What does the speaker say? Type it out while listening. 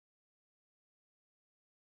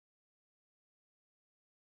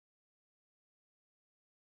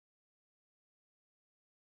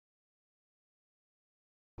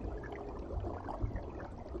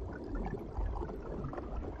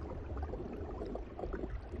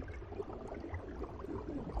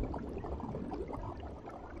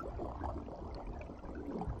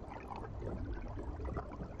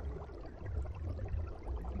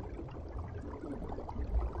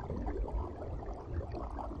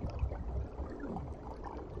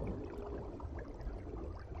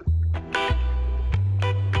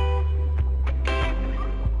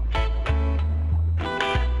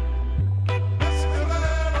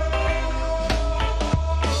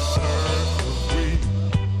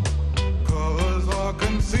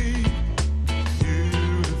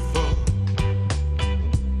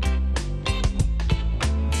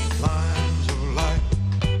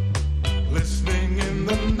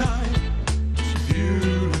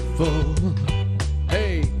beautiful.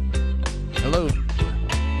 Hey, hello.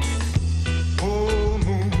 Full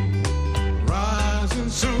moon rising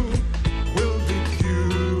soon will be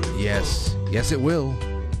beautiful. Yes, it will.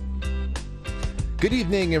 Good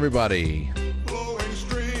evening, everybody. Flowing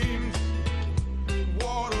streams,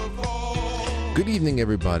 waterfalls. Good evening,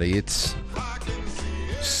 everybody. It's I can see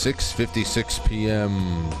it. 6:56 p.m.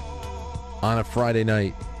 on a Friday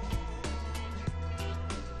night.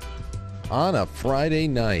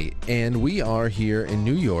 And we are here in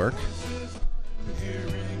New York,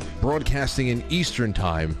 broadcasting in Eastern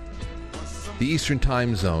Time, the Eastern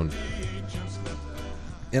Time Zone.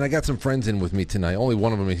 And I got some friends in with me tonight. Only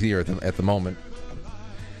one of them is here at the moment.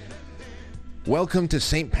 Welcome to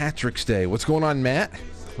St. Patrick's Day. What's going on, Matt?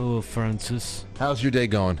 Hello, Francis. How's your day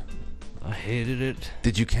going? I hated it.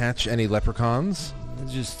 Did you catch any leprechauns?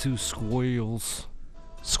 Just two squirrels.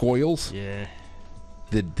 Squirrels? Yeah.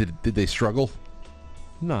 Did they struggle?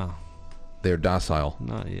 No, They're docile.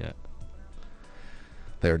 not yet.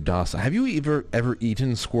 They're docile. Have you ever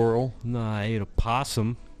eaten squirrel? No, I ate a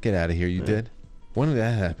possum Get out of here, you Yeah. did? When did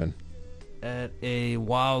that happen? at a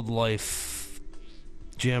wildlife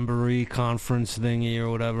jamboree conference thingy or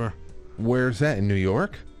whatever. Where's that, in New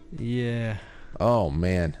York? Yeah, Oh,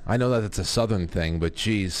 man. I know that it's a southern thing, but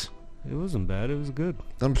geez. it wasn't bad. It was good.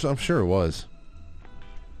 I'm sure it was.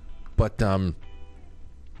 But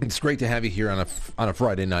it's great to have you here on a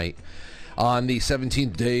Friday night. On the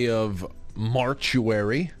 17th day of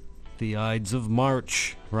Marchuary. The Ides of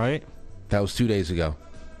March, right? That was 2 days ago.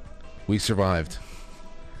 We survived.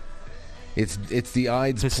 It's the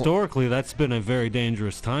Ides Historically, that's been a very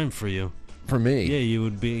dangerous time for you. for me. Yeah, you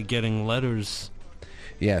would be getting letters.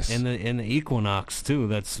 Yes. And the equinox, too,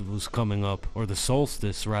 was coming up. Or the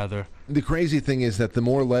solstice, rather. The crazy thing is that the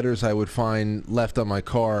more letters I would find left on my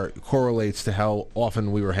car correlates to how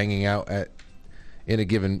often we were hanging out in a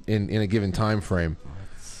given time frame.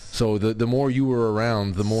 So the more you were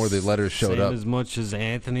around, the more the letters showed Same up. as much as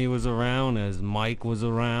Anthony was around, as Mike was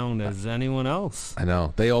around, as anyone else. I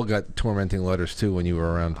know. They all got tormenting letters too when you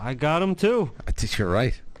were around. I got them too. I think you're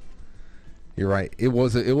right. You're right. It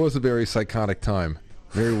was a very psychotic time.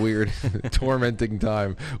 Very weird, tormenting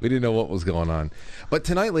time. We didn't know what was going on. But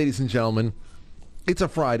tonight, ladies and gentlemen, it's a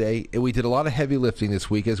Friday, and we did a lot of heavy lifting this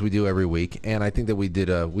week, as we do every week. And I think that we did.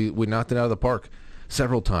 We knocked it out of the park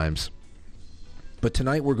several times. But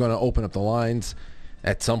tonight we're going to open up the lines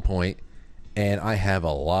at some point, and I have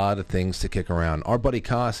a lot of things to kick around. Our buddy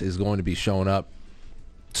Koss is going to be showing up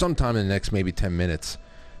sometime in the next maybe 10 minutes.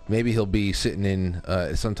 Maybe he'll be sitting in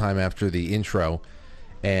sometime after the intro.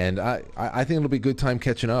 And I think it'll be a good time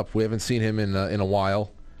catching up. We haven't seen him in a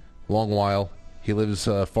while, long while. He lives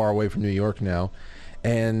far away from New York now,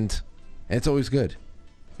 and it's always good.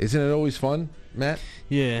 Isn't it always fun, Matt?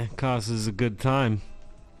 Yeah, causes a good time.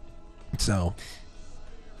 So,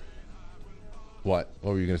 what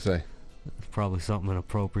were you going to say? Probably something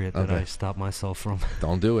inappropriate that Okay. I stopped myself from.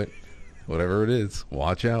 Don't do it. Whatever it is,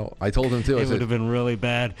 watch out. I told him too. It would have been really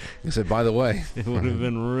bad. I said, by the way. It would have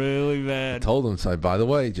been really I bad. told him, so by the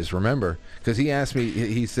way, just remember. Because he asked me,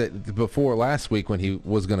 he said before last week when he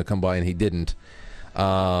was going to come by and he didn't.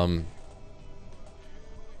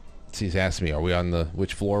 He's asked me, are we on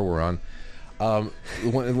which floor we're on?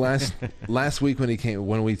 Last week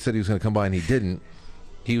when we said he was going to come by and he didn't,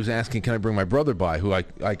 he was asking, can I bring my brother by, who I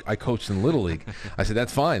coached in Little League. I said,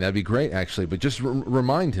 that's fine. That'd be great, actually. But just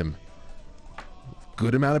remind him.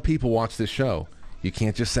 Good amount of people watch this show. You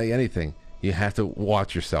can't just say anything. You have to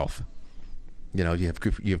watch yourself. You know, you have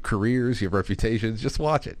careers, you have reputations. Just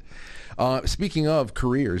watch it. Speaking of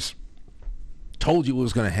careers, told you it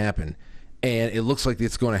was going to happen, and it looks like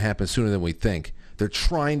it's going to happen sooner than we think. They're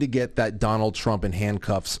trying to get that Donald Trump in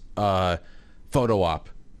handcuffs photo op.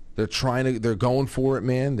 They're going for it,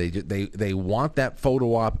 man. They want that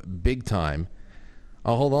photo op big time.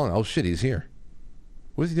 Oh, hold on. Oh shit, he's here.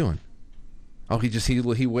 What is he doing? Oh,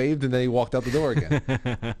 he waved and then he walked out the door again.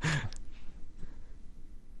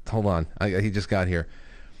 Hold on. He just got here.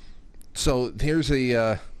 So here's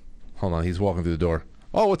hold on. He's walking through the door.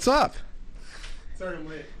 Oh, what's up? Sorry I'm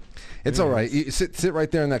late. It's all right. You sit right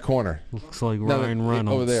there in that corner. Looks like No, Ryan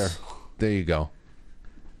Reynolds. over there. There you go.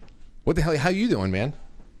 What the hell? How you doing, man?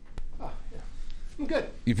 Oh, yeah. I'm good.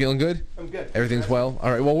 You feeling good? I'm good. Everything's well?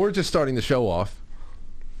 All right. Well, we're just starting the show off.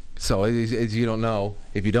 So as you don't know,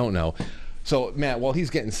 if you don't know. So, Matt, while he's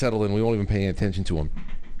getting settled in, we won't even pay any attention to him.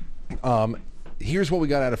 Here's what we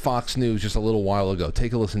got out of Fox News just a little while ago.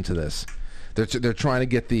 Take a listen to this. They're trying to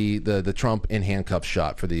get the Trump in handcuffs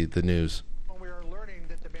shot for the news. We are learning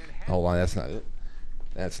that the Manhattan Hold on, that's not it.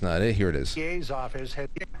 That's not it. Here it is. DA's office has,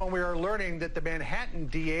 we are learning that the Manhattan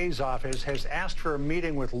DA's office has asked for a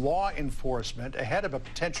meeting with law enforcement ahead of a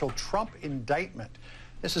potential Trump indictment.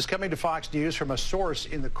 This is coming to Fox News from a source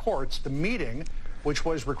in the courts. The meeting, which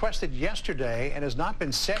was requested yesterday and has not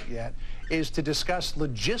been set yet, is to discuss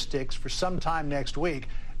logistics for sometime next week,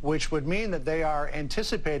 which would mean that they are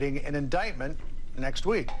anticipating an indictment next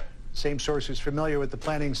week. Same source who's familiar with the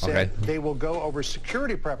planning said they will go over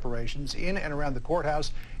security preparations in and around the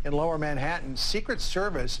courthouse in Lower Manhattan. Secret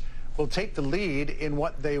Service will take the lead in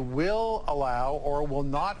what they will allow or will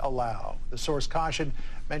not allow. The source cautioned,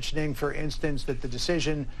 mentioning, for instance, that the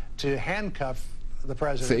decision to handcuff the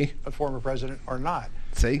president, a former president, or not,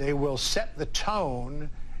 they will set the tone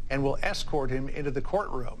and will escort him into the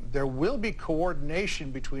courtroom. There will be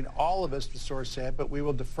coordination between all of us, the source said, but we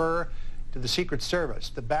will defer to the Secret Service.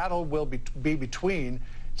 The battle will be between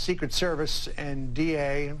Secret Service and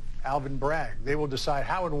DA Alvin Bragg. They will decide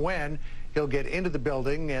how and when he'll get into the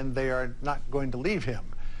building, and they are not going to leave him.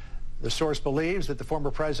 The source believes that the former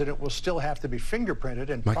president will still have to be fingerprinted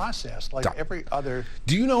and processed like every other.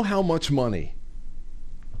 Do you know how much money?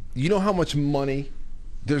 You know how much money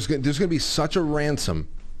there's going to be such a ransom.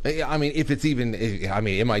 I mean, if it's even, I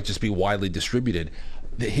mean, it might just be widely distributed.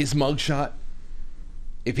 His mugshot,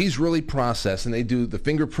 if he's really processed and they do the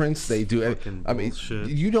fingerprints, they do. I mean,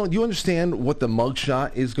 you understand what the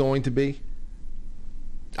mugshot is going to be?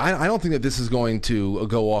 I don't think that this is going to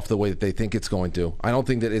go off the way that they think it's going to. I don't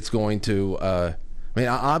think that it's going to. I mean,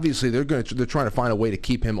 obviously they're trying to find a way to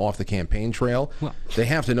keep him off the campaign trail. Well, they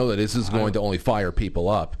have to know that this is going to only fire people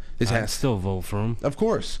up. I'd still vote for him. Of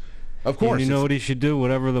course. Of course. And you know what he should do?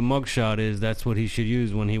 Whatever the mugshot is, that's what he should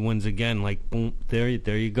use when he wins again. Like, boom, there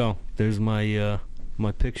you go. There's my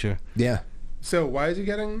my picture. Yeah. So why is he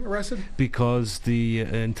getting arrested? Because the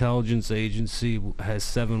intelligence agency has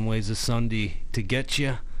 7 ways of Sunday to get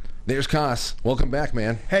you. There's Koss. Welcome back,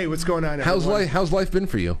 man. Hey, what's going on, everyone? How's life been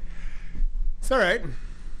for you? It's all right.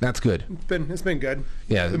 That's good. It's been good.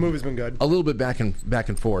 Yeah, the move has been good. A little bit back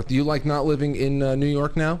and forth. Do you like not living in New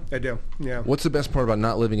York now? I do. Yeah. What's the best part about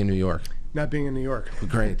not living in New York? Not being in New York.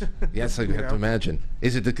 Great. Yes, I have to imagine.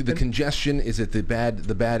 Is it the congestion? Is it the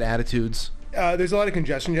bad attitudes? There's a lot of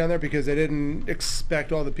congestion down there because they didn't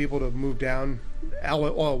expect all the people to move down all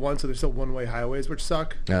at once, so there's still one-way highways, which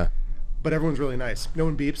suck. Yeah. But everyone's really nice. No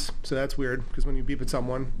one beeps, so that's weird, because when you beep at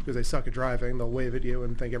someone, because they suck at driving, they'll wave at you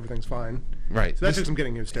and think everything's fine. Right. So that took some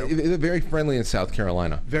getting used to. They're very friendly in South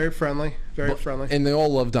Carolina. Very friendly. Very friendly. And they all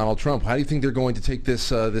love Donald Trump. How do you think they're going to take this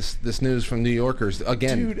this news from New Yorkers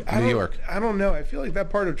again? Dude, New York. I don't know. I feel like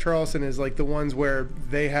that part of Charleston is like the ones where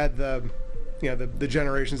they had the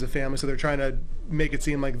generations of family, so they're trying to make it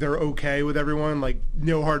seem like they're okay with everyone, like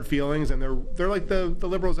no hard feelings, and they're like the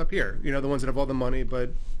liberals up here, the ones that have all the money,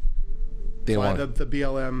 but they fly the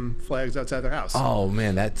BLM flags outside their house. Oh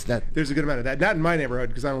man, that's that. There's a good amount of that. Not in my neighborhood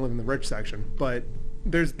because I don't live in the rich section, but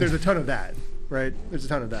there's a ton of that, right? There's a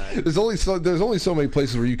ton of that. There's only so many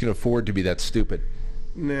places where you can afford to be that stupid.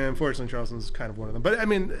 Nah, unfortunately, Charleston's kind of one of them. But I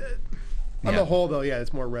mean, on the whole, though, yeah,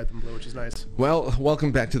 it's more red than blue, which is nice. Well,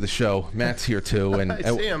 welcome back to the show. Matt's here too, and I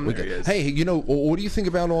see him. There he is. Hey, what do you think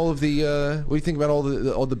about all of the? What do you think about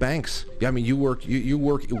all the banks? Yeah, I mean, you work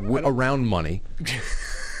around money.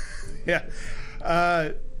 Yeah,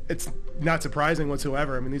 it's not surprising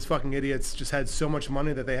whatsoever. I mean, these fucking idiots just had so much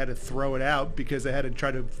money that they had to throw it out because they had to try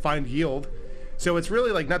to find yield. So it's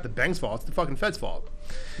really like not the bank's fault; it's the fucking Fed's fault,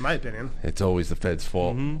 in my opinion. It's always the Fed's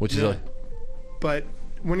fault, which is. But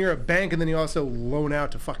when you're a bank and then you also loan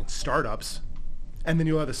out to fucking startups, and then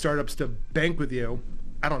you allow the startups to bank with you,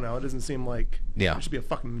 I don't know. It doesn't seem like there should be a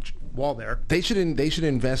fucking wall there. They should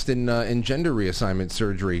invest in gender reassignment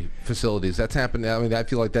surgery facilities. That's happened. I mean, I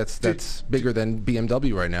feel like that's bigger than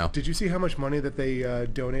BMW right now. Did you see how much money that they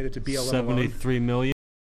donated to BLM? $73 million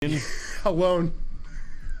alone.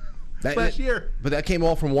 Last year. But that came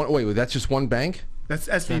all from one. Wait, that's just one bank? That's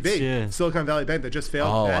SVB, Silicon Valley Bank, that just failed.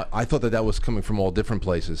 Oh, I thought that was coming from all different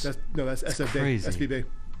places. That's SFB, crazy. SVB.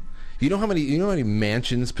 You know how many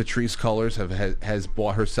mansions Patrisse Cullors has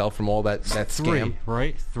bought herself from all that scam?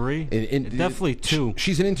 Right? 3? Definitely 2.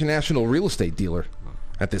 She's an international real estate dealer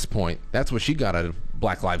at this point. That's what she got out of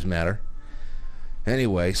Black Lives Matter.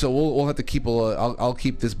 Anyway, so we'll have to keep I'll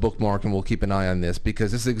keep this bookmark and we'll keep an eye on this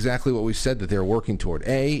because this is exactly what we said that they're working toward.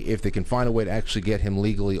 A, if they can find a way to actually get him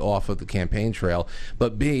legally off of the campaign trail,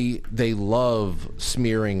 but B, they love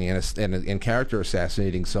smearing and character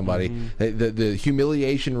assassinating somebody. The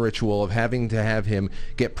humiliation ritual of having to have him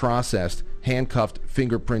get processed, handcuffed,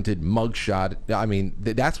 fingerprinted, mugshot. I mean,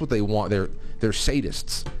 that's what they want. They're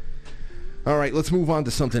sadists. All right, let's move on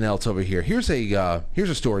to something else over here. Here's a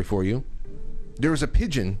story for you. There was a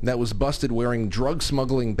pigeon that was busted wearing drug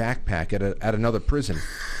smuggling backpack at another prison.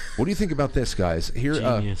 What do you think about this, guys? Here,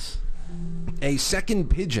 Genius. a second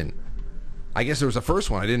pigeon. I guess there was a first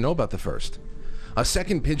one. I didn't know about the first. A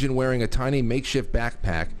second pigeon wearing a tiny makeshift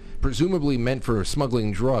backpack, presumably meant for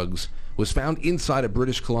smuggling drugs, was found inside a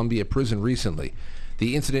British Columbia prison recently.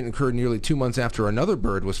 The incident occurred nearly 2 months after another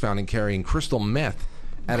bird was found carrying crystal meth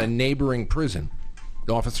at a neighboring prison.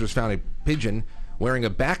 The officers found a pigeon wearing a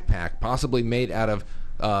backpack, possibly made out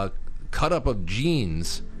of cut up of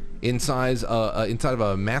jeans, inside of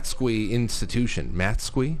a Matsqui institution.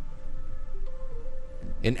 Matsqui?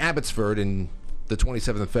 In Abbotsford in the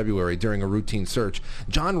 27th of February during a routine search.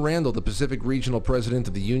 John Randall, the Pacific Regional President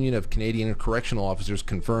of the Union of Canadian Correctional Officers,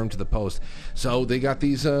 confirmed to the Post. So they got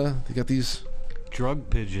these Drug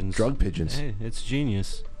pigeons. drug pigeons. Hey, it's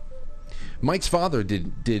genius. Mike's father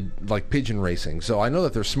did like pigeon racing, so I know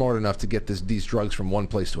that they're smart enough to get these drugs from one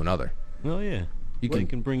place to another. Well, yeah. You They can-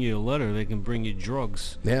 can bring you a letter. They can bring you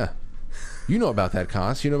drugs. Yeah. You know about that,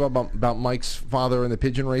 Cos. You know about Mike's father and the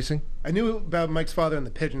pigeon racing? I knew about Mike's father and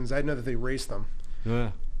the pigeons. I didn't know that they raced them.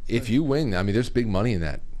 Yeah. If you win, I mean, there's big money in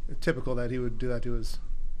that. Typical that he would do that to his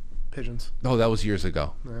pigeons. Oh, that was years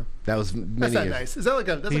ago. Yeah. That was many That's not years. nice. Is that like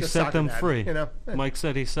a that's He like a set soccer them dad, free. You know? Mike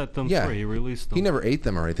said he set them Yeah. free. He released them. He never ate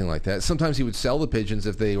them or anything like that. Sometimes he would sell the pigeons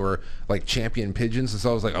if they were like champion pigeons, and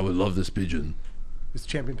so I was like, I would love this pigeon. His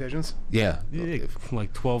champion pigeons. Yeah. Yeah,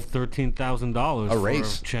 like $12,000-$13,000 A for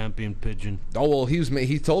race. a champion pigeon. Oh well,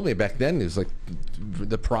 he told me back then it was like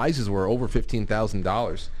the prizes were over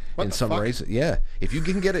 $15,000 What in the some fuck? races. Yeah, if you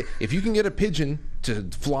can get a pigeon to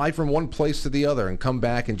fly from one place to the other and come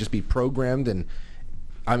back and just be programmed, and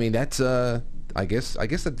I mean that's I guess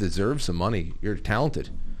that deserves some money. You're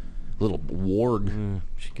talented, little warg.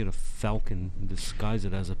 Should get a falcon and disguise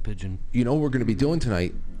it as a pigeon. You know what we're going to be doing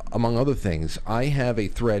tonight, among other things. I have a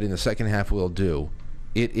thread in the second half we'll do.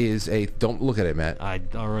 It is a don't look at it, Matt. I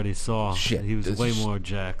already saw. Shit, He was this way is- more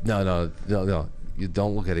jacked. No. You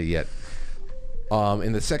don't look at it yet.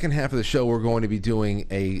 In the second half of the show, we're going to be doing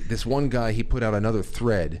this one guy, he put out another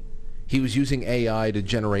thread. He was using AI to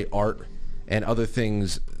generate art and other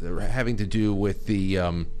things having to do with the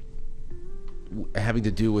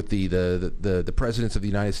presidents of the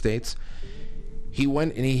United States. He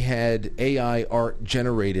went and he had AI art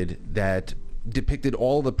generated that depicted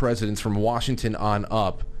all the presidents from Washington on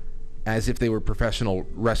up as if they were professional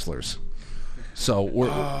wrestlers. So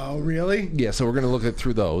Oh, really? so we're going to look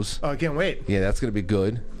through those. Oh, I can't wait. Yeah, that's going to be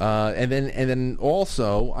good. And then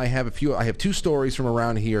also I have two stories from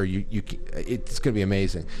around here. It's going to be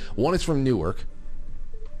amazing. One is from Newark.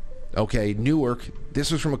 Okay, Newark.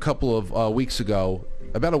 This was from a couple of weeks ago,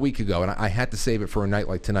 about a week ago, and I had to save it for a night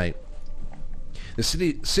like tonight. The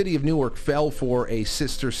city of Newark fell for a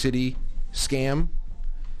sister city scam.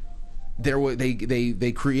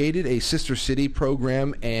 They created a sister city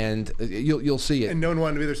program, and you'll see it. And no one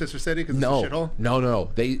wanted to be their sister city because it's a shithole?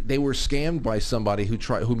 No. They were scammed by somebody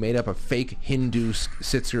who made up a fake Hindu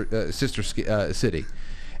sister city.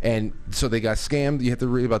 And so they got scammed. You have to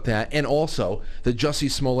read about that. And also, the Jussie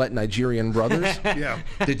Smollett Nigerian brothers. Yeah.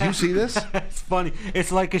 Did you see this? It's funny.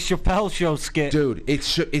 It's like a Chappelle Show skit. Dude,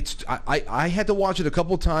 I had to watch it a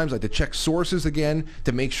couple of times. I had to check sources again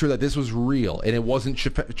to make sure that this was real and it wasn't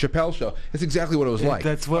Chappelle Show. It's exactly what it was like.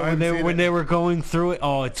 That's what I haven't seen when it. they were going through it.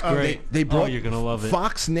 Oh, it's great. They brought you're gonna love it.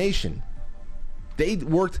 Fox Nation.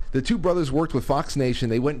 The two brothers worked with Fox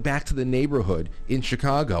Nation. They went back to the neighborhood in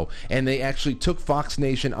Chicago, and they actually took Fox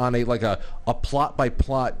Nation on a plot by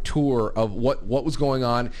plot tour of what was going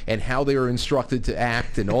on and how they were instructed to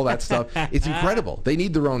act and all that stuff. It's incredible. They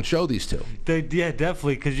need their own show, these two. Yeah,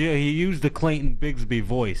 definitely, because he used the Clayton Bigsby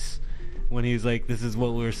voice when he's like, "This is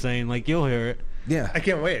what we were saying." Like, you'll hear it. Yeah. I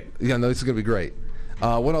can't wait. Yeah, no, this is going to be great.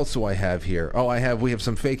 What else do I have here? Oh, we have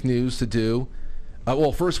some fake news to do.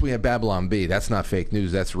 Well, first we have Babylon Bee. That's not fake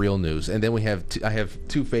news. That's real news. And then I have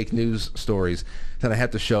two fake news stories that I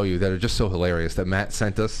have to show you that are just so hilarious that Matt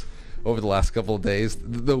sent us over the last couple of days.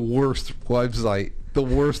 The worst website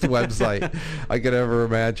I could ever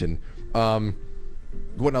imagine.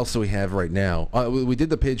 What else do we have right now? We did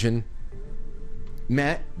the pigeon.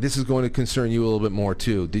 Matt, this is going to concern you a little bit more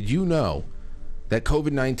too. Did you know that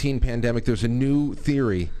COVID-19 pandemic, there's a new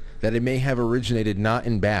theory that it may have originated not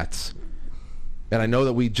in bats? And I know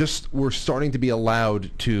that we're starting to be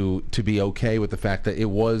allowed to be okay with the fact that it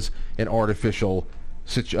was an artificially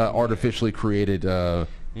created.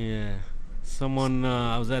 Yeah. Someone,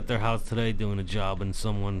 I was at their house today doing a job, and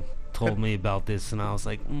someone told me about this, and I was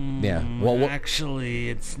like, Yeah. Well, actually,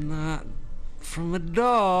 it's not from a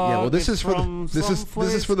dog. Yeah. Well, this It's is for from the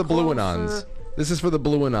someplace Blue Anons. closer. This is for the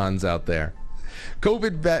Blue Anons out there.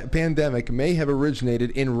 COVID pandemic may have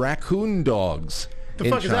originated in raccoon dogs The in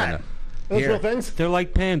fuck is China. that? Those Here. real things? They're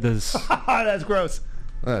like pandas. That's gross.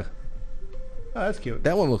 Uh, Oh, that's cute.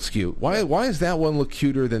 that one looks cute. Why does that one look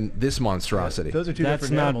cuter than this monstrosity? Those are two That's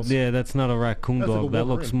different not. animals. Yeah, that's not a raccoon That's like dog. a That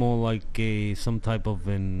looks Wolverine. more like some type of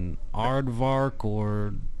an aardvark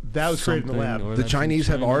or. That was created in the something, lab. or The that's in Chinese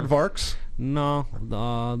have China. aardvarks? No,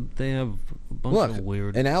 they have a bunch Look, of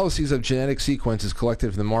weird. analyses of genetic sequences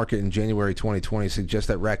collected from the market in January 2020 suggest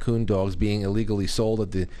that raccoon dogs being illegally sold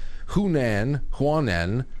at the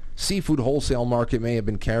Huanan seafood wholesale market may have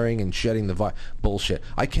been carrying and shedding the bullshit.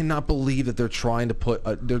 I cannot believe that they're trying to put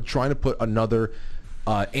another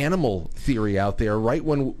animal theory out there right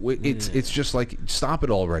when it's just like, stop it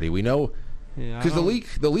already. We know. Yeah, I Because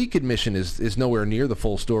don't- the leak admission is nowhere near the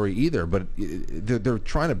full story either, but they're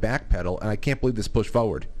trying to backpedal, and I can't believe this push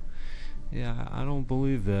forward. Yeah, I don't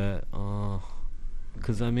believe that.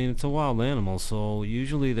 Because, I mean, it's a wild animal, so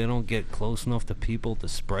usually they don't get close enough to people to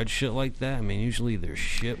spread shit like that. I mean, usually their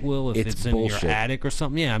shit will if It's it's in bullshit. your attic or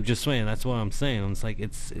something. Yeah, I'm just saying. That's what I'm saying. It's like,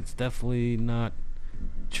 it's definitely not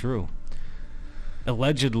true.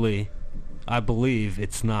 Allegedly, I believe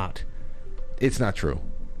it's not. It's not true.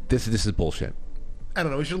 This is bullshit. I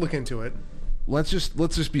don't know. We should look into it. Let's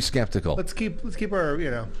just be skeptical. Let's keep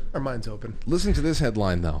our our minds open. Listen to this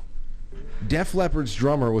headline though. Def Leppard's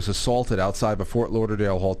drummer was assaulted outside of a Fort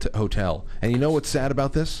Lauderdale hotel. And you know what's sad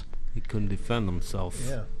about this? He couldn't defend himself.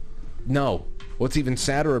 Yeah. No. What's even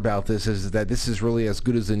sadder about this is that this is really as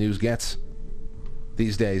good as the news gets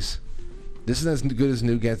these days. This is as good as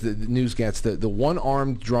the news gets. The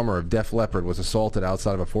one-armed drummer of Def Leppard was assaulted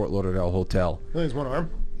outside of a Fort Lauderdale hotel. He only has one arm.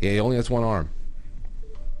 Yeah, he only has one arm.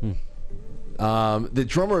 The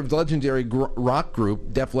drummer of the legendary rock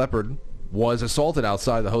group Def Leppard was assaulted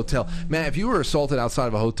outside the hotel. Man, if you were assaulted outside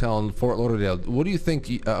of a hotel in Fort Lauderdale, what do you think?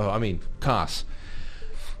 Koss,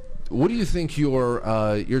 what do you think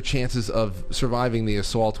your chances of surviving the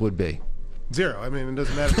assault would be? 0. I mean, it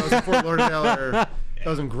doesn't matter if I was in Fort Lauderdale or if I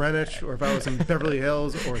was in Greenwich or if I was in Beverly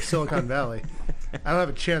Hills or Silicon Valley. I don't have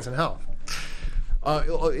a chance in hell.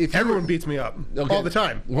 If Everyone beats me up all the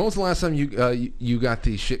time. When was the last time you got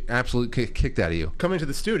the shit absolutely kicked out of you? Coming to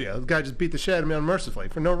the studio, the guy just beat the shit out of me unmercifully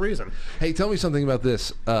for no reason. Hey, tell me something about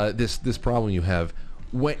this this problem you have.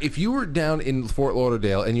 If you were down in Fort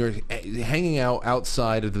Lauderdale and you're hanging out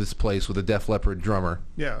outside of this place with a Def Leppard drummer,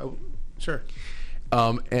 Yeah, sure.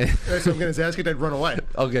 and So I'm getting his ass kicked, I'd run away.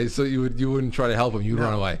 okay, so you wouldn't try to help him, you'd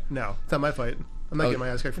run away. No, it's not my fight. I'm not getting my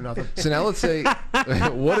ass kicked for nothing. So now let's say,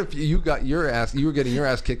 what if you were getting your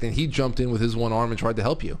ass kicked and he jumped in with his one arm and tried to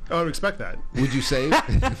help you? I would expect that. Would you say?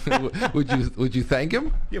 would you thank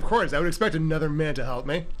him? Yeah, of course, I would expect another man to help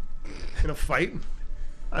me in a fight.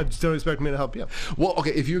 I just don't expect me to help you. Well,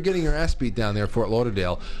 okay, if you're getting your ass beat down there at Fort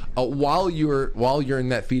Lauderdale, while you're in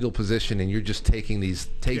that fetal position and you're just taking these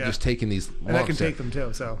And I can take them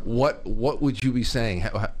too, so. What would you be saying?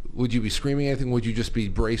 Would you be screaming anything? Would you just be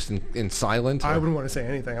braced and silent? I wouldn't want to say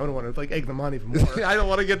anything. I wouldn't want to egg them on even more. I don't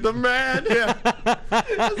want to get them mad. Yeah,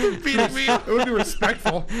 Beating me up. it would be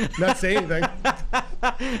respectful, not say anything.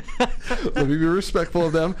 Let me be respectful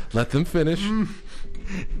of them. Let them finish.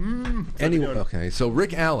 Anyway, doing. okay. So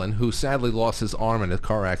Rick Allen, who sadly lost his arm in a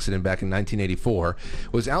car accident back in 1984,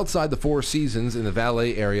 was outside the Four Seasons in the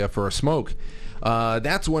Valet area for a smoke.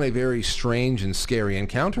 That's when a very strange and scary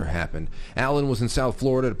encounter happened. Allen was in South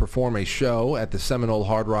Florida to perform a show at the Seminole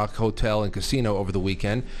Hard Rock Hotel and Casino over the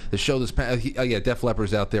weekend. The show Def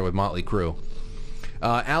Leppard's out there with Motley Crue.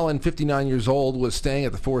 Allen, 59 years old, was staying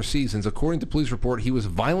at the Four Seasons. According to police report, he was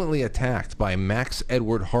violently attacked by Max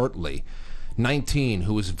Edward Hartley, 19,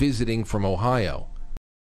 who was visiting from Ohio.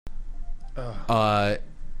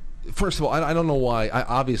 First of all, I don't know why.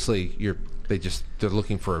 Obviously, they're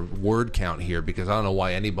looking for a word count here because I don't know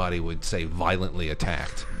why anybody would say violently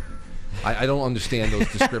attacked. I don't understand those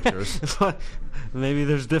descriptors. Maybe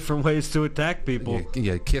there's different ways to attack people.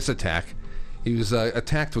 Yeah, kiss attack. He was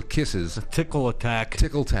attacked with kisses. Tickle attack.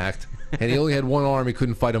 Tickle tacked, and he only had one arm. He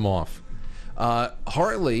couldn't fight him off.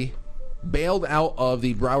 Hartley bailed out of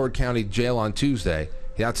the Broward County jail on Tuesday.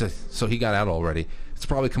 So he got out already. It's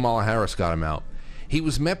probably Kamala Harris got him out. He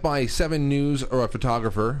was met by 7 News or a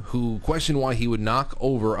photographer who questioned why he would knock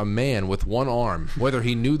over a man with one arm, whether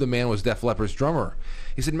he knew the man was Def Leppard's drummer.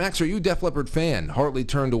 He said, "Max, are you a Def Leppard fan?" Hartley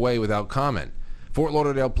turned away without comment. Fort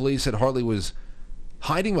Lauderdale police said Hartley was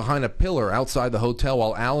hiding behind a pillar outside the hotel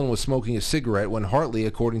while Allen was smoking a cigarette when Hartley,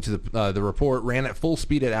 according to the report, ran at full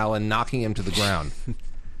speed at Allen, knocking him to the ground.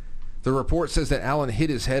 The report says that Allen hit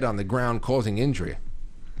his head on the ground, causing injury.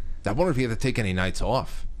 I wonder if he had to take any nights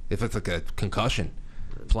off, if it's like a concussion.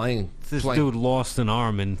 playing. This dude lost an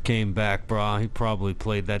arm and came back, bro. He probably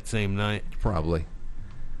played that same night. Probably.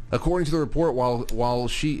 According to the report, while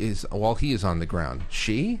he is on the ground,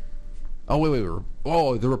 she? Oh wait.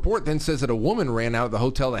 Oh, the report then says that a woman ran out of the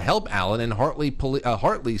hotel to help Allen, and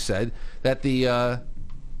Hartley said that the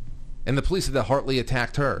police said that Hartley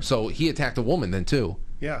attacked her. So he attacked a woman then too.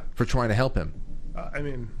 Yeah. For trying to help him. I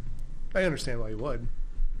mean, I understand why he would.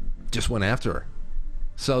 Just went after her.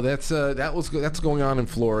 So that's going on in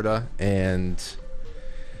Florida, and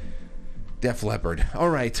Def Leppard. All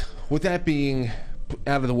right. With that being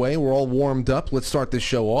out of the way, we're all warmed up. Let's start this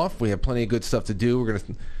show off. We have plenty of good stuff to do. We're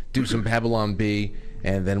gonna do some Babylon Bee,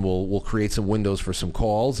 and then we'll create some windows for some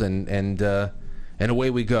calls, and away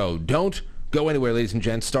we go. Don't go anywhere, ladies and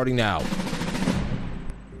gents. Starting now.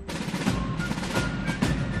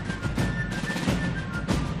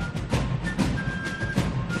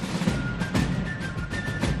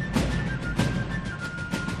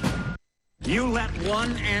 You let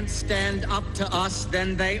one ant stand up to us,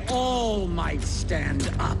 then they all might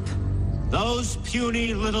stand up. Those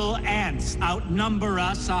puny little ants outnumber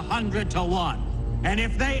us 100-1. And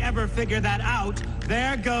if they ever figure that out,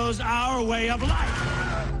 there goes our way of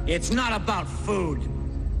life. It's not about food.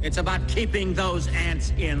 It's about keeping those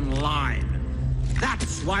ants in line.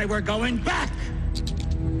 That's why we're going back.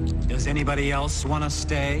 Does anybody else want to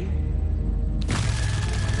stay?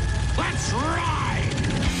 Let's ride!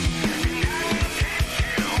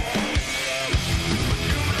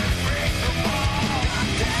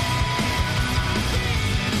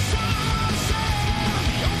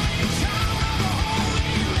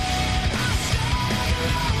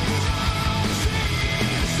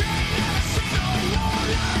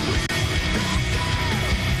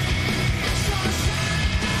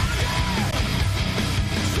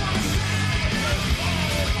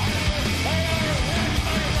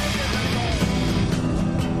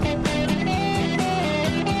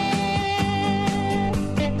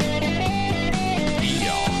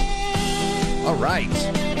 Right.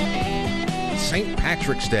 St.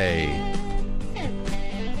 Patrick's Day.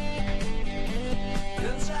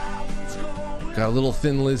 Got a little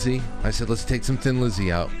Thin Lizzy. I said, let's take some Thin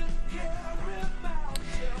Lizzy out.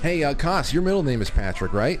 Hey, Koss, your middle name is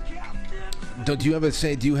Patrick, right? Do you have a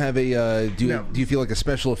do you feel like a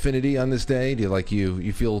special affinity on this day? Do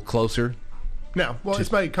you feel closer? No. Well,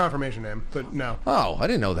 it's my confirmation name, but no. Oh, I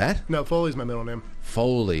didn't know that. No, Foley's my middle name.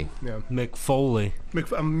 Foley. Yeah. Mick Foley.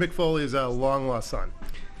 Mick Foley is a long-lost son.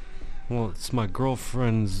 Well, it's my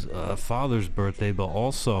girlfriend's father's birthday, but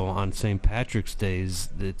also on St. Patrick's Day is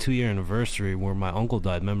the 2-year anniversary where my uncle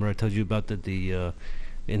died. Remember I told you about the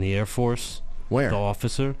in the Air Force? Where? The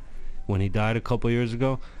officer, when he died a couple years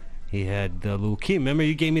ago, he had the leukemia. Remember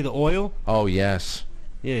you gave me the oil? Oh, yes.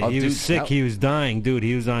 Yeah, he was sick. He was dying, dude.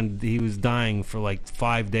 He was dying for like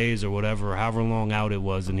 5 days or whatever, however long out it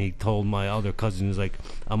was. And he told my other cousin, he's like,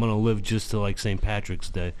 "I'm gonna live just to like St. Patrick's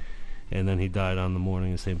Day," and then he died on the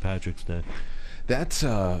morning of St. Patrick's Day. That's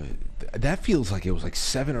that feels like it was like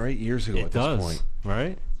 7 or 8 years ago at this point,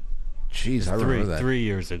 right? Jeez, I remember that. 3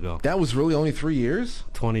 years ago. That was really only 3 years?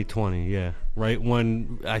 2020, yeah. Right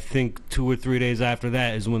when I think 2 or 3 days after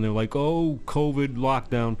that is when they're like, "Oh, COVID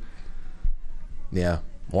lockdown." Yeah.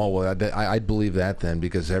 Well, I'd believe that then,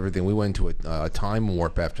 because everything, we went into a time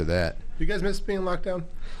warp after that. You guys miss being locked down?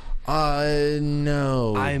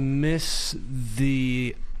 No. I miss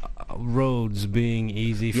the roads being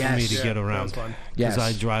easy for me to get around. Yes. Because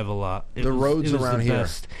I drive a lot. The roads around here.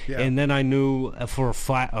 Yeah. And then I knew for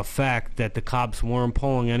a fact that the cops weren't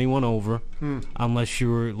pulling anyone over unless you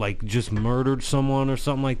were like just murdered someone or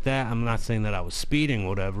something like that. I'm not saying that I was speeding or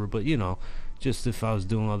whatever, but just if I was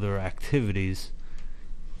doing other activities.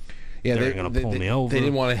 Yeah, they're going to pull me over. They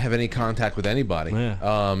didn't want to have any contact with anybody.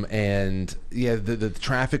 Yeah. And yeah, the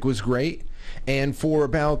traffic was great. And for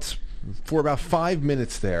about 5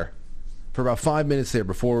 minutes there,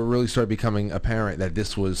 before it really started becoming apparent that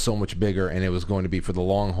this was so much bigger and it was going to be for the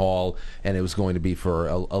long haul and it was going to be for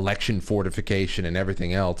election fortification and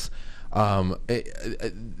everything else,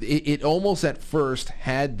 it almost at first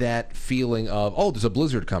had that feeling of, oh, there's a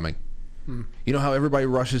blizzard coming. You know how everybody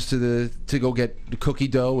rushes to go get cookie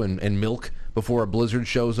dough and milk before a blizzard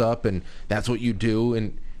shows up, and that's what you do,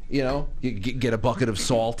 and you get a bucket of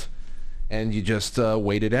salt and you just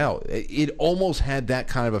wait it out. It almost had that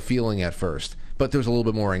kind of a feeling at first, but there was a little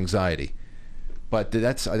bit more anxiety. But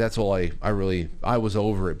that's all I was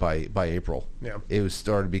over it by April. Yeah. It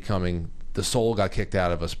started becoming, the soul got kicked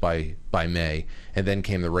out of us by May, and then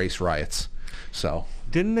came the race riots. So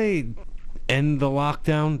didn't they end the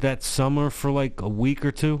lockdown that summer for like a week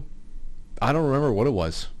or two? I don't remember what it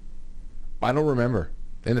was. I don't remember.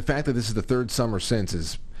 And the fact that this is the third summer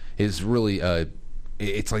since is really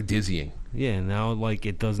it's like dizzying. Yeah, now like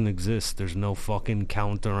it doesn't exist. There's no fucking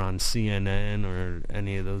counter on CNN or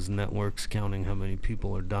any of those networks counting how many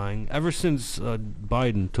people are dying. Ever since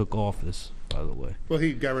Biden took office, by the way. Well,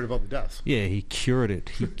 he got rid of all the deaths. Yeah, he cured it.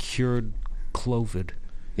 He cured COVID.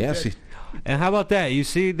 Yes. And how about that? You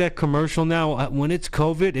see that commercial now? When it's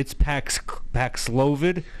COVID, it's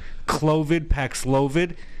Paxlovid. Clovid,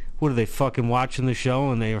 Paxlovid. What are they fucking watching the show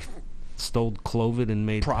and they stole Clovid and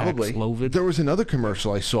made Probably. Paxlovid? There was another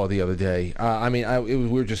commercial I saw the other day. We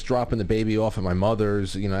were just dropping the baby off at my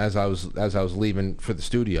mother's. As I was leaving for the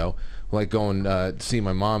studio, like going to see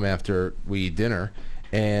my mom after we eat dinner,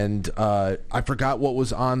 and I forgot what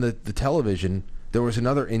was on the television. There was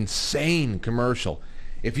another insane commercial.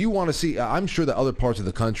 If you want to see, I'm sure that other parts of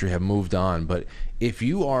the country have moved on, but if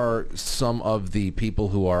you are some of the people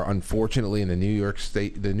who are unfortunately in the New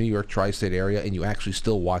York tri-state area, and you actually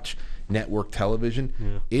still watch network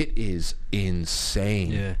television, it is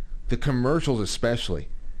insane. Yeah. The commercials especially.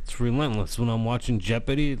 It's relentless. When I'm watching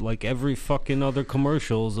Jeopardy, like every fucking other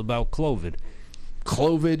commercial is about Clovid.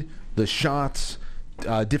 Clovid, the shots,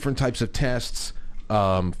 different types of tests,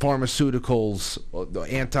 pharmaceuticals,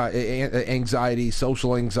 anti-anxiety,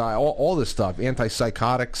 social anxiety, all this stuff,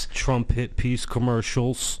 antipsychotics. Trump hit piece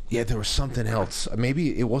commercials. Yeah, there was something else.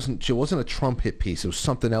 Maybe it wasn't a Trump hit piece. It was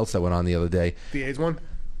something else that went on the other day. The AIDS one?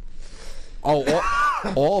 Oh,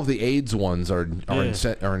 all of the AIDS ones are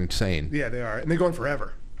insane. Yeah, they are. And they go on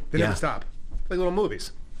forever. They never stop. Like little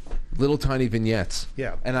movies. Little tiny vignettes.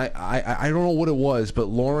 Yeah. And I don't know what it was, but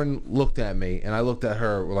Lauren looked at me, and I looked at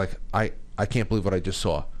her like, I can't believe what I just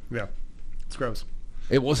saw. Yeah. It's gross.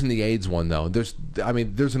 It wasn't the AIDS one, though. There's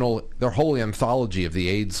their whole anthology of the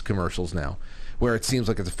AIDS commercials now, where it seems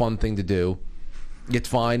like it's a fun thing to do. It's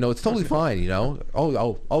fine. No, it's totally fine,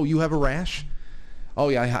 Oh, you have a rash? Oh,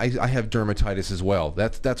 yeah, I have dermatitis as well.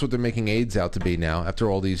 That's what they're making AIDS out to be now after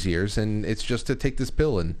all these years, and it's just to take this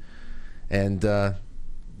pill and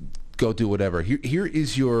go do whatever. Here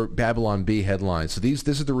is your Babylon Bee headline. So this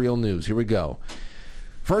is the real news. Here we go.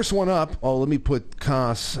 First one up. Oh, let me put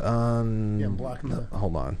Koss on. Yeah, I'm blocking the...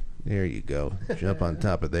 Hold on. There you go. Jump on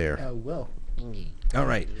top of there. Well. All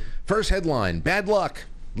right. First headline. Bad luck.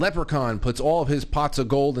 Leprechaun puts all of his pots of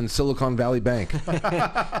gold in Silicon Valley Bank.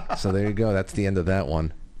 So there you go. That's the end of that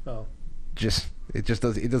one. Oh. It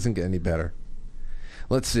doesn't get any better.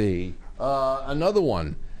 Let's see. Another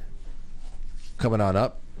one coming on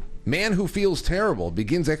up. Man who feels terrible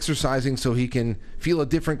begins exercising so he can feel a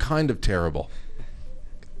different kind of terrible.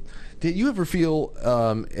 Did you ever feel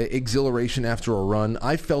exhilaration after a run?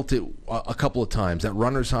 I felt it a couple of times. That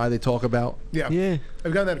runner's high they talk about. Yeah. Yeah.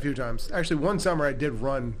 I've gotten that a few times. Actually, one summer I did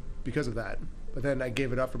run because of that. But then I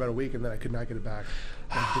gave it up for about a week, and then I could not get it back.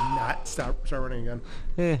 I did not start running again.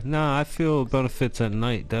 Yeah, no, I feel benefits at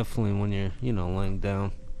night, definitely when you're, laying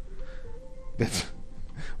down. That's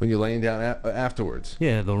when you're laying down afterwards.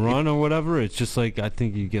 Yeah, the run or whatever, it's just like I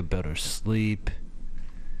think you get better sleep.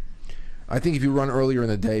 I think if you run earlier in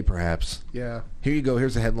the day, perhaps. Yeah. Here you go.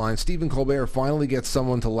 Here's the headline. Stephen Colbert finally gets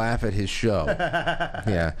someone to laugh at his show.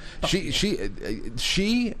 Yeah.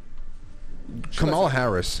 She Kamala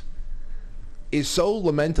Harris, is so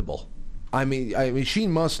lamentable. I mean, she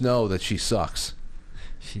must know that she sucks.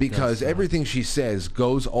 Because everything she says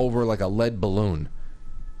goes over like a lead balloon.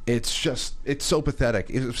 It's so pathetic,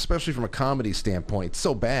 especially from a comedy standpoint. It's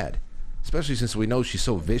so bad. Especially since we know she's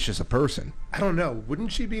so vicious a person. I don't know.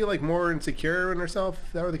 Wouldn't she be like more insecure in herself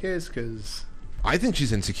if that were the case? Because I think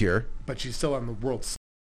she's insecure. But she's still on the world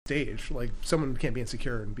stage. Like, someone can't be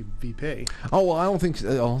insecure and be VP. Oh, well, I don't think...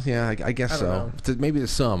 Oh, yeah, I guess so. Maybe to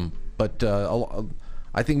some. But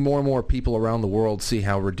I think more and more people around the world see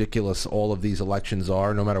how ridiculous all of these elections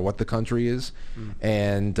are, no matter what the country is.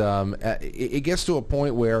 And it gets to a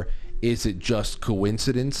point where, is it just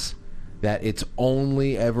coincidence that it's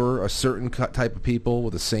only ever a certain type of people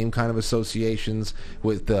with the same kind of associations,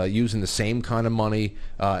 with using the same kind of money,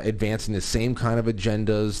 advancing the same kind of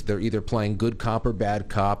agendas? They're either playing good cop or bad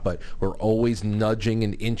cop, but we're always nudging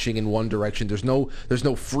and inching in one direction. There's no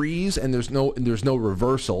freeze, and there's no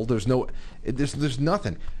reversal. There's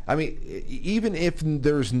nothing. I mean, even if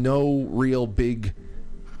there's no real big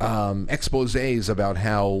exposés about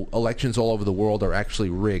how elections all over the world are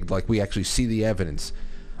actually rigged, like we actually see the evidence.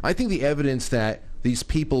 I think the evidence that these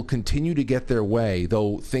people continue to get their way,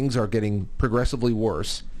 though things are getting progressively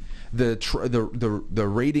worse, the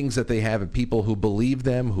ratings that they have of people who believe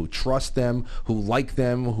them, who trust them, who like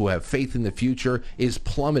them, who have faith in the future, is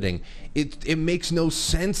plummeting. It makes no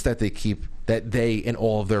sense that they and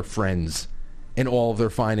all of their friends and all of their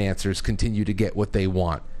financiers continue to get what they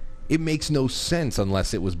want. It makes no sense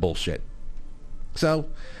unless it was bullshit. So,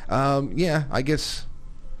 yeah, I guess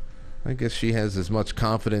she has as much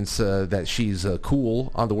confidence that she's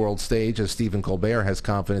cool on the world stage as Stephen Colbert has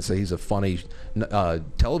confidence that he's a funny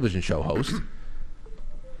television show host.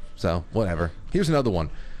 So, whatever. Here's another one.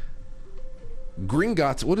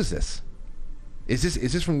 Gringotts. What is this? Is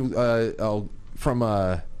this from I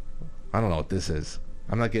don't know what this is.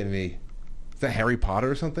 I'm not getting any. Is that Harry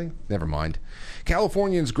Potter or something? Never mind.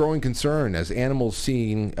 Californians' growing concern as animals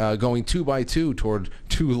seen going 2 by 2 toward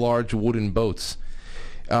 2 large wooden boats.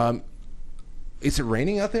 Is it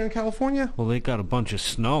raining out there in California? Well, they got a bunch of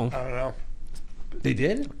snow. I don't know. They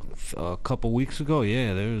did? A couple weeks ago,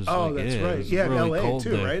 yeah. There was. Oh, like, that's yeah, right. It was Yeah, really in LA cold too,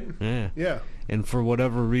 there. right? Yeah. Yeah. And for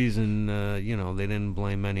whatever reason, they didn't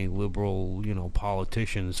blame any liberal,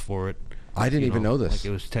 politicians for it. I didn't even know this. Like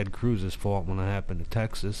it was Ted Cruz's fault when it happened to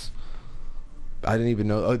Texas. I didn't even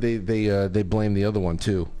know. Oh, they blamed the other one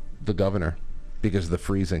too, the governor, because of the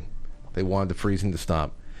freezing. They wanted the freezing to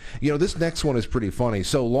stop. This next one is pretty funny.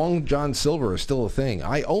 So Long John Silver is still a thing.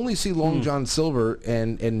 I only see Long John Silver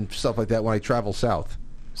and stuff like that when I travel south.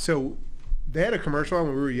 So they had a commercial on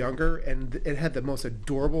when we were younger, and it had the most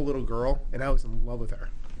adorable little girl, and I was in love with her.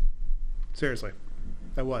 Seriously.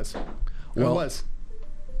 I was. Well, I was.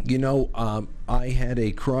 I had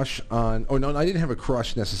a crush on... Oh, no, I didn't have a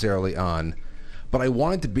crush necessarily on... But I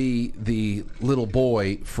wanted to be the little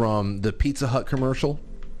boy from the Pizza Hut commercial.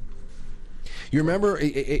 You remember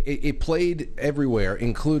it played everywhere,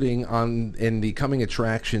 including in the coming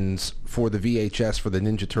attractions for the VHS for the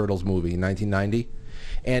Ninja Turtles movie in 1990.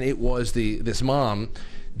 And it was this mom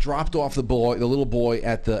dropped off the little boy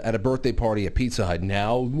at a birthday party at Pizza Hut.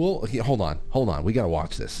 Now, hold on, we got to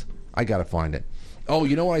watch this. I got to find it. Oh,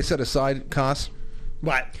 you know what I set aside, Cos?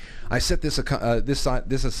 What? I set this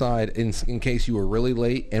aside in case you were really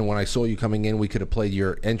late, and when I saw you coming in, we could have played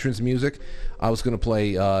your entrance music. I was going to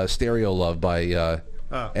play Stereo Love by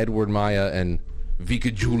Edward Maya and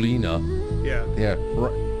Vika Julina. Yeah. Yeah,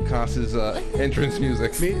 Cos's entrance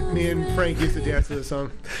music. Me and Frank used to dance to this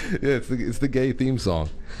song. Yeah, it's the gay theme song.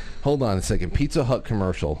 Hold on a second. Pizza Hut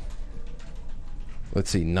commercial. Let's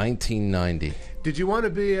see, 1990. Did you want to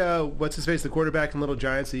be what's-his-face, the quarterback in Little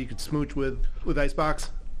Giants, so you could smooch with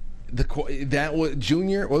Icebox? That was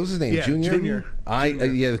Junior. What was his name? Yeah, Junior. Junior.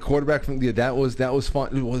 The quarterback from that was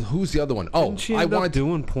fun. Who's the other one? Oh, Didn't she end up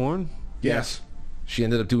doing porn? Yes, she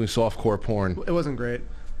ended up doing softcore porn. It wasn't great.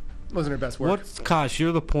 It wasn't her best work. Kosh,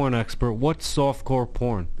 you're the porn expert. What's softcore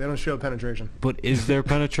porn? They don't show penetration. But is there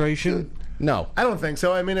penetration? No, I don't think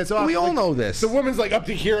so. I mean, it's awful. We all know this. The woman's like up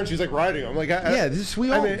to here and she's like riding him. Like, we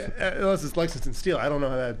all. I mean, unless it's Lexington Steel, I don't know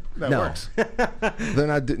how that works. They're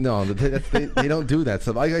not. No, they don't do that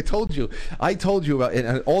stuff. I told you about it.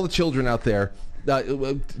 And all the children out there.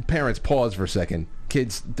 Parents, pause for a second.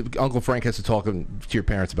 Kids, Uncle Frank has to talk to your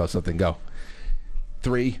parents about something. Go.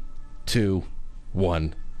 3, 2,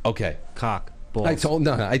 1. Okay. Cock. Balls. I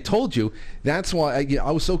told you. That's why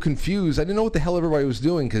I was so confused. I didn't know what the hell everybody was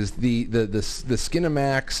doing because the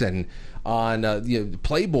Skinamax and on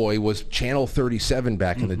Playboy was channel 37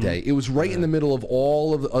 back in the day. It was right in the middle of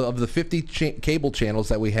all of the 50 cable channels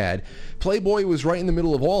that we had. Playboy was right in the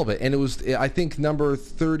middle of all of it, and it was I think number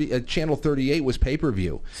 30, channel 38 was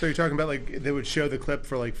pay-per-view. So you're talking about like they would show the clip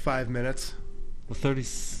for like 5 minutes. Well, 30.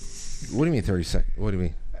 What do you mean 30 seconds? What do you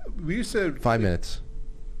mean? We used to 5 minutes.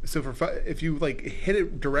 So if you like hit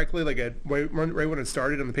it directly like right when it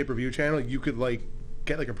started on the pay-per-view channel, you could like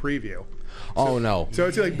get like a preview. Oh no! So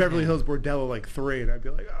I'd see like Beverly Hills Bordello like 3, and I'd be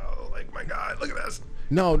like, oh, like my God, look at this.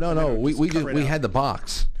 No. We had the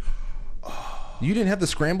box. You didn't have the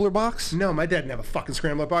Scrambler box? No, my dad didn't have a fucking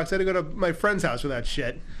Scrambler box. I had to go to my friend's house for that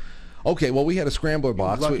shit. Okay, well, we had a Scrambler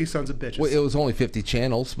box. Lucky sons of bitches. Well, it was only 50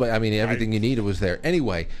 channels, but I mean, everything you needed was there.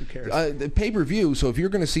 Anyway, who cares? The pay-per-view, so if you're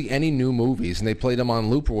going to see any new movies and they played them on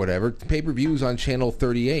loop or whatever, pay-per-view's on channel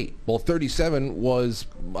 38. Well, 37 was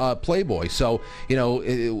Playboy. So,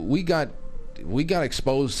 we got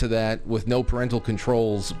exposed to that with no parental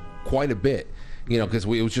controls quite a bit, because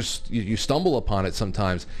it was just, you stumble upon it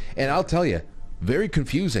sometimes. And I'll tell you, very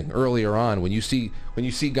confusing earlier on when you see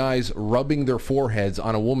guys rubbing their foreheads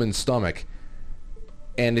on a woman's stomach,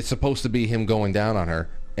 and it's supposed to be him going down on her,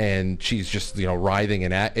 and she's just writhing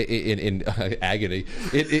in agony.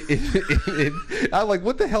 I'm like,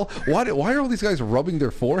 what the hell? Why are all these guys rubbing their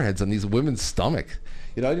foreheads on these women's stomach?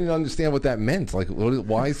 I didn't understand what that meant. Like,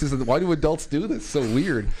 why is this? Why do adults do this? So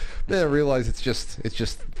weird. Then I realized it's just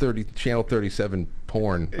channel 37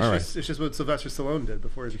 porn. It's just what Sylvester Stallone did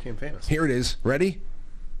before he became famous. Here it is. Ready?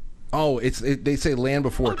 Oh, they say Land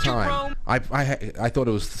Before Time. I thought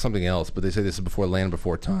it was something else, but they say this is before Land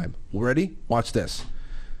Before Time. Ready? Watch this.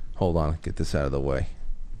 Hold on. Get this out of the way.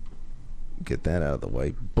 Get that out of the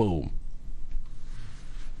way. Boom.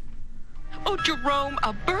 Oh, Jerome,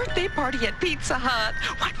 a birthday party at Pizza Hut.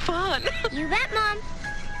 What fun. You bet, Mom.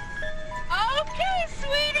 Okay,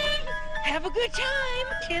 sweetie. Have a good time.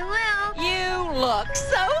 Sure will. You look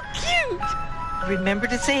so cute. Remember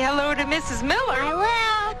to say hello to Mrs. Miller. I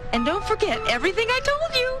will. And don't forget everything I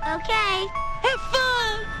told you. Okay. Have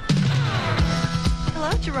fun.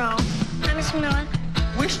 Hello, Jerome. Hi, Miss Miller.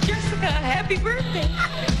 Wish Jessica a happy birthday.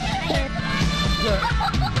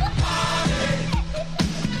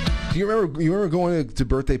 Do you remember going to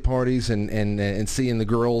birthday parties and seeing the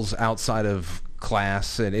girls outside of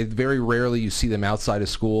class? And very rarely you see them outside of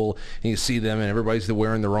school, and you see them and everybody's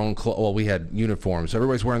wearing their own clothes. Well, we had uniforms. So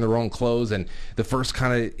everybody's wearing their own clothes, and the first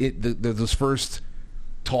those first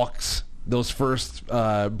talks, those first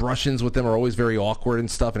brush-ins with them are always very awkward and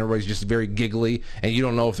stuff, and everybody's just very giggly, and you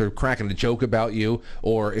don't know if they're cracking a joke about you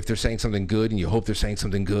or if they're saying something good, and you hope they're saying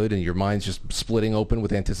something good, and your mind's just splitting open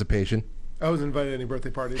with anticipation. I wasn't invited to any birthday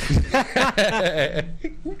parties.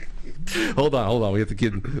 Hold on. We have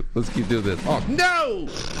to let's keep doing this. Oh no!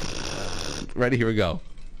 Ready? Here we go.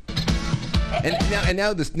 And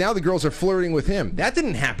now the girls are flirting with him. That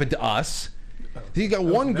didn't happen to us. You got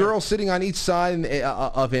one girl sitting on each side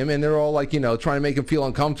of him, and they're all like, trying to make him feel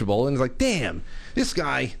uncomfortable. And it's like, damn, this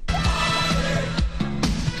guy.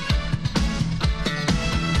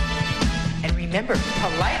 And remember,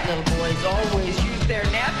 polite little boys always use their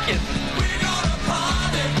napkins.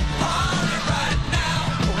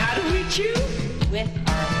 With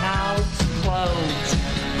our mouths closed.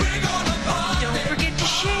 Don't forget to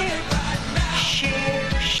share. Share.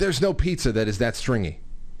 There's no pizza that is that stringy.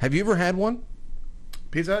 Have you ever had one?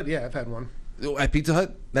 Pizza Hut? Yeah, I've had one. At Pizza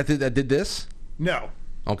Hut? That did this? No.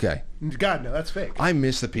 Okay. God, no, that's fake. I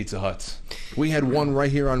miss the Pizza Huts. We had one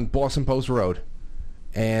right here on Boston Post Road.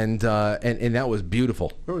 And that was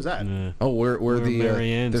beautiful. Where was that? Oh, where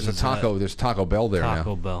there's a taco. There's Taco Bell there now.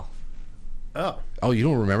 Taco Bell. Oh, you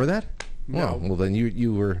don't remember that? No. Well, then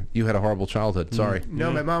you had a horrible childhood. Sorry.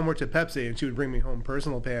 No, my mom worked at Pepsi, and she would bring me home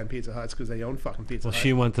personal pay on Pizza Huts because they own fucking Pizza Hut. Well,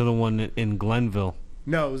 she went to the one in Glenville.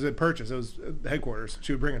 No, it was at Purchase. It was headquarters.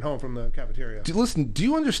 She would bring it home from the cafeteria. Listen, do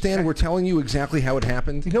you understand we're telling you exactly how it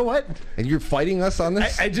happened? You know what? And you're fighting us on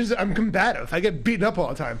this? I'm combative. I get beaten up all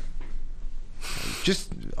the time.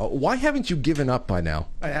 Just, why haven't you given up by now?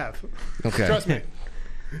 I have. Okay. Trust me.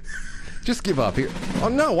 Just give up here. Oh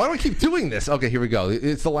no! Why do I keep doing this? Okay, here we go.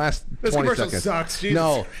 It's the last this 20 commercial seconds. Sucks. Jesus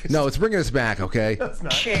No, Christ. no, it's bringing us back. Okay. That's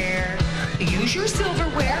not. Share. Use your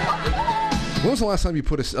silverware. When was the last time you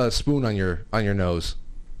put a spoon on your nose?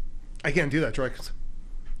 I can't do that, Troy. 'Cause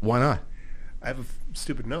Why not? I have a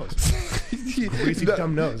stupid nose. Greasy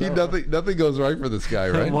dumb nose. Nothing goes right for this guy,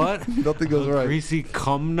 right? What? Nothing goes right. Greasy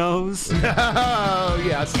cum nose? Oh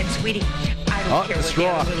yes. And sweetie, I don't care what the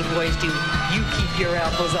other little boys do. You keep your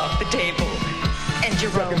elbows off the table. And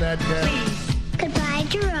Jerome, Sucking that cat. please Goodbye,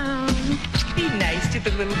 Jerome. be nice to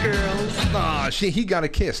the little girls. He got a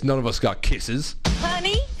kiss. None of us got kisses.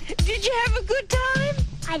 Honey, did you have a good time?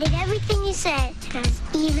 I did everything you said. I was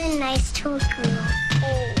even nice to a girl.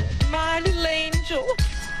 Oh, my little angel.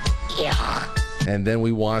 Yeah. And then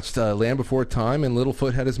we watched Land Before Time, and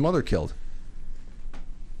Littlefoot had his mother killed.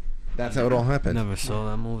 That's how it all happened. Never saw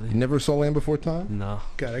that You movie. never saw Land Before Time? No.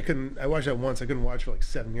 God, I watched that once. I couldn't watch for like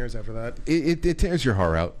 7 years after that. It tears your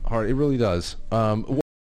heart out. It really does.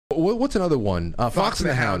 What's another one? Fox and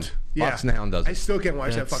the Hound. Yeah. Fox and the Hound does I it. still can't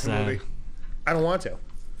watch that That's fucking sad. movie. I don't want to.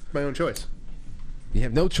 My own choice. You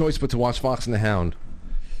have no choice but to watch Fox and the Hound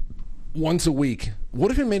once a week. What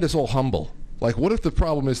if it made us all humble? Like, what if the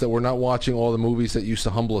problem is that we're not watching all the movies that used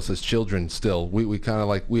to humble us as children still? We kind of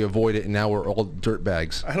like, we avoid it, and now we're all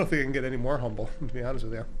dirtbags. I don't think I can get any more humble, to be honest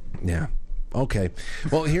with you. Yeah. Okay.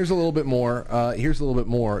 Well, here's a little bit more.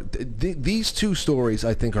 These two stories,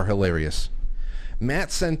 I think, are hilarious.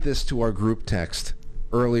 Matt sent this to our group text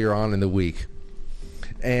earlier on in the week.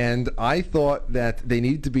 And I thought that they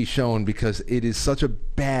needed to be shown because it is such a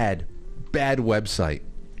bad website.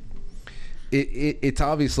 It's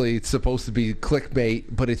obviously it's supposed to be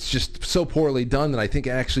clickbait, but it's just so poorly done that I think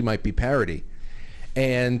it actually might be parody.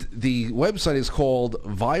 And the website is called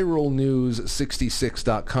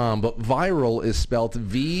viralnews66.com, but viral is spelled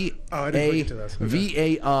V-A-I-R-A-L.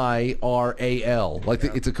 Like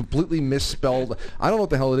it's a completely misspelled. I don't know what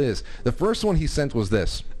the hell it is. The first one he sent was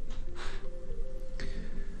this.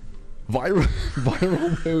 Viral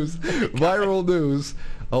news.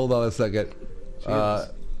 Hold on a second.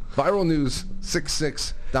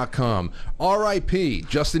 Viralnews66.com. R.I.P.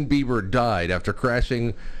 Justin Bieber died after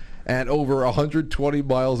crashing at over 120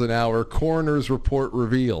 miles an hour, coroner's report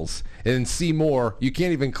reveals. And see more, you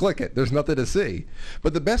can't even click it. There's nothing to see.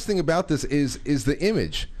 But the best thing about this is the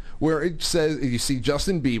image, where it says, you see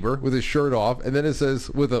Justin Bieber with his shirt off, and then it says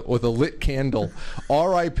with a lit candle,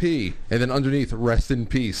 R.I.P., and then underneath, rest in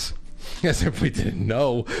peace. As if we didn't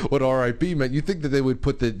know what R.I.P. meant. You'd think that they would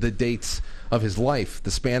put the dates of his life, the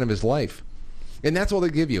span of his life. And that's all they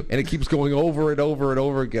give you. And it keeps going over and over and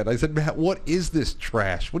over again. I said, Matt, what is this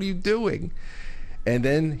trash? What are you doing? And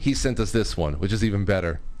then he sent us this one, which is even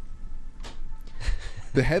better.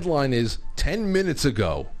 The headline is, 10 minutes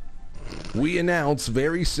ago, we announce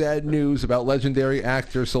very sad news about legendary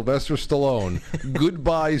actor Sylvester Stallone.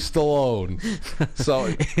 Goodbye, Stallone.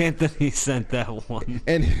 So Anthony sent that one.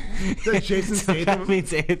 And Jason Statham. That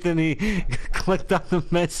means Anthony clicked on the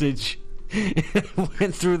message,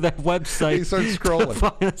 went through that website. He started scrolling.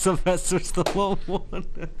 To find Sylvester Stallone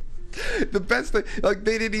one. The best thing, like,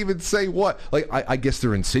 they didn't even say what. Like, I guess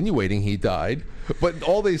they're insinuating he died, but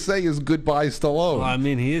all they say is goodbye, Stallone. Well, I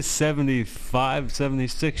mean, he is 75,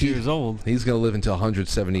 76 years old. He's going to live until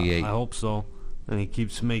 178. I hope so. And he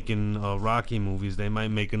keeps making Rocky movies. They might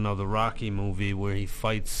make another Rocky movie where he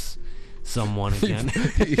fights someone again.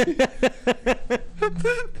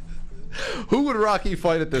 Who would Rocky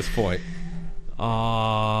fight at this point?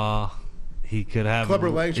 He could have Clubber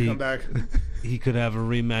Lang should come back. He could have a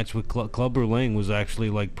rematch with Clubber Lang. Was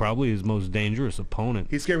actually like probably his most dangerous opponent.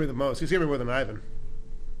 He scared me the most. He scared me more than Ivan.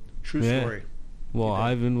 True story. Well,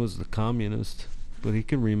 Ivan was the communist, but he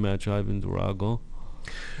can rematch Ivan Drago.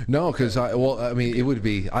 No, because I mean, it would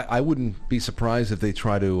be. I wouldn't be surprised if they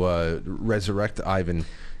try to resurrect Ivan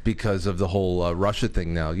because of the whole Russia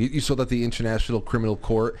thing. Now, you saw that the International Criminal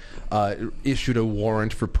Court issued a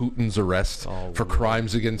warrant for Putin's arrest for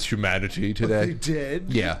crimes against humanity today. They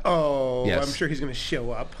did? Yeah. Oh, yes. I'm sure he's going to show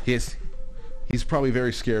up. He's probably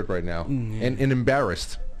very scared right now and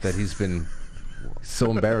embarrassed that he's been so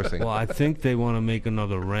embarrassing. Well, I think they want to make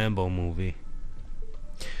another Rambo movie.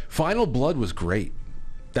 Final Blood was great.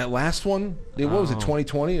 That last one, what was it,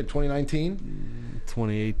 2020 or 2019?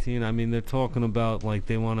 2018. I mean, they're talking about, like,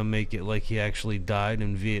 they want to make it like he actually died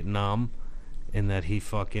in Vietnam, and that he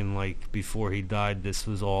fucking, like, before he died, this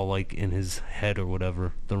was all, like, in his head or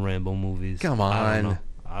whatever, the Rambo movies. Come on.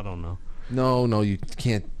 I don't know. No, you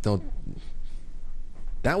can't. Don't.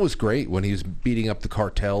 That was great when he was beating up the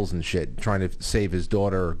cartels and shit, trying to save his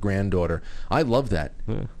daughter or granddaughter. I love that.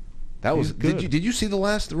 Yeah. That was good. Did you see the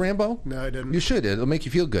last Rambo? No, I didn't. You should. It'll make you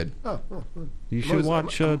feel good. You should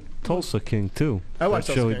watch Tulsa King too. I watched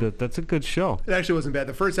Tulsa King. That's a good show. It actually wasn't bad.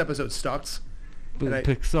 The first episode sucks. But it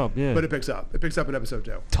picks up, yeah. But it picks up. It picks up in episode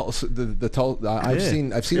 2. Tulsa, I've seen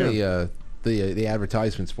the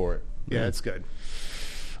advertisements for it. Yeah, it's good.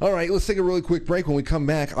 All right, let's take a really quick break. When we come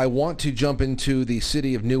back, I want to jump into the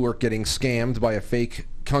city of Newark getting scammed by a fake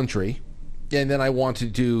country, and then I want to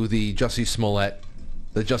do the Jussie Smollett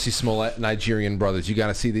Nigerian brothers. You got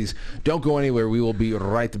to see these. Don't go anywhere. We will be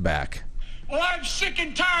right back. Well, I'm sick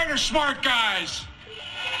and tired of smart guys.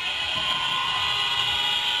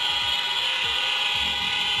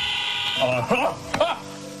 Come on.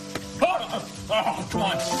 Come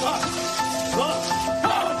on.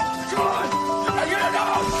 I get it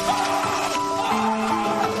out.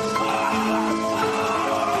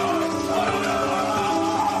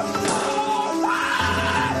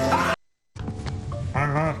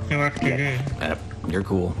 Yep, you're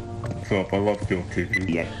cool. What's up? I love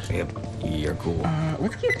QFTV. Yep, you're cool.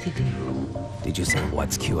 What's QFTV? Did you say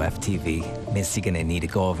what's QFTV? Miss, you're gonna need to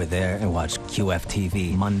go over there and watch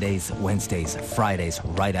QFTV Mondays, Wednesdays, Fridays,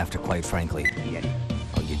 right after Quite Frankly.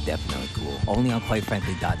 Oh, you're definitely cool. Only on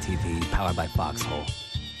QuiteFrankly.tv, powered by Foxhole.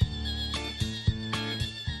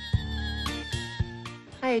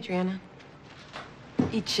 Hi, Adriana.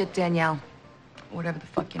 Eat shit, Danielle. Whatever the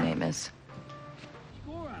fuck your name is.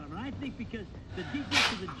 I think because the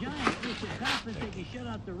defense of the Giants was so confident they could shut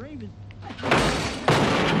out the Ravens.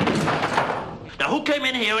 Now who came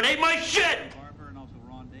in here and ate my shit?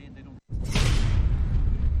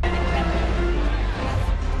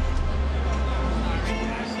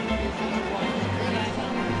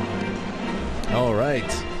 All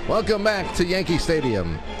right. Welcome back to Yankee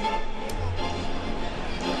Stadium.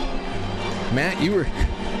 Matt, you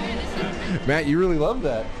really loved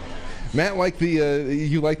that. Matt,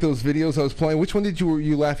 you like those videos I was playing? Which one were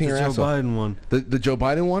you laughing your ass off? The Joe Biden one. The Joe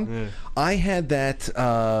Biden one? Yeah. I had that.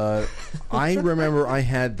 I remember I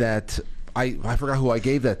had that. I forgot who I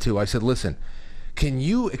gave that to. I said, listen, can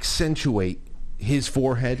you accentuate his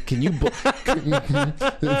forehead? Can you?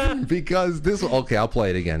 Because this. Okay, I'll play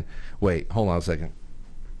it again. Wait, hold on a second.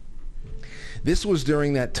 This was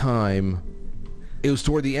during that time It was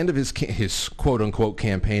toward the end of his quote-unquote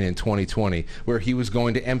campaign in 2020, where he was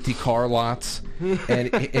going to empty car lots,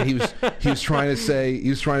 and he was trying to say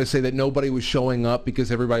that nobody was showing up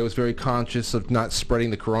because everybody was very conscious of not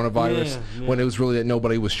spreading the coronavirus, when it was really that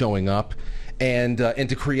nobody was showing up. And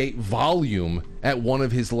to create volume at one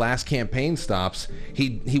of his last campaign stops,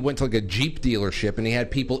 he went to like a Jeep dealership, and he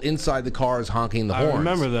had people inside the cars honking the horns. I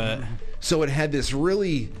remember that. So it had this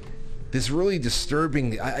really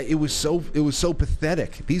disturbing. It was so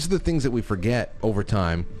pathetic. These are the things that we forget over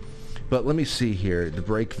time. But let me see here. The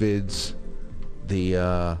break vids.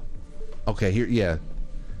 Okay, here, yeah.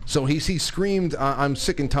 So he screamed, "I'm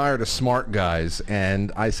sick and tired of smart guys,"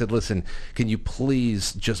 and I said, "Listen, can you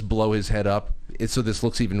please just blow his head up so this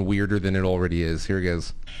looks even weirder than it already is?" Here he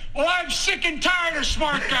goes. Well, I'm sick and tired of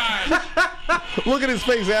smart guys. Look at his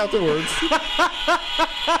face afterwards.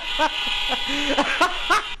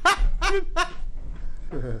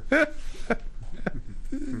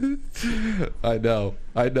 I know.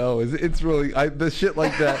 It's really the shit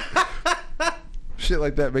like that. Shit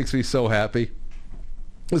like that makes me so happy.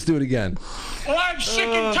 Let's do it again. Well, I'm sick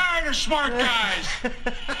and tired of smart guys.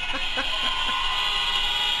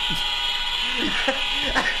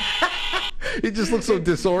 He just looks so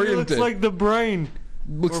disoriented. He looks like the Brain.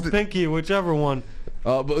 Or Pinky, whichever one.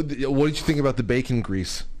 But what did you think about the bacon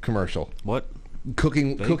grease commercial? What?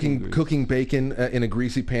 Cooking bacon in a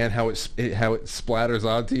greasy pan, how it splatters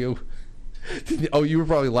onto you. Oh, you were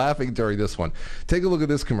probably laughing during this one. Take a look at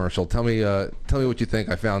this commercial. Tell me what you think.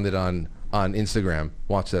 I found it on Instagram.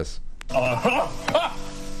 Watch this. Come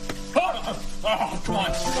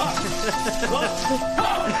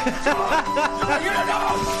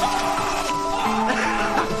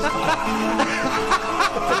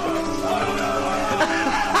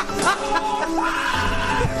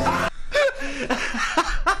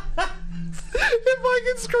If I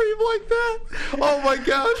could scream like that, oh my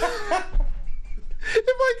god! If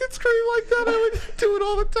I could scream like that, I would do it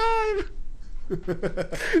all the time.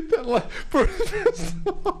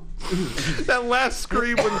 That last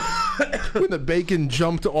scream when the bacon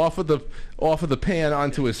jumped off of the pan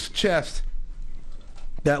onto his chest.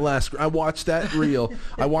 That last, I watched that reel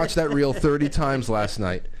 30 times last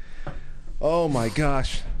night. Oh my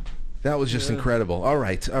gosh, that was just incredible. All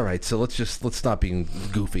right. So let's stop being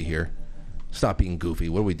goofy here. Stop being goofy.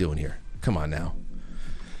 What are we doing here? Come on now.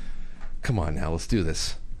 Let's do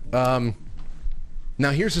this.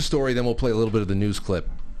 Now here's the story, then we'll play a little bit of the news clip.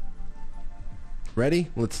 Ready?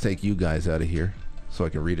 Let's take you guys out of here so I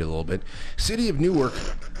can read it a little bit. City of Newark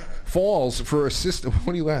falls for a sister...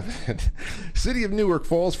 What are you laughing at? City of Newark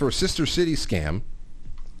falls for a Sister City scam.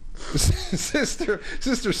 Sister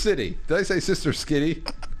City. Did I say Sister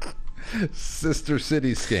Skitty? Sister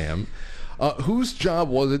City scam. Whose job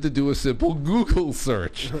was it to do a simple Google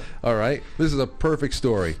search? All right. This is a perfect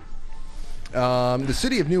story. The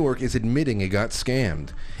city of Newark is admitting it got scammed.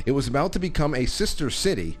 It was about to become a sister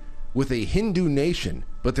city with a Hindu nation,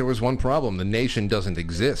 but there was one problem. The nation doesn't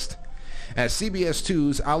exist. As CBS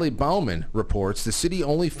 2's Ali Bauman reports, the city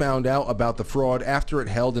only found out about the fraud after it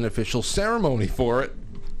held an official ceremony for it.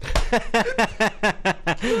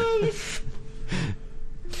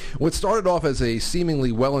 What started off as a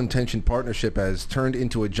seemingly well-intentioned partnership has turned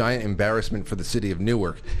into a giant embarrassment for the city of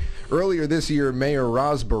Newark. Earlier this year, Mayor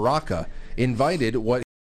Ras Baraka invited what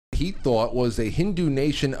he thought was a Hindu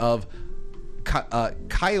nation of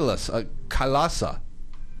Kailasa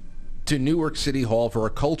to Newark City Hall for a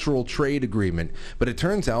cultural trade agreement. But it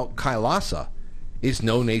turns out Kailasa is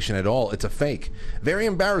no nation at all. It's a fake. Very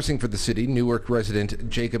embarrassing for the city, Newark resident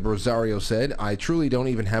Jacob Rosario said. "I truly don't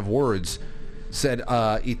even have words," said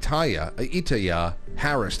Itaya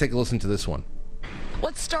Harris. Take a listen to this one.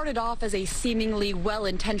 What started off as a seemingly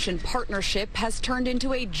well-intentioned partnership has turned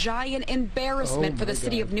into a giant embarrassment for the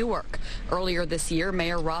city of Newark. Earlier this year,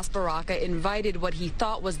 Mayor Ras Baraka invited what he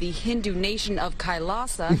thought was the Hindu nation of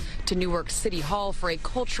Kailasa to Newark City Hall for a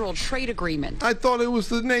cultural trade agreement. I thought it was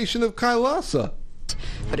the nation of Kailasa.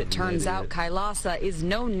 But it turns out Kailasa is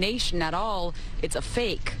no nation at all. It's a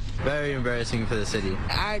fake. Very embarrassing for the city.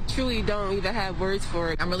 I truly don't even have words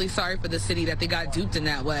for it. I'm really sorry for the city that they got duped in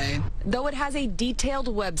that way. Though it has a detailed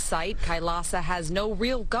website, Kailasa has no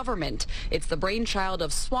real government. It's the brainchild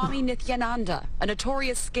of Swami Nityananda, a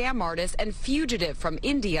notorious scam artist and fugitive from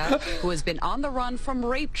India who has been on the run from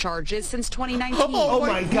rape charges since 2019. Oh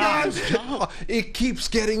my gosh! It keeps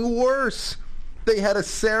getting worse. They had a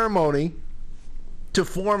ceremony to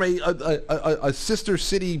form a sister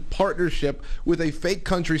city partnership with a fake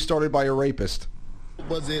country started by a rapist.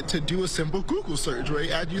 Was it to do a simple Google search, right?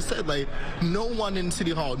 As you said, like, no one in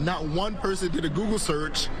City Hall, not one person did a Google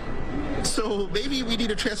search So maybe we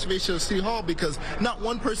need a transformation of City Hall because not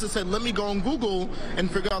one person said, let me go on Google and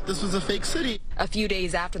figure out this was a fake city. A few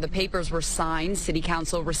days after the papers were signed, City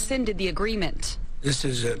Council rescinded the agreement. This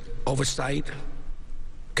is an oversight.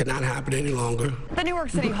 Cannot happen any longer. The Newark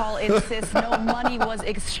City Hall insists no money was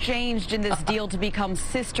exchanged in this deal to become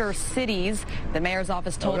sister cities. The mayor's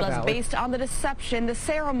office told us based on the deception, the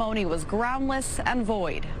ceremony was groundless and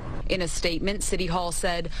void. In a statement, City Hall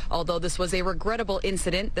said, although this was a regrettable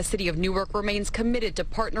incident, the city of Newark remains committed to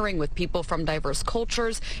partnering with people from diverse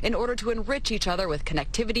cultures in order to enrich each other with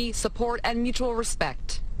connectivity, support, and mutual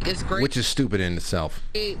respect. It's great. Which is stupid in itself.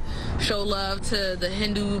 Show love to the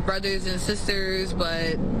Hindu brothers and sisters,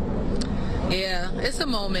 but yeah, it's a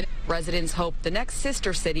moment. Residents hope the next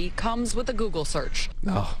sister city comes with a Google search.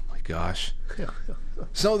 Oh my gosh.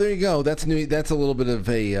 So there you go. That's new. That's a little bit of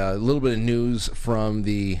news from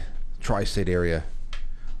the tri-state area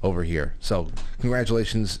over here. So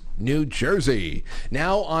congratulations, New Jersey.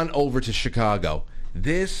 Now on over to Chicago.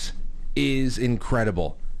 This is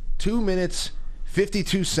incredible. 2 minutes,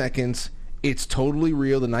 52 seconds. It's totally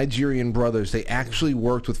real. The Nigerian brothers, they actually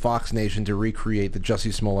worked with Fox Nation to recreate the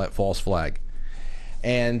Jussie Smollett false flag.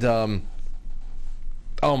 And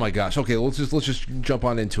oh my gosh. Okay, let's just jump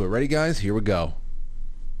on into it. Ready, guys? Here we go.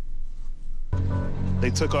 They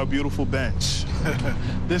took our beautiful bench.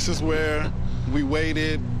 This is where we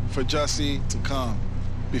waited for Jussie to come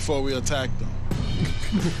before we attacked him.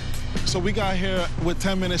 So we got here with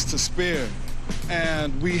 10 minutes to spare,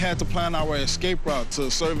 and we had to plan our escape route to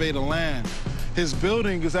survey the land. His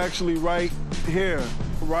building is actually right here,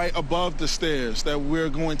 right above the stairs that we're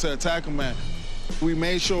going to attack him at. We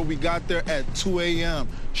made sure we got there at 2 a.m.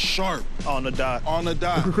 sharp. On the dot. On the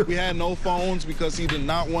dot. We had no phones because he did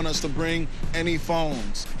not want us to bring any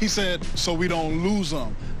phones. He said, so we don't lose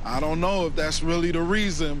them. I don't know if that's really the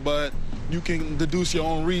reason, but you can deduce your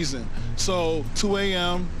own reason. So 2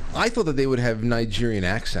 a.m. I thought that they would have Nigerian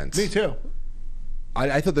accents. Me too.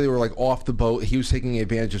 I thought they were like off the boat. He was taking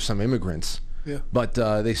advantage of some immigrants. Yeah. But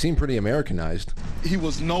they seem pretty Americanized. He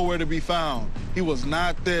was nowhere to be found. He was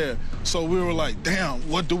not there. So we were like, damn,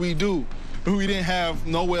 what do? We didn't have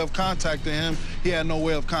no way of contacting him. He had no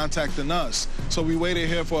way of contacting us. So we waited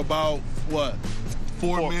here for about, what,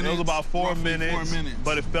 4 minutes? It was about 4 minutes, 4 minutes,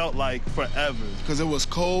 but it felt like forever. Because it was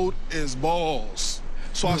cold as balls.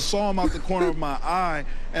 So I saw him out the corner of my eye,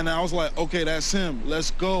 and I was like, okay, that's him.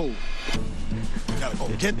 Let's go. We gotta go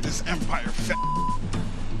get this Empire fat.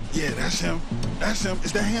 Yeah, that's him. That's him.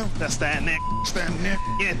 Is that him? That's that Nick. Stand Nick.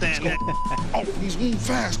 Get that Nick. Oh, he's moving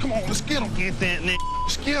fast. Come on, let's get him. Get that Nick.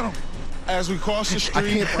 Let's get him. As we cross the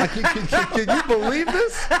street. Can you believe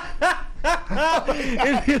this?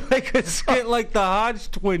 It'd be like a skit like the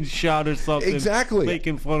Hodge twins shot or something. Exactly.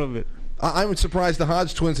 Making fun of it. I'm surprised the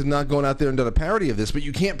Hodge twins had not gone out there and done a parody of this, but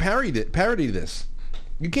you can't parody this.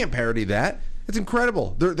 You can't parody that. It's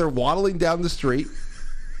incredible. They're waddling down the street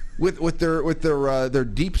with their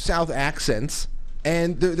deep South accents,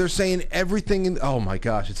 and they're saying everything. Oh my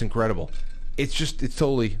gosh, it's incredible. It's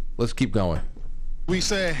totally. Let's keep going. We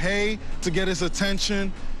said hey to get his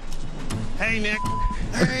attention. Hey Nick.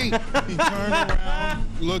 Hey. He turned around,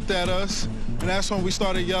 looked at us, and that's when we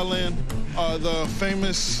started yelling the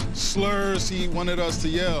famous slurs he wanted us to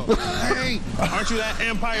yell. Hey, aren't you that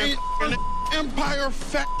Empire? Empire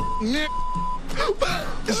fat Nick.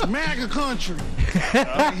 It's MAGA country.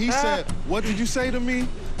 He said, what did you say to me?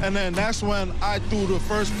 And then that's when I threw the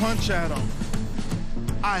first punch at him.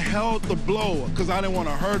 I held the blow because I didn't want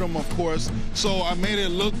to hurt him, of course. So I made it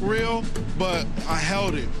look real, but I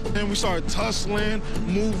held it. Then we started tussling,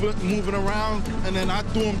 moving around, and then I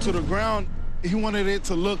threw him to the ground. He wanted it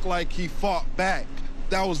to look like he fought back.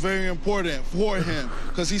 That was very important for him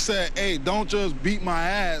because he said, hey, don't just beat my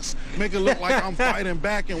ass. Make it look like I'm fighting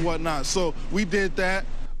back and whatnot. So we did that.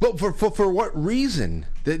 But for what reason?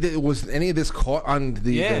 Was any of this caught on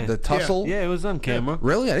the tussle? Yeah, it was on camera.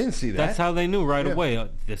 Really? I didn't see that. That's how they knew right away.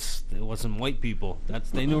 It wasn't white people.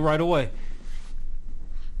 They knew right away.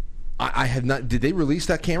 I have not. Did they release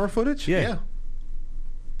that camera footage? Yeah.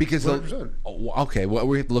 Because okay, well,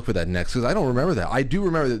 we have to look for that next because I don't remember that. I do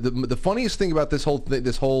remember that the funniest thing about this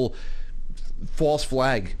whole false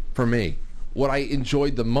flag for me, what I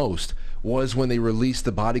enjoyed the most was when they released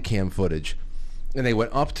the body cam footage, and they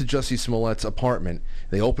went up to Jussie Smollett's apartment.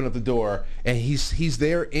 They opened up the door, and he's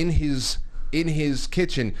there in his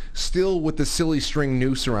kitchen, still with the silly string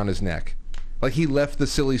noose around his neck, like he left the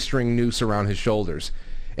silly string noose around his shoulders,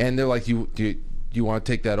 and they're like, Do you want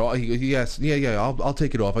to take that off? Yes, yeah. I'll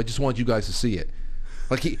take it off. I just want you guys to see it.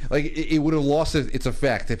 It would have lost its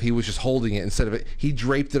effect if he was just holding it instead of it. He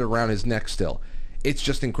draped it around his neck still. It's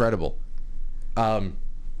just incredible.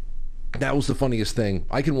 That was the funniest thing.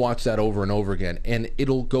 I can watch that over and over again, and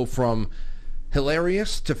it'll go from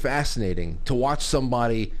hilarious to fascinating to watch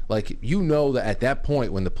somebody, like, you know that at that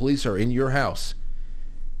point when the police are in your house,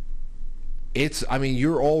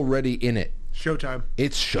 you're already in it. Showtime.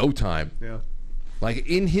 It's showtime. Yeah. Like,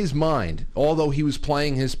 in his mind, although he was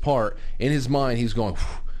playing his part, in his mind he's going,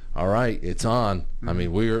 all right, it's on. I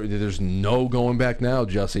mean, there's no going back now,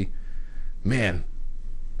 Jussie. Man,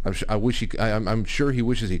 I'm sure he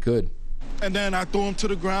wishes he could. And then I threw him to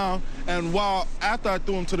the ground, and after I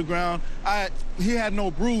threw him to the ground, he had no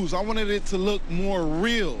bruise. I wanted it to look more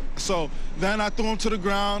real. So then I threw him to the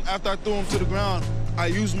ground. After I threw him to the ground, I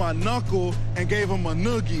used my knuckle and gave him a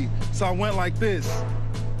noogie. So I went like this.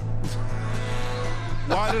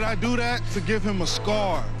 Why did I do that? To give him a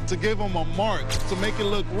scar, to give him a mark, to make it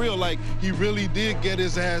look real, like he really did get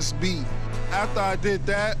his ass beat. After I did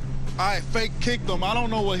that, I fake kicked him. I don't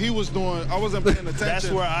know what he was doing. I wasn't paying attention. That's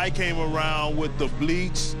where I came around with the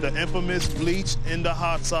bleach, the infamous bleach in the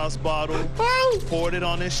hot sauce bottle, poured it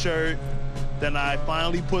on his shirt. Then I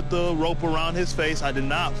finally put the rope around his face. I did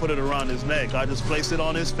not put it around his neck. I just placed it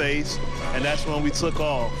on his face, and that's when we took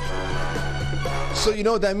off. So you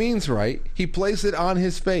know what that means, right? He placed it on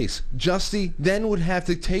his face. Jussie then would have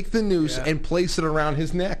to take the noose and place it around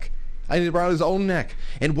his neck. Around his own neck.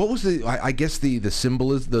 And what was I guess the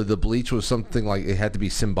symbol is, the bleach was something like, it had to be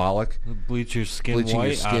symbolic. Bleach your skin Bleaching white?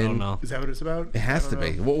 your skin. I don't know. Is that what it's about? It has to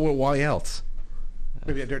be. Why else?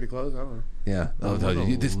 Maybe had dirty clothes. I don't know. Yeah.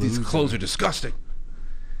 These clothes are disgusting.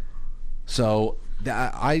 So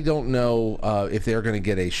I don't know if they're going to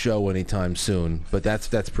get a show anytime soon, but that's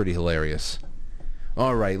pretty hilarious.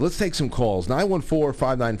 All right, let's take some calls.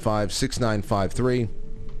 914-595-6953.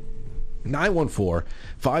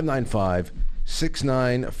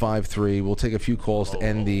 914-595-6953. We'll take a few calls to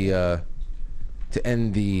end the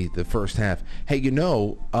first half. Hey, you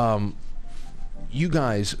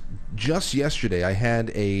guys, just yesterday I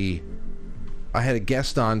had a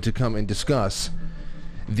guest on to come and discuss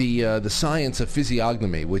the science of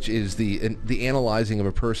physiognomy, which is the analyzing of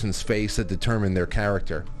a person's face that determine their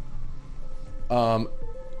character.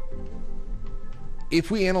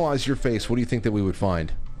 If we analyze your face, what do you think that we would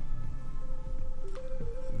find?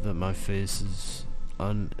 That my face is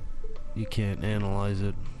you can't analyze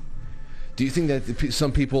it. Do you think that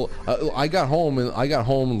some people? I got home.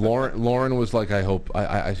 Lauren was like, I hope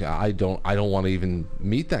I don't want to even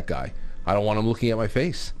meet that guy. I don't want him looking at my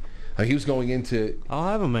face. He was going into. I'll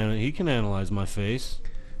have him, man. He can analyze my face.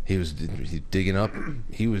 He was digging up.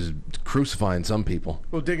 He was crucifying some people.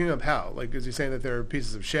 Well, digging up how? Like, is he saying that they're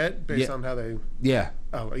pieces of shit based on how they? Yeah.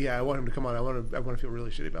 Oh, yeah. I want him to come on. I want to feel really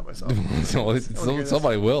shitty about myself.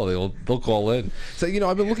 Somebody will. They'll call in. So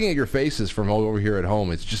I've been looking at your faces from over here at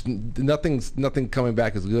home. It's just nothing coming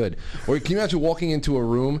back as good. Or can you imagine walking into a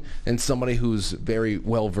room and somebody who's very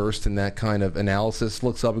well versed in that kind of analysis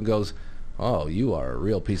looks up and goes, "Oh, you are a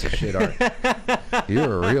real piece of shit, aren't you?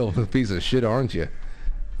 You're a real piece of shit, aren't you?"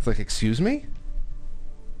 It's like, excuse me?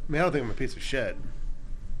 I mean, I don't think I'm a piece of shit.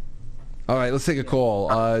 All right, let's take a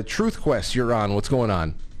call. Truth Quest, you're on. What's going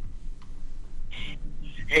on?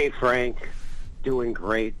 Hey, Frank. Doing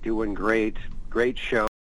great. Great show.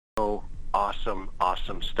 Awesome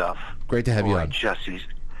stuff. Great to have you on. Jussie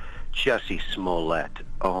Smollett.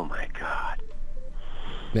 Oh, my God.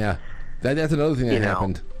 Yeah, that's another thing that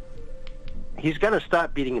happened. He's got to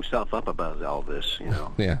stop beating himself up about all this,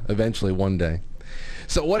 Yeah, eventually, one day.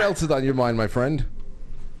 So what else is on your mind, my friend?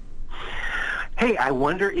 Hey, I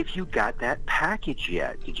wonder if you got that package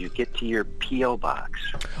yet. Did you get to your P.O. box?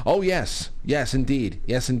 Oh, yes, indeed.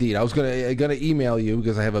 I was gonna email you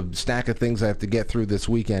because I have a stack of things I have to get through this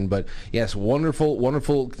weekend. But yes,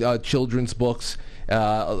 wonderful children's books.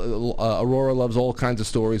 Aurora loves all kinds of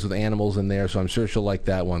stories with animals in there, so I'm sure she'll like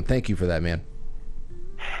that one. Thank you for that, man.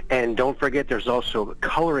 And don't forget, there's also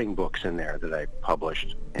coloring books in there that I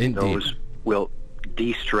published. And Indeed. Those will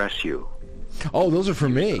de-stress you. Oh, those are for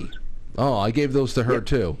me. Oh, I gave those to her,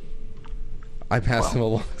 too. I passed them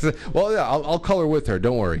along. Well, yeah, I'll color with her.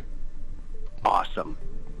 Don't worry. Awesome.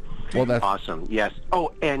 Well, that's awesome. Yes.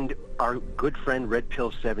 Oh, and our good friend Red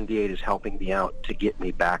Pill 78 is helping me out to get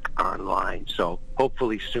me back online. So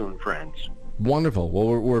hopefully soon, friends. Wonderful.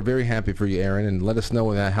 Well, we're very happy for you, Aaron, and let us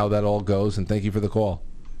know how that all goes, and thank you for the call.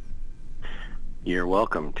 You're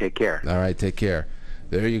welcome. Take care. All right, take care.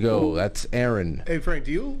 There you go. That's Aaron. Hey, Frank,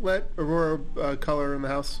 do you let Aurora color in the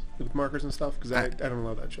house with markers and stuff? Because I don't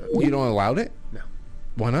allow that shit. You don't allow it? No.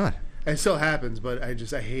 Why not? It still happens, but I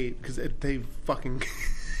hate because they fucking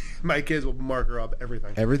my kids will mark her up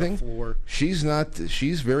everything. Everything? The floor. She's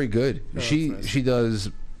very good. Oh, she does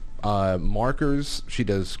markers. She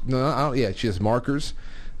does she does markers.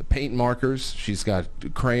 paint markers. She's got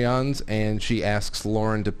crayons, and she asks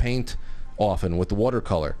Lauren to paint often with the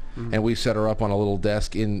watercolor. And we set her up on a little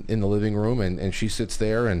desk in the living room, and she sits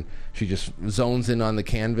there, and she just zones in on the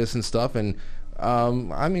canvas and stuff. And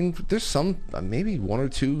I mean, there's some maybe one or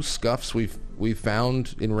two scuffs we've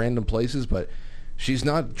found in random places, but she's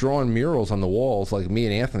not drawing murals on the walls like me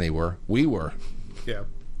and Anthony were. We were. Yeah.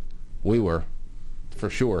 We were, for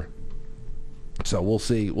sure. So we'll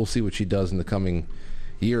see what she does in the coming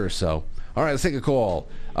year or so. All right, let's take a call.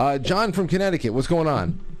 John from Connecticut, what's going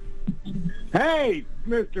on? Hey,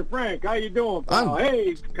 Mr. Frank, how you doing, pal?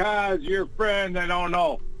 Hey, Kaz, your friend I don't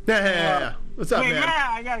know. Yeah. What's up, hey, man? Matt,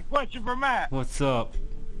 I got a question for Matt. What's up?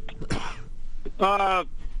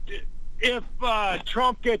 If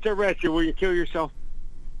Trump gets arrested, will you kill yourself?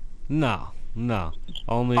 No.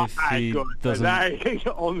 Only if he doesn't.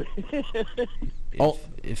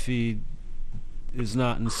 If he is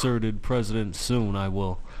not inserted president soon, I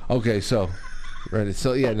will. Okay, so. Right.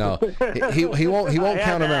 So yeah, no, he won't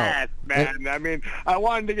count him out. Man, I mean, I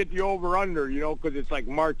wanted to get the over/under, because it's like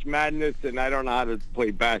March Madness, and I don't know how to play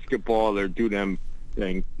basketball or do them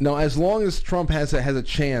things. No, as long as Trump has a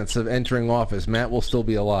chance of entering office, Matt will still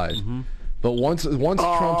be alive. But once his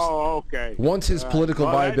political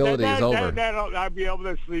viability is over, I'll be able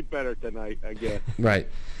to sleep better tonight, I guess. Right.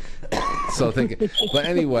 So but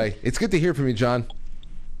anyway, it's good to hear from you, John.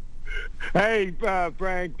 Hey,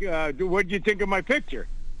 Frank, what did you think of my picture?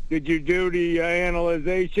 Did you do the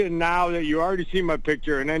analyzation now that you already see my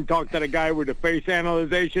picture and then talk to the guy with the face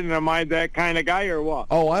analyzation? Am I that kind of guy or what?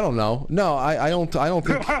 Oh, I don't know. No, I don't think I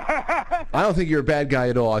don't think you're a bad guy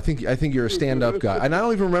at all. I think you're a stand-up guy. And I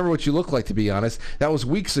don't even remember what you look like, to be honest. That was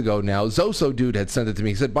weeks ago now. Zoso dude had sent it to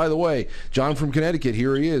me. He said, "By the way, John from Connecticut,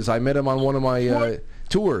 here he is. I met him on one of my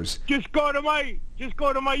tours." Just go to my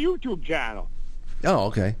YouTube channel. Oh,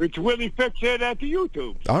 okay. It's Willie Fix It at the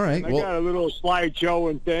YouTube. All right. I got a little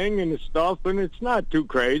slideshow and thing and stuff, and it's not too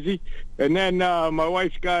crazy. And then my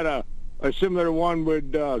wife's got a similar one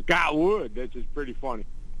with Got Wood. That's just pretty funny.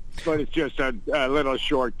 But it's just a little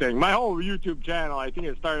short thing. My whole YouTube channel, I think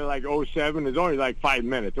it started like 2007. It's only like 5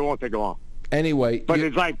 minutes. It won't take long. Anyway. But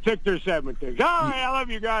it's like 6 or 7 things. All right, I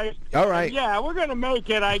love you guys. All right. Yeah, we're going to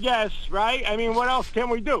make it, I guess, right? I mean, what else can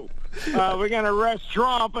we do? We're going to arrest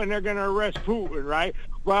Trump, and they're going to arrest Putin, right?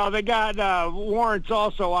 Well, they got warrants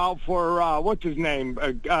also out for, what's his name,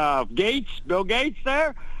 Gates, Bill Gates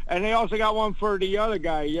there. And they also got one for the other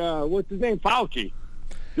guy, what's his name, Fauci.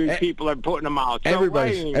 These people are putting them out. So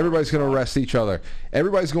everybody's going to arrest each other.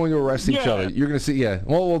 Everybody's going to arrest each other. You're going to see,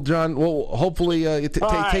 Well, John, hopefully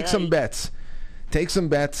take some bets. Take some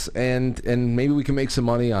bets, and maybe we can make some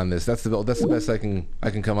money on this. That's the best I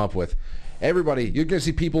can come up with. Everybody, you're going to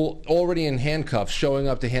see people already in handcuffs showing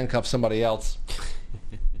up to handcuff somebody else.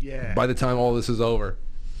 Yeah. By the time all this is over,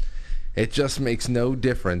 it just makes no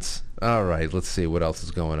difference. All right, let's see what else is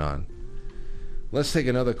going on. Let's take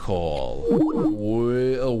another call.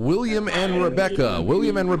 William and Rebecca.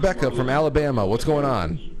 William and Rebecca from Alabama. What's going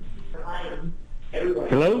on?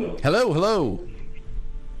 Hello? Hello.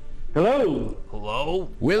 Hello?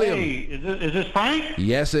 William. Hey, is this Frank?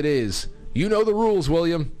 Yes, it is. You know the rules,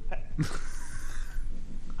 William.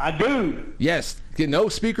 I do. Yes. No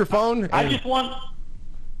speakerphone. I just want...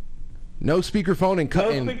 No speakerphone and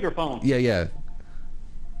cut... No speakerphone. Yeah.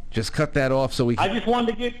 Just cut that off so we can... I just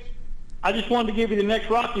wanted to give you the next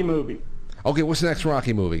Rocky movie. Okay, what's the next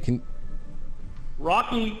Rocky movie?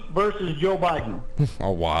 Rocky versus Joe Biden.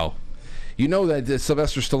 Oh, wow. You know that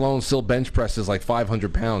Sylvester Stallone still bench presses like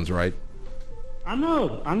 500 pounds, right? I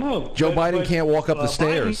know. Joe Biden can't walk up the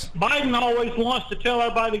stairs. Biden always wants to tell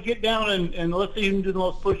everybody to get down and let's see him do the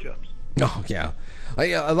most push-ups. Oh, yeah.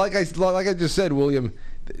 Like I just said, William,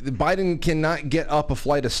 Biden cannot get up a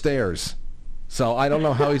flight of stairs. So I don't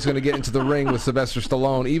know how he's going to get into the ring with Sylvester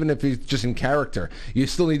Stallone, even if he's just in character. You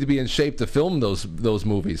still need to be in shape to film those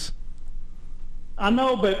movies. I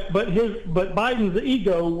know, but Biden's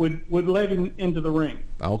ego would let him into the ring.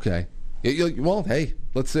 Okay. Well, hey,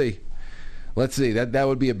 let's see. That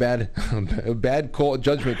would be a bad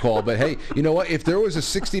judgment call. But hey, you know what? If there was a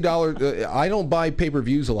 $60, I don't buy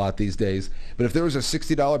pay-per-views a lot these days. But if there was a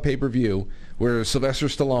 $60 pay-per-view where Sylvester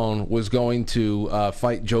Stallone was going to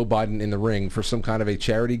fight Joe Biden in the ring for some kind of a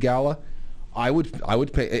charity gala, I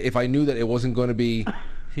would pay. If I knew that it wasn't going to be,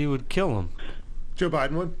 he would kill him. Joe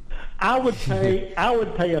Biden would. I would pay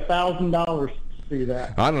 $1,000 to see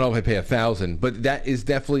that. I don't know if I'd pay $1,000, but that is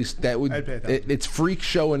definitely I'd pay it's freak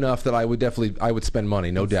show enough that I would spend money,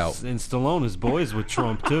 no doubt. And Stallone is boys with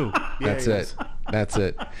Trump too. That's it. That's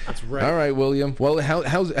right. All right, William. Well,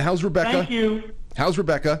 how's Rebecca? Thank you.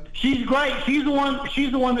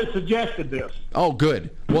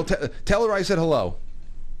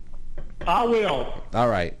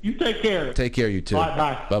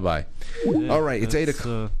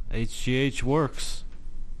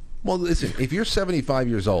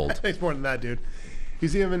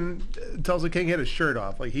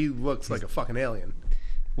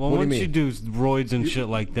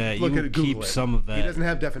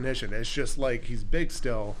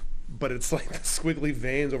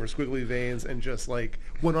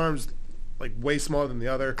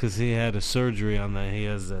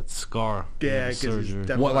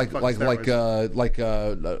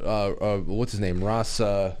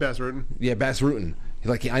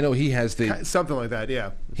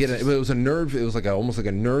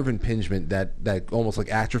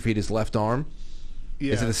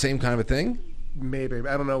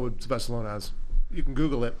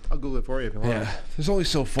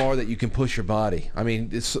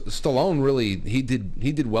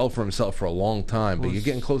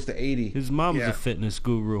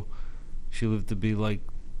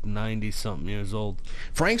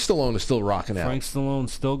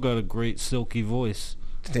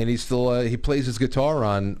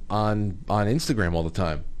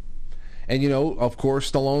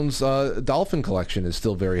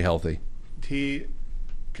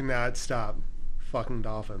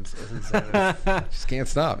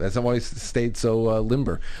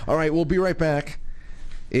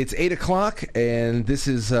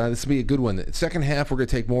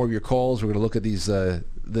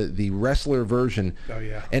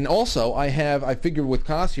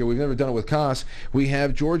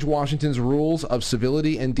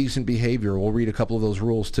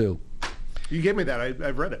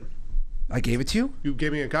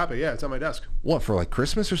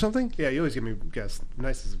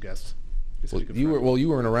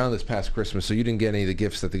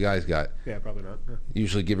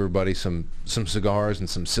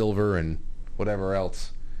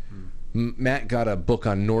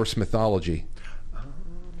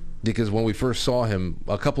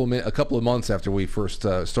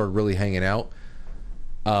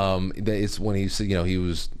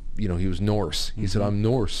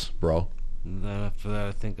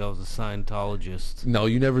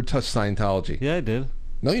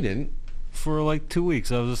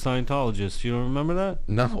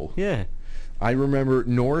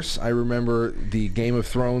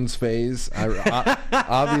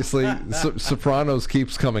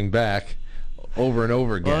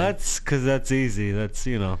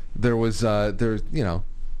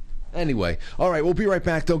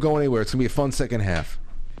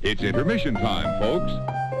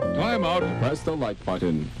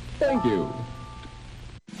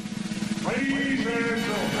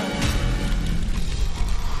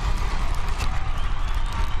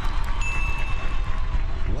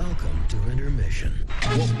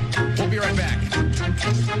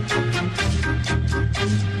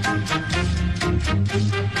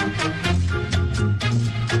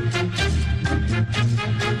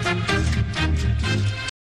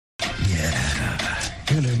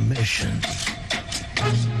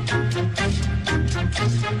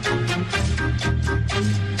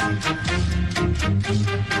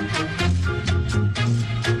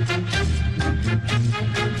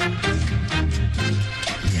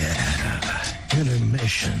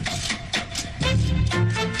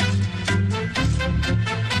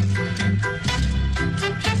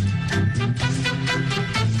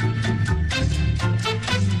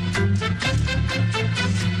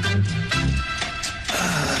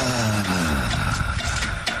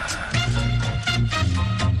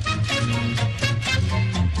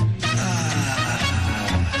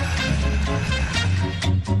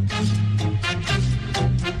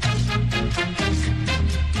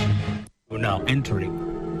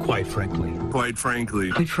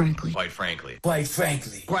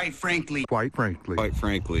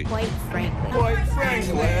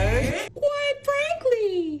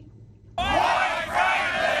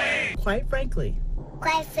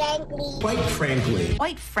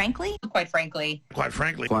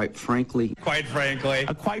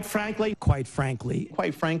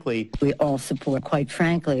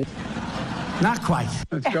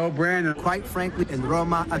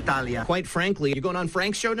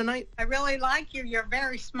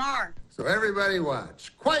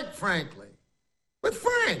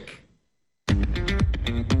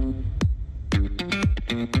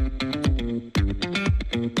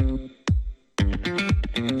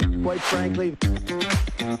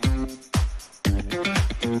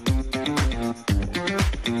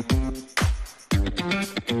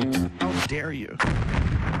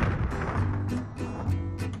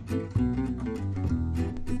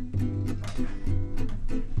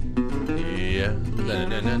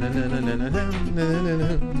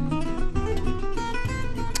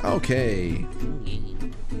 Okay.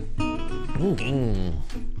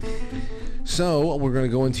 So we're going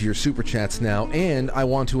to go into your Super Chats now, and I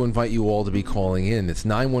want to invite you all to be calling in. It's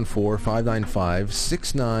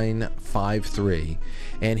 914-595-6953.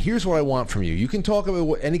 And here's what I want from you. You can talk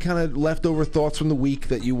about any kind of leftover thoughts from the week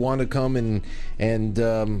that you want to come and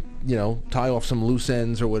tie off some loose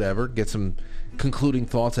ends or whatever, get some concluding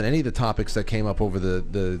thoughts on any of the topics that came up over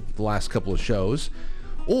the last couple of shows.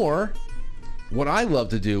 Or what I love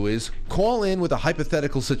to do is call in with a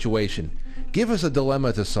hypothetical situation. Give us a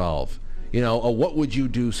dilemma to solve. A what would you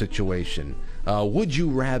do situation. Would you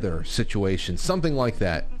rather situation. Something like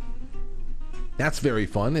that. That's very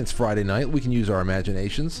fun. It's Friday night. We can use our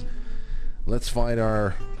imaginations. Let's find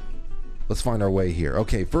our way here.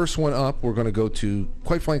 Okay, first one up, we're going to go to,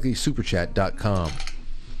 quite frankly, superchat.com.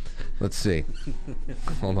 Let's see.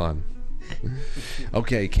 Hold on.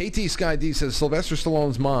 Okay, KT Sky D says Sylvester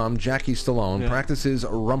Stallone's mom, Jackie Stallone, practices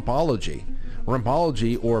rumpology.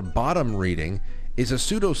 Rumpology, or bottom reading, is a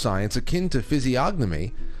pseudoscience akin to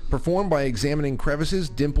physiognomy, performed by examining crevices,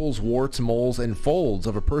 dimples, warts, moles, and folds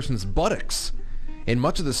of a person's buttocks in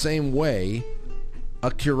much of the same way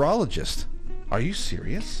a curologist. Are you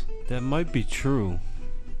serious? That might be true.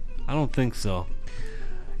 I don't think so.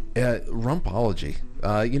 Rumpology.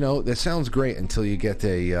 That sounds great until you get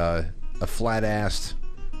a flat-assed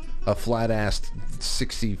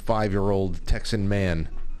 65-year-old Texan man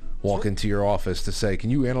walk into your office to say,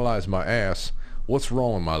 "Can you analyze my ass? What's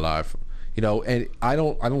wrong in my life?" And I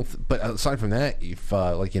don't. But aside from that, if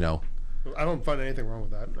I don't find anything wrong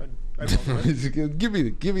with that. I don't give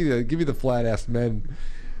me the flat-assed men.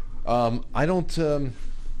 I don't.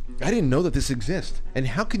 I didn't know that this exists. And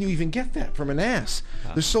how can you even get that from an ass?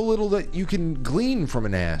 There's so little that you can glean from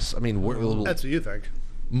an ass. I mean, that's what you think.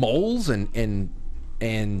 Moles and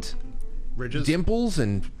ridges, dimples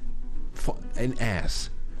and ass.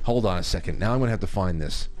 Hold on a second. Now I'm going to have to find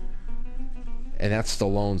this. And that's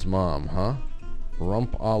Stallone's mom, huh?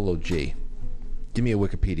 Rumpology. Give me a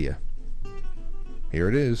Wikipedia. Here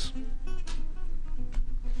it is.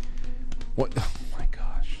 What? Oh my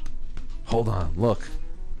gosh. Hold on. Look,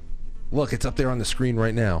 it's up there on the screen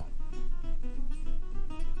right now.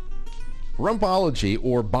 Rumpology,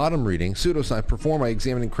 or bottom reading, pseudoscience, performed by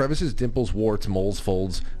examining crevices, dimples, warts, moles,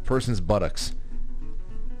 folds, person's buttocks,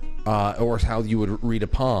 or how you would read a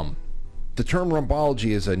palm. The term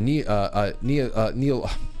rumpology is a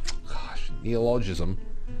neologism.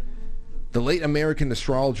 The late American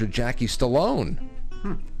astrologer Jackie Stallone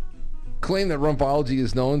claimed that rumpology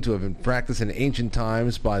is known to have been practiced in ancient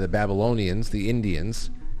times by the Babylonians, the Indians,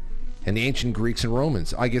 and the ancient Greeks and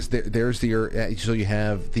Romans. I guess there's so you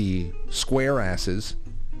have the square asses,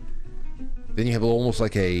 then you have almost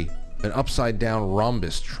like an upside down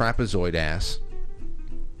rhombus trapezoid ass,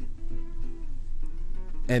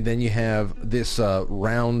 and then you have this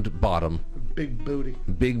round bottom, big booty,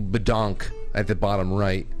 big badonk at the bottom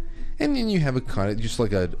right, and then you have a kind of just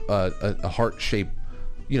like a heart shape,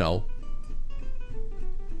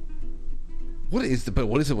 What is it?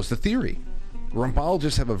 What's the theory?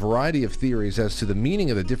 Rumpologists have a variety of theories as to the meaning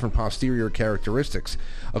of the different posterior characteristics.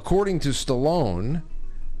 According to Stallone,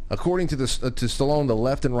 the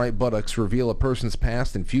left and right buttocks reveal a person's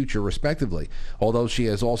past and future, respectively, although she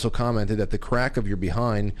has also commented that the crack of your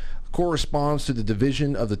behind corresponds to the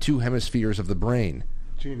division of the two hemispheres of the brain.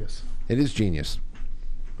 Genius. It is genius.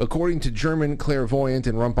 According to German clairvoyant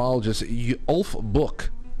and rumpologist Ulf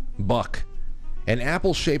Buck, an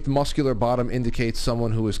apple-shaped muscular bottom indicates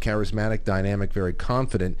someone who is charismatic, dynamic, very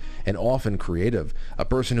confident, and often creative. A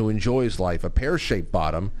person who enjoys life. A pear-shaped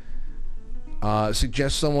bottom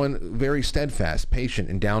suggests someone very steadfast, patient,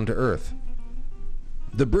 and down-to-earth.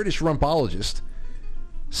 The British rumpologist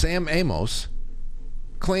Sam Amos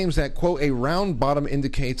claims that, quote, a round bottom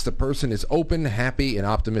indicates the person is open, happy, and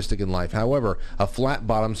optimistic in life. However, a flat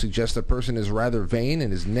bottom suggests the person is rather vain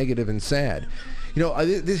and is negative and sad.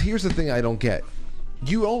 Here's the thing I don't get.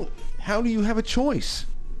 How do you have a choice?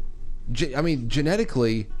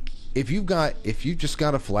 Genetically, if you've just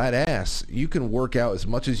got a flat ass, you can work out as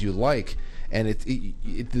much as you like, and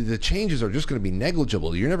the changes are just going to be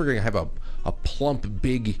negligible. You're never going to have a plump,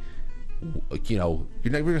 big, you're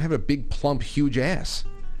never going to have a big, plump, huge ass.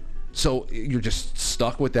 So you're just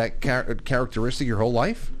stuck with that characteristic your whole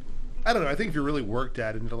life? I don't know. I think if you're really worked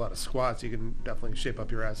at and did a lot of squats, you can definitely shape up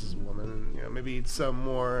your ass as a woman, and maybe eat some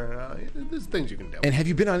more. There's things you can do. And have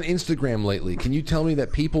you been on Instagram lately? Can you tell me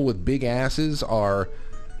that people with big asses are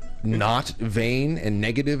not vain and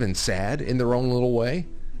negative and sad in their own little way?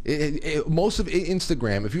 Most of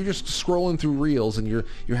Instagram, if you're just scrolling through reels and you're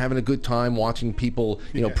having a good time watching people,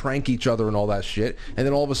 prank each other and all that shit, and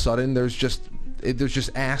then all of a sudden there's just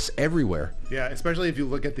ass everywhere. Yeah, especially if you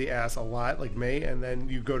look at the ass a lot, like me, and then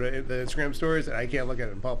you go to the Instagram stories, and I can't look at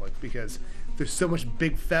it in public because there's so much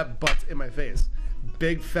big fat butts in my face,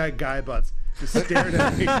 big fat guy butts just staring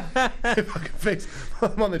at me in my fucking face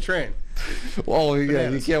while I'm on the train. Well, yeah,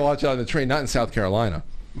 you can't watch it on the train, not in South Carolina.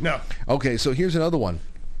 No. Okay, so here's another one.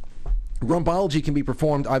 Rumpology can be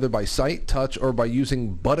performed either by sight, touch, or by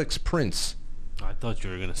using buttocks prints. I thought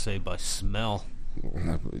you were going to say by smell.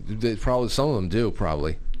 Probably some of them do,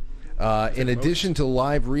 probably. In addition to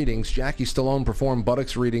live readings, Jackie Stallone performed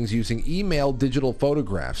buttocks readings using email digital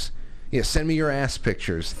photographs. Yeah, send me your ass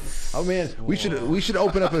pictures. Oh man, we should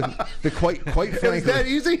open up the quite frankly. Is that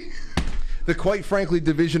easy? The quite frankly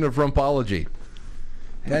division of Rumpology.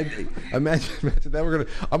 Imagine that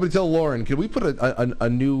I'm gonna tell Lauren. Can we put a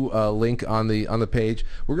new link on the page?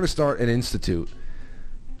 We're gonna start an institute.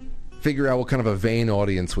 Figure out what kind of a vain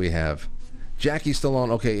audience we have. Jackie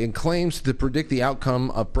Stallone, and claims to predict the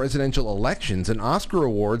outcome of presidential elections and Oscar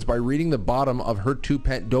awards by reading the bottom of her two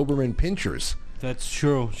pet Doberman pinchers. That's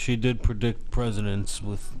true. She did predict presidents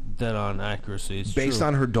with dead-on accuracy. It's based true.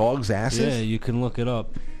 on her dog's asses? Yeah, you can look it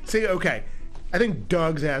up. See, okay, I think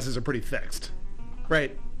dogs' asses are pretty fixed,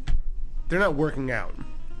 right? They're not working out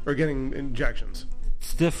or getting injections.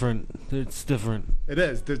 It's different. It's different. It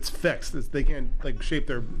is. It's fixed. They can't shape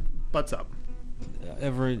their butts up.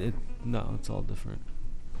 No, it's all different.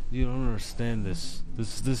 You don't understand this.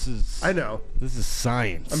 This is. I know. This is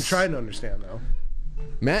science. I'm trying to understand though.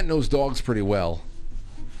 Matt knows dogs pretty well,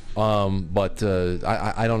 but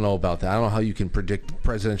I don't know about that. I don't know how you can predict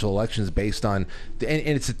presidential elections based on, and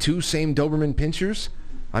it's the two same Doberman pinchers.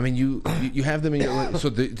 I mean, you have them in your, so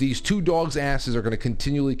these two dogs' asses are going to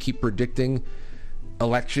continually keep predicting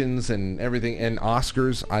elections and everything and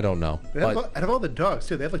Oscars. I don't know. Out of all the dogs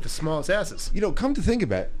too, they have the smallest asses. Come to think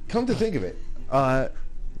of it,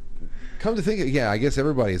 yeah, I guess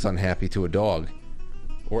everybody is unhappy to a dog,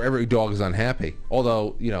 or every dog is unhappy.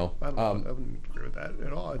 Although I wouldn't agree with that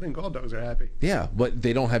at all. I think all dogs are happy. Yeah, but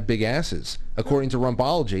they don't have big asses, according to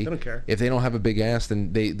Rumpology. They don't care. If they don't have a big ass,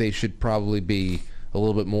 then they should probably be a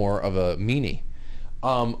little bit more of a meanie.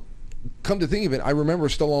 Come to think of it, I remember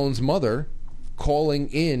Stallone's mother calling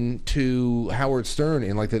in to Howard Stern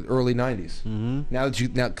in the early 90s.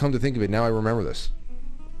 Mm-hmm. Now come to think of it, now I remember this.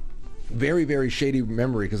 Very, very shady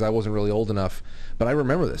memory because I wasn't really old enough, but I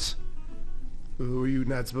remember this. Were you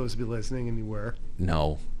not supposed to be listening and you were?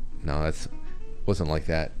 No, that's wasn't like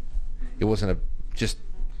that. It wasn't that's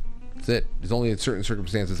it. There's only in certain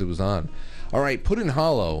circumstances it was on. All right, Put in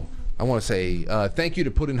Hollow. I want to say thank you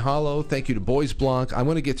to Put in Hollow. Thank you to Boys Blanc. I'm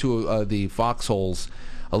going to get to the foxholes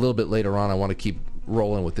a little bit later on. I want to keep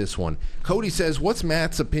rolling with this one. Cody says, what's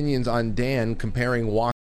Matt's opinions on Dan comparing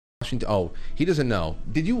Washington? Oh, he doesn't know.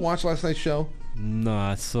 Did you watch last night's show? No,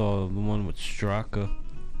 I saw the one with Straka.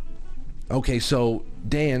 Okay, so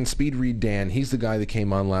Dan, Speed Read Dan, he's the guy that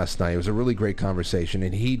came on last night. It was a really great conversation,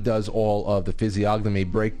 and he does all of the physiognomy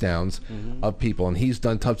breakdowns of people, and he's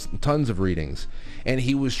done tons of readings. And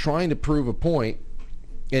he was trying to prove a point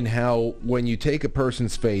in how when you take a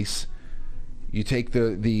person's face, you take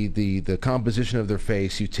the composition of their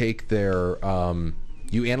face, you take their,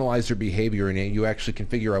 you analyze their behavior, and you actually can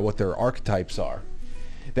figure out what their archetypes are.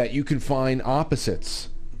 That you can find opposites.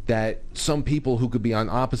 That some people who could be on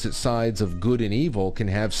opposite sides of good and evil can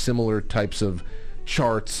have similar types of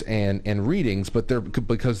charts and readings, but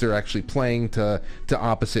because they're actually playing to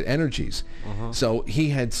opposite energies. So he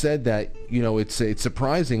had said that it's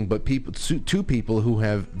surprising, but two people who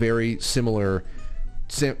have very similar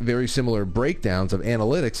breakdowns of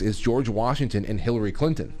analytics is George Washington and Hillary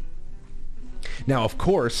Clinton. Now, of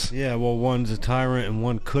course, yeah. Well, one's a tyrant and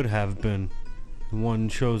one could have been. One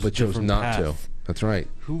chose, but chose not path. to. That's right.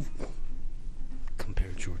 Who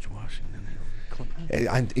compared George Washington and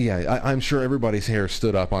Hillary Clinton? I'm sure everybody's hair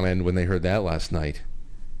stood up on end when they heard that last night.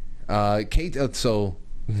 Kate,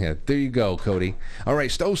 there you go, Cody. All right,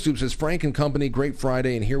 Stove Stoop says, Frank and Company, great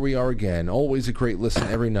Friday, and here we are again. Always a great listen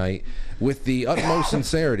every night. With the utmost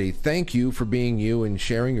sincerity, thank you for being you and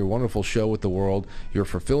sharing your wonderful show with the world. You're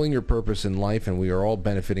fulfilling your purpose in life, and we are all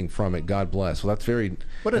benefiting from it. God bless. Well,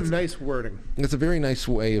 What a nice wording. It's a very nice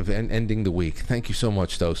way of ending the week. Thank you so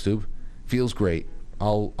much, Stove Stoop. Feels great.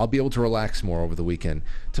 I'll be able to relax more over the weekend.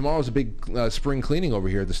 Tomorrow's a big spring cleaning over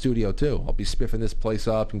here at the studio too. I'll be spiffing this place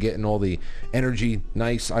up and getting all the energy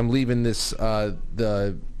nice. I'm leaving this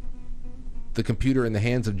the computer in the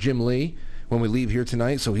hands of Jim Lee when we leave here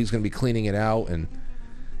tonight, so he's going to be cleaning it out and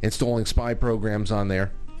installing spy programs on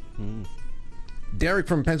there. Derek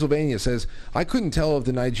from Pennsylvania says, I couldn't tell if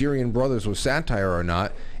the Nigerian Brothers was satire or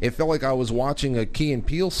not. It felt like I was watching a Key and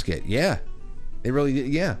Peele skit. Yeah, it really did.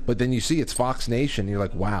 Yeah, but then you see it's Fox Nation. And you're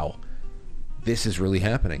like, wow, this is really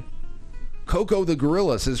happening. Coco the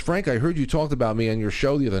Gorilla says, Frank, I heard you talked about me on your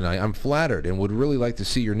show the other night. I'm flattered and would really like to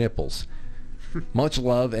see your nipples. Much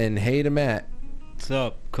love, and hey to Matt. What's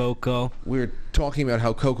up, Coco? We're talking about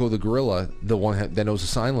how Coco the Gorilla, the one that knows the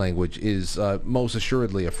sign language, is most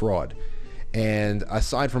assuredly a fraud. And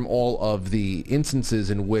aside from all of the instances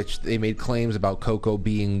in which they made claims about Coco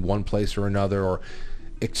being one place or another, or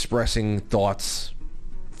expressing thoughts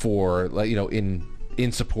for, like, you know,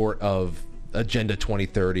 in support of Agenda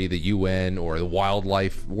 2030, the UN, or the World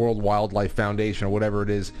Wildlife Foundation, or whatever it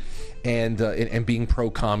is, and being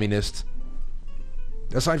pro-communist.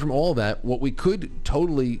 Aside from all of that, what we could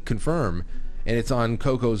totally confirm, and it's on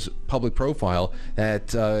Coco's public profile, that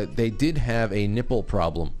they did have a nipple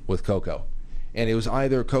problem with Coco. And it was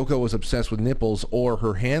either Coco was obsessed with nipples or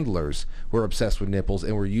her handlers were obsessed with nipples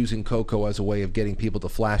and were using Coco as a way of getting people to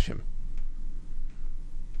flash him.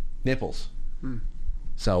 Nipples.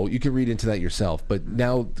 So you can read into that yourself. But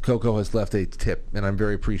now Coco has left a tip, and I'm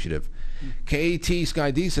very appreciative. KAT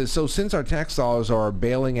Sky D says, so since our tax dollars are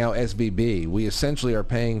bailing out SVB, we essentially are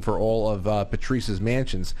paying for all of Patrice's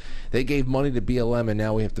mansions. They gave money to BLM, and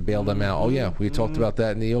now we have to bail them out. Oh, yeah, we talked about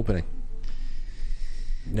that in the opening.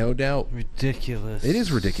 No doubt. Ridiculous. It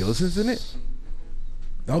is ridiculous, isn't it?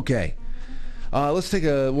 Okay.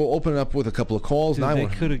 We'll open it up with a couple of calls. Dude, they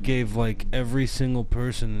could have gave, like, every single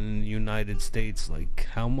person in the United States, like,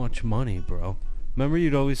 how much money, bro? Remember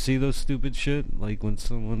you'd always see those stupid shit? Like, when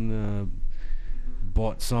someone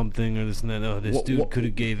bought something or this and that. Oh, this dude could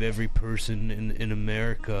have gave every person in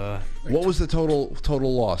America. What was the total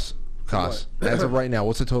loss, Cos? As of right now,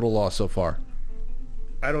 what's the total loss so far?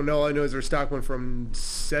 I don't know. All I know is their stock went from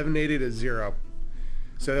 780 to 0.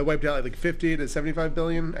 So they wiped out like 50 to 75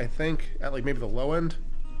 billion, I think, at like maybe the low end.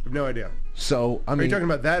 I have no idea. So I mean, are you talking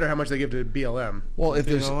about that or how much they give to BLM? Well, if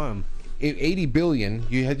there's 80 billion,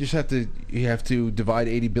 you have to divide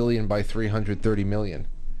 80 billion by 330 million.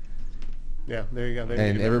 Yeah, there you go.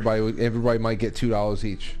 And everybody might get $2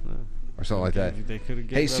 each, or something like that.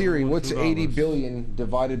 Hey Siri, what's 80 billion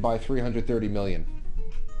divided by 330 million?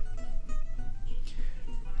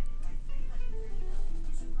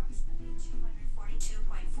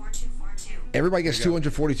 Everybody gets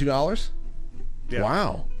 $242? Yeah.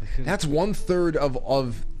 Wow. That's 1/3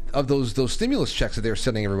 of those stimulus checks that they're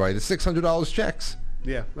sending everybody. The $600 checks.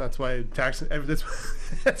 Yeah, that's why that's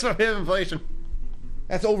why we have inflation.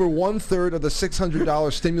 That's over 1/3 of the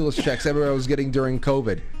 $600 stimulus checks everybody was getting during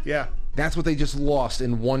COVID. Yeah. That's what they just lost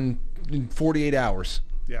in 48 hours.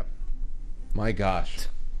 Yeah. My gosh.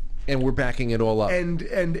 And we're backing it all up. And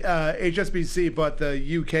HSBC bought the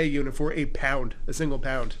UK unit for £1, a single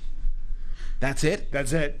pound. That's it?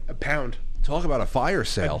 That's it. A pound. Talk about a fire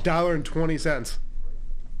sale. $1.20.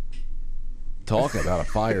 Talk about a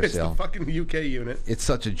fire it's sale. The fucking UK unit. It's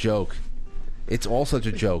such a joke. It's all such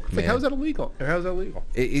a joke, man. Like, how's that illegal? How's that legal?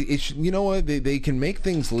 You know what? They can make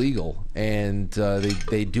things legal, and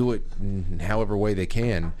they do it in however way they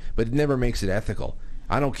can, but it never makes it ethical.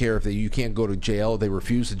 I don't care if you can't go to jail. They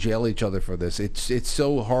refuse to jail each other for this. It's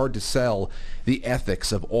so hard to sell the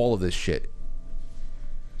ethics of all of this shit.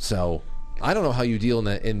 So I don't know how you deal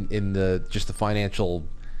in the just the financial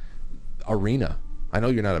arena. I know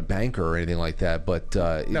you're not a banker or anything like that, but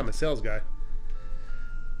I'm a sales guy.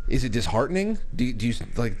 Is it disheartening? Do you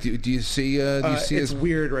see? It's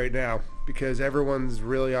weird right now because everyone's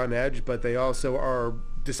really on edge, but they also are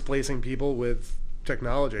displacing people with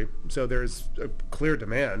technology. So there's a clear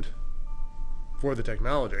demand for the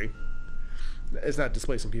technology. It's not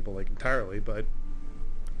displacing people like entirely, but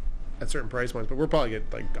at certain price points. But we'll probably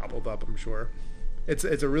get like gobbled up, I'm sure. It's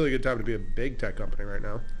a really good time to be a big tech company right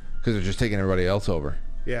now. Because they're just taking everybody else over.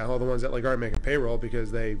 Yeah, all the ones that like aren't making payroll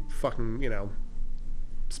because they fucking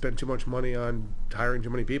spend too much money on hiring too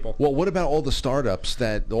many people. Well, what about all the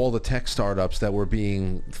tech startups that were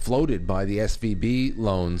being floated by the SVB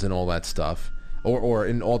loans and all that stuff, or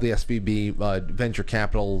in all the SVB venture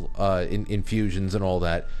capital infusions and all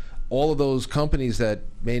that? All of those companies that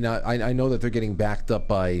may not, I know that they're getting backed up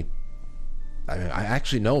by. I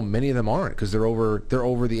actually know many of them aren't because they're over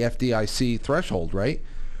the FDIC threshold, right?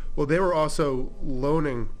 Well, they were also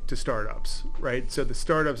loaning to startups, right? So the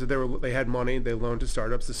startups they had money, they loaned to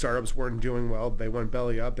startups. The startups weren't doing well. They went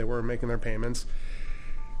belly up. They weren't making their payments.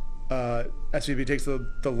 SVB takes the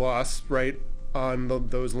loss, right, on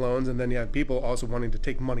those loans, and then you have people also wanting to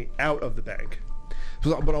take money out of the bank.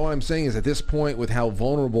 But what I'm saying is at this point with how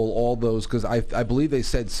vulnerable all those, because I believe they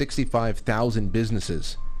said 65,000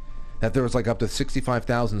 businesses that there was like up to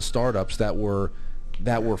 65,000 startups that were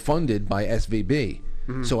funded by SVB.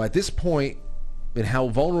 So at this point, and how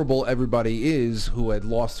vulnerable everybody is who had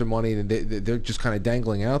lost their money and they're just kind of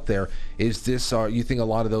dangling out there, is this? You think a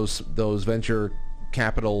lot of those venture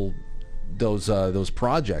capital, those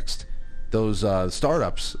projects, those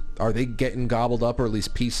startups, are they getting gobbled up, or at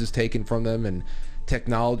least pieces taken from them, and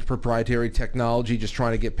proprietary technology just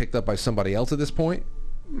trying to get picked up by somebody else at this point?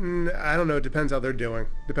 I don't know. It depends how they're doing.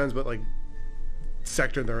 Depends what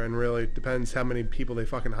sector they're in, really. Depends how many people they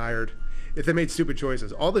fucking hired. If they made stupid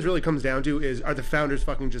choices. All this really comes down to is, are the founders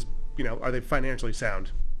fucking just, are they financially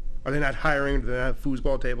sound? Are they not hiring? Do they not have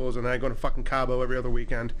foosball tables? Are they not going to fucking Cabo every other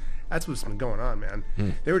weekend? That's what's been going on, man.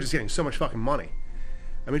 They were just getting so much fucking money.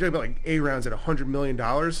 I mean, you're talking about A rounds at $100 million.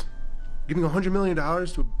 Giving $100 million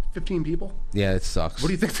to 15 people? Yeah, it sucks. What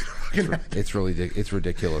do you think they're fucking at? It's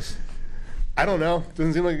ridiculous. I don't know.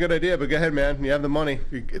 Doesn't seem like a good idea, but go ahead, man. You have the money.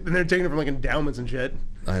 And they're taking it from endowments and shit.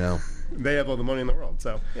 I know. They have all the money in the world,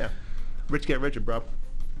 so yeah. Rich get richer, bro.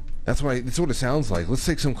 That's what it sounds like. Let's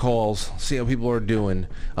take some calls, see how people are doing.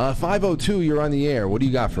 502, you're on the air. What do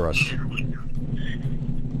you got for us?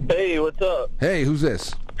 Hey, what's up? Hey, who's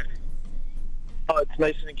this? It's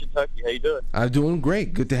Mason in Kentucky. How you doing? I'm doing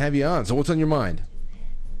great. Good to have you on. So what's on your mind?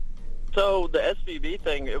 So the SVB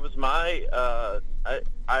thing, it was my,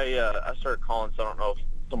 I started calling, so I don't know if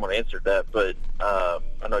someone answered that, but I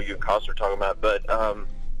know you and Costa are talking about, but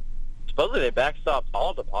supposedly they backstopped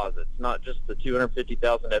all deposits, not just the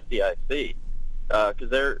 250,000 FDIC, because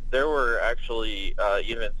there were actually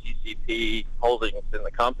even CCP holdings in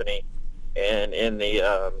the company, and in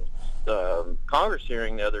the Congress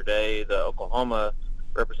hearing the other day, the Oklahoma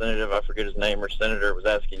representative, I forget his name, or senator, was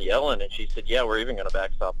asking Yellen, and she said, "Yeah, we're even going to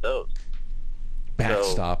backstop those."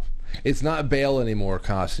 Backstop. It's not bail anymore,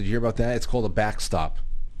 Costa. Did you hear about that? It's called a backstop.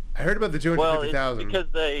 I heard about the 250,000. Well,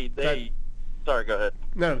 because they sorry, go ahead.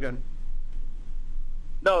 No, go ahead.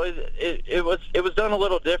 No, it was done a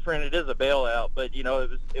little different. It is a bailout, but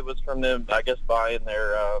it was from them, I guess, buying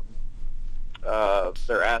their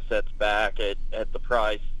assets back at the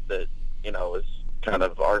price that is kind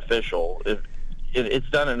of artificial. It's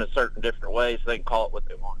done in a certain different way, so they can call it what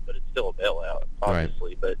they want, but it's still a bailout,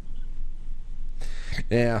 obviously. Right. But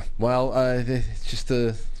yeah, well, it's just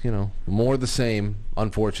more of the same,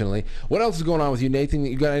 unfortunately. What else is going on with you, Nathan?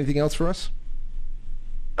 You got anything else for us?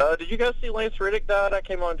 Did you guys see Lance Riddick died? I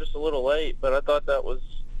came on just a little late, but I thought that was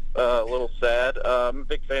a little sad. I'm a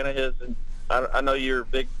big fan of his, and I know you're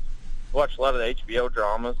watch a lot of the HBO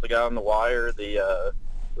dramas. The guy on The Wire, the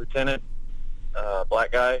lieutenant,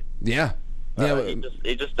 black guy. Yeah.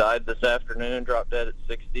 He just died this afternoon, dropped dead at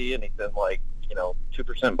 60, and he's in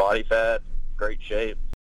 2% body fat, great shape.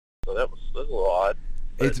 So that was a little odd.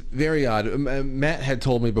 It's very odd. Matt had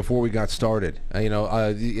told me before we got started.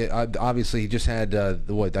 Obviously he just had I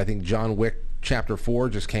think John Wick Chapter 4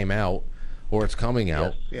 just came out, or it's coming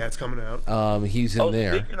out. Yes. Yeah, it's coming out. He's in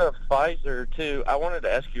there. Speaking of Pfizer too, I wanted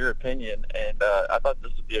to ask your opinion, and I thought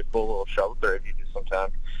this would be a cool little show thread you do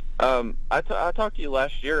sometime. I talked to you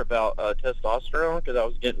last year about testosterone, because I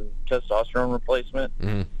was getting testosterone replacement.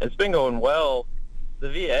 Mm-hmm. It's been going well. The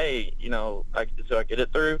VA, so I get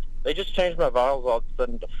it through. They just changed my vitals all of a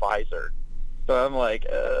sudden to Pfizer. So I'm like,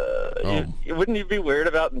 wouldn't you be weird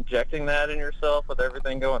about injecting that in yourself with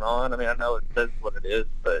everything going on? I mean, I know it says what it is,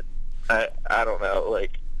 but I don't know. I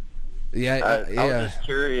was just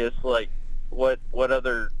curious, what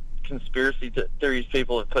other conspiracy theories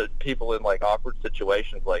people have put people in awkward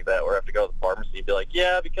situations like that, where I have to go to the pharmacy and be like,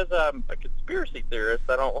 yeah, because I'm a conspiracy theorist,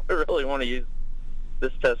 I don't really want to use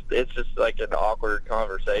this test. It's just an awkward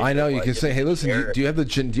conversation. I know, you can say, "Hey, listen, do you have the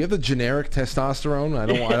generic testosterone?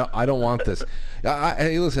 I don't want this."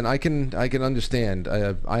 Hey, listen, I can understand.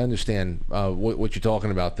 I understand what you're talking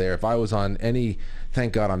about there. If I was on any,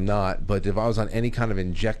 thank God I'm not, but if I was on any kind of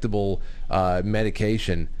injectable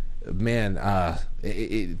medication, man,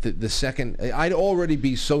 the second, I'd already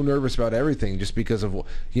be so nervous about everything, just because of how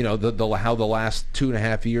the last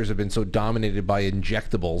 2.5 years have been so dominated by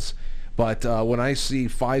injectables. But when I see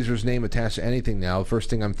Pfizer's name attached to anything now, the first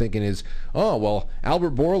thing I'm thinking is, oh, well,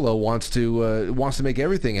 Albert Bourla wants to make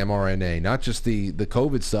everything mRNA, not just the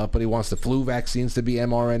COVID stuff, but he wants the flu vaccines to be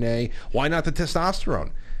mRNA. Why not the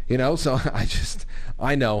testosterone? So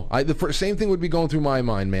I know. The same thing would be going through my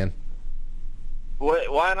mind, man.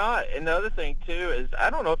 Why not? And the other thing, too, is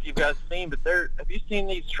I don't know if you guys seen, but have you seen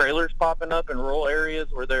these trailers popping up in rural areas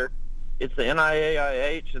where it's the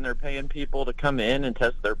NIAID, and they're paying people to come in and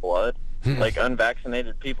test their blood,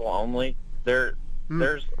 unvaccinated people only.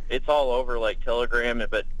 It's all over Telegram,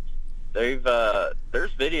 but there's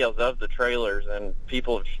videos of the trailers, and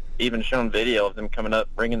people have even shown video of them coming up,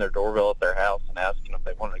 ringing their doorbell at their house and asking if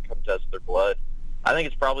they wanted to come test their blood. I think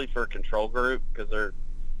it's probably for a control group because they're,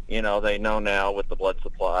 they know now with the blood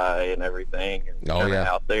supply and everything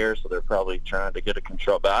out there, so they're probably trying to get a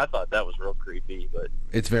control. But I thought that was real creepy. But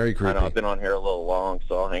it's very creepy. I know I've been on here a little long,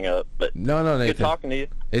 so I'll hang up. But no, Nathan. Good talking to you.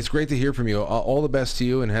 It's great to hear from you. All the best to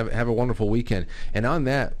you, and have a wonderful weekend. And on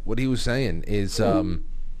that, what he was saying is, I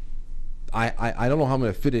don't know how I'm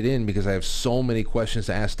going to fit it in because I have so many questions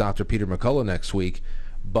to ask Dr. Peter McCullough next week.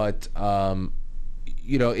 But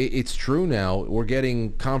it's true now. We're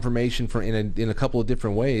getting confirmation in a couple of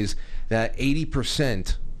different ways that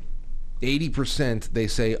 80%, they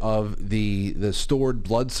say, of the stored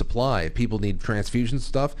blood supply, people need transfusion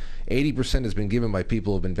stuff, 80% has been given by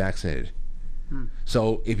people who have been vaccinated.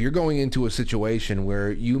 So if you're going into a situation where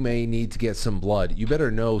you may need to get some blood, you better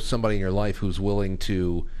know somebody in your life who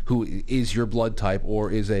is your blood type or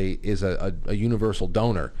is a universal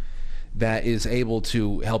donor that is able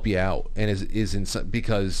to help you out and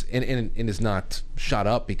is not shot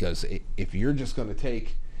up, because if you're just going to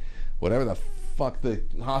take whatever the fuck the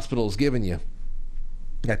hospital is giving you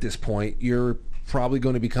at this point, you're probably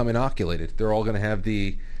going to become inoculated. They're all going to have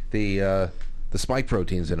the spike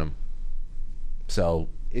proteins in them. So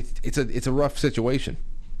it's a rough situation,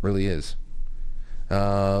 really is.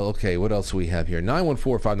 Okay, what else do we have here?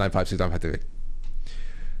 914-595-6958.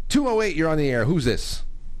 208, you're on the air. Who's this?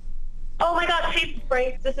 Oh my God, Chief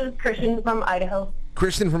Frank. This is Christian from Idaho.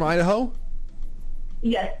 Kristen from Idaho?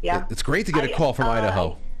 Yes, yeah. It's great to get a call from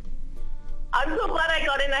Idaho. I'm so glad I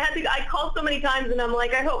got in. I called so many times, and I'm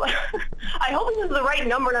like, I hope this is the right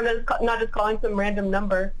number, and I'm not just calling some random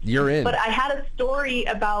number. You're in. But I had a story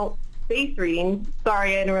about face reading.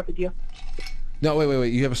 Sorry, I interrupted you. No,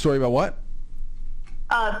 wait. You have a story about what?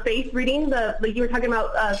 Face reading. Like you were talking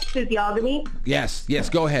about physiognomy. Yes.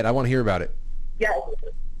 Go ahead. I want to hear about it. Yes.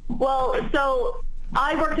 Well, so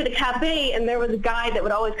I worked at a cafe, and there was a guy that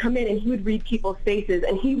would always come in, and he would read people's faces,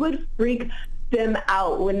 and he would freak them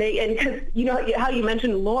out because you know how you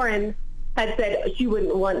mentioned Lauren had said she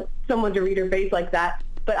wouldn't want someone to read her face like that,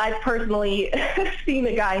 but I've personally seen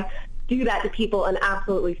a guy do that to people and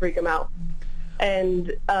absolutely freak them out.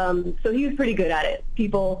 And so he was pretty good at it.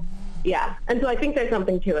 People, yeah. And so I think there's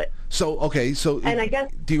something to it. So, okay, and I guess,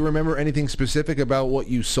 do you remember anything specific about what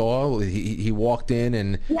you saw? He walked in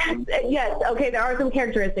and... Yes, okay, there are some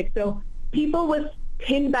characteristics. So people with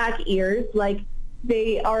pinned back ears, like,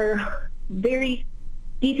 they are very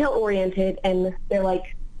detail-oriented, and they're,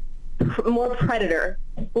 like, more predator.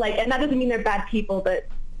 Like, and that doesn't mean they're bad people, but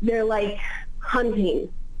they're, like, hunting.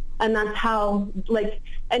 And that's how, like,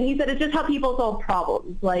 and he said it's just how people solve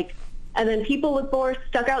problems. Like, and then people with more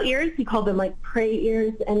stuck-out ears, he called them, like, prey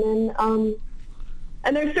ears. And then,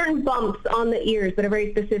 and there's certain bumps on the ears that are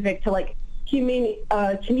very specific to, like,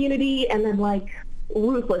 community and then, like,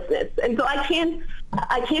 ruthlessness. And so I can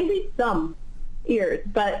read some ears,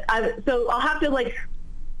 but so I'll have to, like,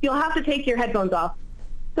 you'll have to take your headphones off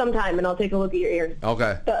sometime, and I'll take a look at your ears.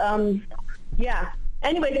 Okay. But, yeah.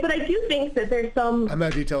 Anyways, but I do think that there's some... I'm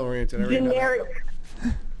not detail-oriented. Generic...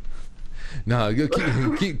 No,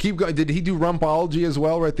 keep going. Did he do rumpology as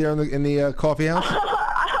well right there in the coffee house?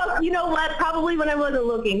 You know what? Probably when I wasn't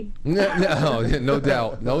looking. No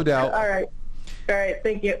doubt. No doubt. All right.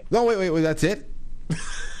 Thank you. No, wait. That's it?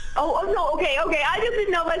 Oh, no. Okay. I just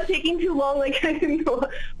didn't know if I was taking too long. Like, I didn't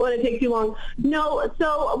want to take too long. No.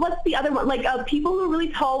 So what's the other one? Like, people who are really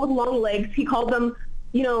tall with long legs, he called them,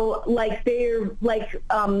 like they're like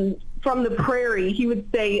from the prairie, he would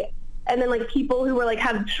say. And then, like, people who were, like,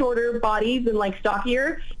 have shorter bodies and, like,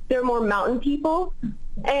 stockier, they're more mountain people.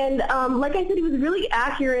 And, like I said, he was really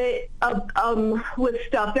accurate with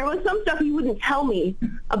stuff. There was some stuff he wouldn't tell me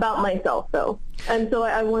about myself, though. And so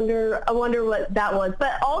I wonder what that was.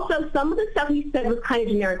 But also, some of the stuff he said was kind of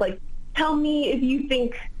generic. Like, tell me if you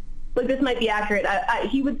think, like, this might be accurate.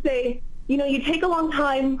 He would say, you take a long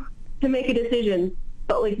time to make a decision,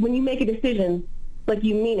 but, like, when you make a decision, like,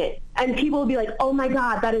 you mean it. And people will be like, oh my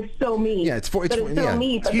God, that is so mean. Yeah, it's so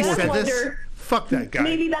mean. But He then said I wonder, this? Fuck that guy.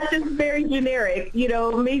 Maybe that's just very generic.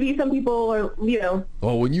 Maybe some people are,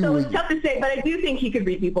 Oh, when you so it's tough to say, but I do think he could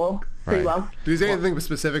read people pretty well. Do you say anything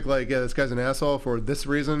specific, like, this guy's an asshole for this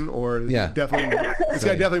reason, or definitely this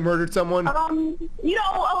guy definitely murdered someone? A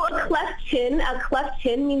cleft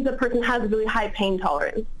chin means a person has a really high pain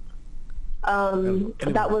tolerance.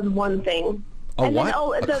 That was one thing. And then,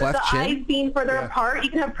 the eyes being further apart. You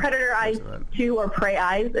can have predator eyes too, or prey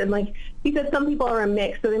eyes. And, like, he said some people are a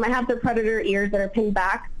mix. So they might have the predator ears that are pinned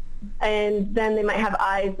back, and then they might have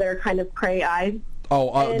eyes that are kind of prey eyes.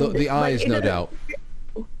 The eyes, no doubt.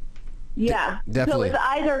 Yeah. Definitely. So if the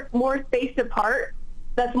eyes are more spaced apart,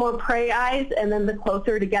 that's more prey eyes, and then the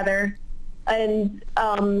closer together. And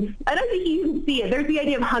I don't think you can see it. There's the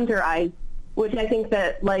idea of hunter eyes, which I think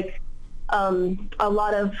that like a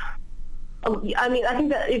lot of. I mean, I think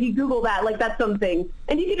that if you Google that, like that's something,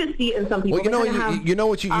 and you can just see it in some people. Well, you know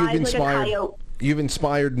what you've inspired. Like you've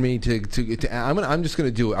inspired me to I'm just going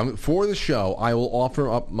to do it. For the show, I will offer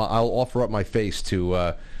up my face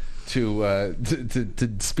to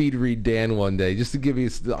speed read Dan one day, just to give you.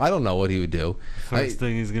 I don't know what he would do. First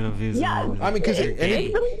thing he's going to be. Yeah, I mean, because it's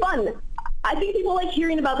really fun. I think people like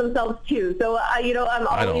hearing about themselves too. So I'm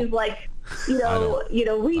always like.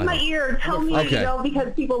 Read my ear, tell me,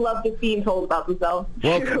 because people love just being told about themselves.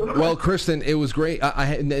 Well, Kristen, it was great.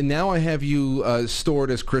 Now I have you stored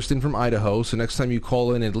as Kristen from Idaho. So next time you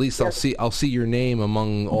call in, at least I'll see your name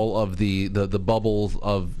among all of the bubbles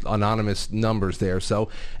of anonymous numbers there. So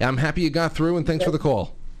I'm happy you got through, and thanks for the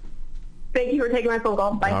call. Thank you for taking my phone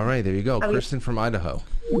call. Bye. All right, there you go, Kristen from Idaho.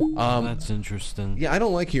 That's interesting. Yeah, I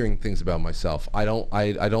don't like hearing things about myself. I don't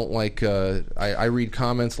like. I read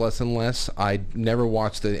comments less and less. I never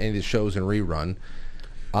watch any of the shows in rerun.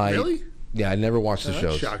 Really? Yeah, I never watch the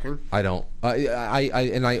shows. That's shocking. I don't.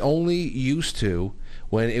 I only used to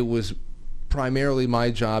when it was primarily my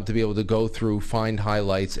job to be able to go through, find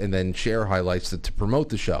highlights, and then share highlights to promote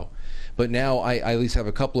the show. But now I at least have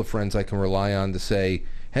a couple of friends I can rely on to say,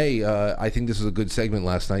 hey, I think this was a good segment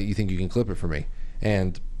last night. You think you can clip it for me?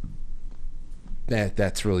 And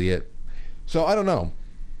that's really it. So I don't know.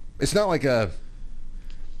 It's not like it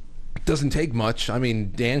doesn't take much. I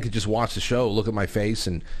mean, Dan could just watch the show, look at my face,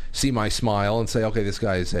 and see my smile, and say, okay, this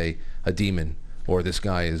guy is a demon, or this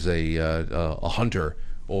guy is a hunter,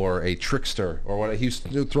 or a trickster, or what. He's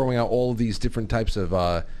throwing out all of these different types of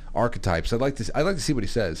archetypes. I'd like to see what he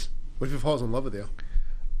says. What if he falls in love with you?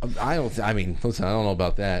 Listen, I don't know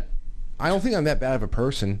about that. I don't think I'm that bad of a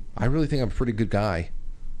person. I really think I'm a pretty good guy.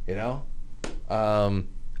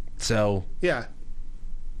 So. Yeah.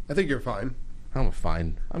 I think you're fine. I'm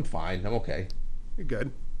fine. I'm okay. You're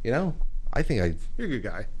good. I think You're a good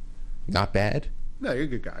guy. Not bad? No, you're a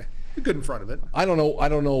good guy. You're good in front of it. I don't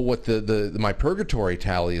know what my purgatory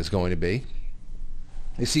tally is going to be.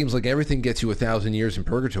 It seems like everything gets you 1,000 years in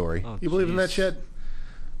purgatory. You believe in that shit?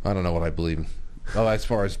 I don't know what I believe in. Oh, as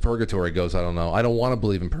far as purgatory goes, I don't know. I don't want to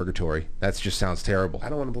believe in purgatory. That just sounds terrible. I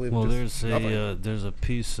don't want to believe. Well, there's a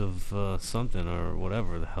piece of something or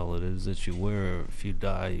whatever the hell it is that you wear. If you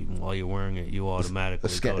die while you're wearing it, you automatically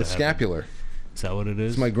go to scapular. Is that what it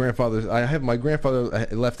is? It's my grandfather's. My grandfather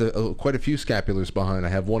left quite a few scapulars behind. I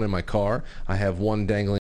have one in my car. I have one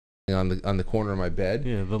dangling on the corner of my bed.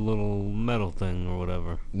 Yeah, the little metal thing or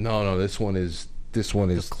whatever. No, this one is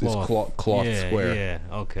cloth square. Yeah,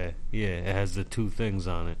 okay. Yeah, it has the two things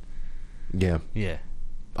on it. Yeah. Yeah.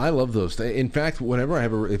 I love those things. In fact,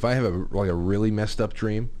 whenever if I have a really messed up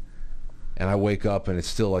dream, and I wake up and it's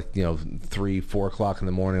still 3-4 o'clock in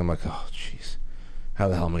the morning, I'm like, oh jeez, how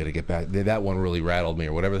the hell am I gonna get back? That one really rattled me,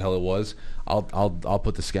 or whatever the hell it was. I'll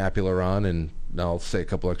put the scapular on and I'll say a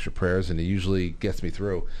couple extra prayers, and it usually gets me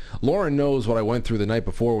through. Lauren knows what I went through the night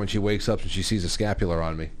before when she wakes up and she sees a scapular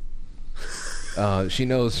on me. She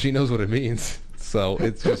knows what it means. So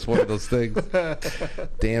it's just one of those things.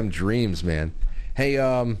 Damn dreams, man. Hey,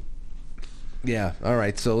 yeah. All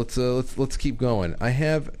right. So let's keep going. I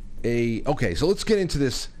have okay. So let's get into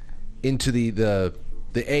the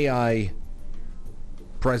AI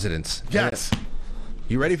presidents. Yes.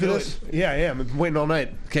 You ready for this? Yeah, I am. I've been waiting all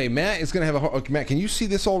night. Okay, Matt is gonna have Matt, can you see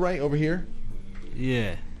this all right over here?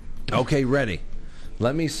 Yeah. Okay, ready.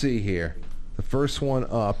 Let me see here. The first one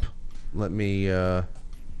up. Let me,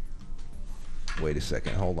 wait a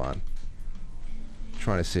second, hold on. I'm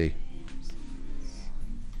trying to see.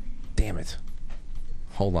 Damn it.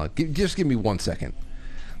 Hold on, just give me 1 second.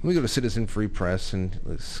 Let me go to Citizen Free Press and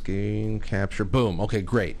screen capture, boom, okay,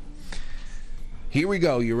 great. Here we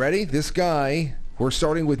go, you ready? This guy, we're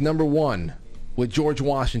starting with number 1, with George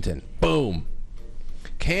Washington, boom.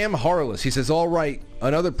 Cam Harless, he says, all right,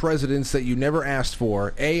 another presidents that you never asked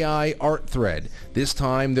for, AI art thread. This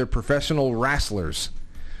time they're professional wrestlers.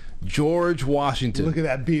 George Washington. Look at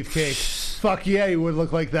that beefcake. Fuck yeah, he would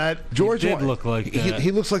look like that. George did look like that.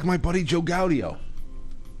 He looks like my buddy Joe Gaudio.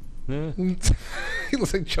 Yeah. He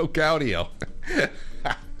looks like Joe Gaudio.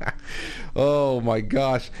 Oh my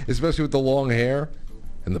gosh, especially with the long hair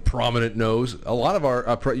and the prominent nose. A lot of our,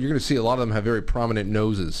 you're going to see a lot of them have very prominent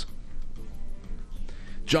noses.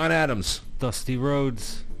 John Adams. Dusty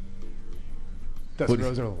Rhodes. Dusty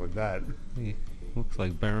Rhodes don't look like that. He looks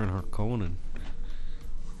like Baron Harkonnen.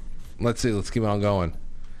 Let's see. Let's keep on going.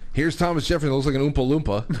 Here's Thomas Jefferson. Looks like an Oompa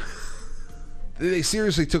Loompa. They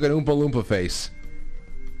seriously took an Oompa Loompa face.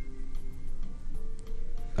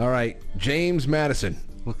 All right, James Madison.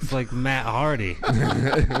 Looks like Matt Hardy.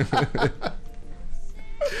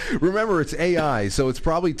 Remember, it's AI, so it's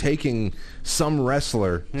probably taking some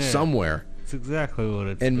wrestler somewhere. That's exactly what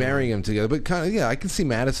it's and marrying them together. But kind of, I can see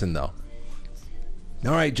Madison though.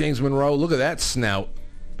 All right, James Monroe. Look at that snout.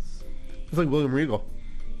 It's like William Regal.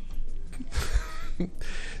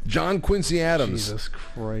 John Quincy Adams. Jesus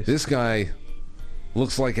Christ. This guy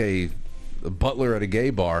looks like a butler at a gay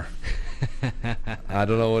bar. I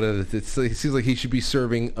don't know what it is. It seems like he should be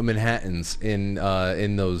serving Manhattans in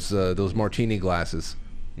those martini glasses.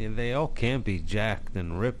 Yeah, they all can't be jacked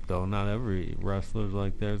and ripped, though. Not every wrestler's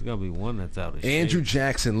like that. There's got to be one that's out of shape. Andrew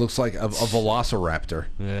Jackson looks like a velociraptor.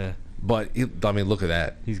 Yeah. But, look at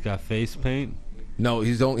that. He's got face paint? No,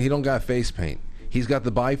 he don't got face paint. He's got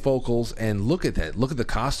the bifocals, and look at that. Look at the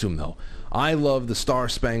costume, though. I love the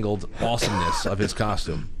star-spangled awesomeness of his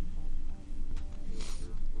costume.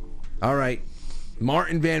 All right.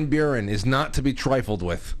 Martin Van Buren is not to be trifled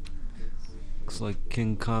with. Looks like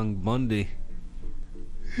King Kong Bundy.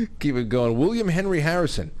 Keep it going. William Henry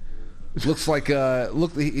Harrison looks like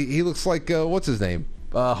he looks like what's his name?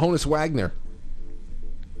 Honus Wagner.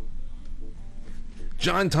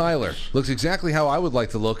 John Tyler looks exactly how I would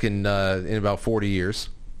like to look in about 40 years.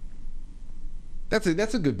 That's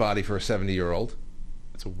a good body for a 70-year-old.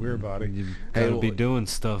 That's a weird body. You gotta be doing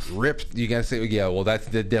stuff. Ripped. You gotta say, yeah. Well, that's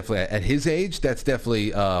definitely at his age. That's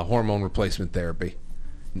definitely hormone replacement therapy,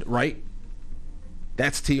 right?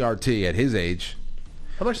 That's TRT at his age.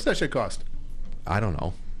 How much does that shit cost? I don't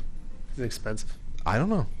know. Is it expensive? I don't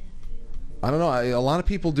know. A lot of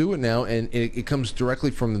people do it now, and it comes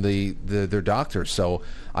directly from their doctors. So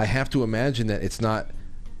I have to imagine that it's not.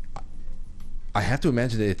 I have to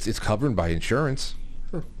imagine that it's covered by insurance.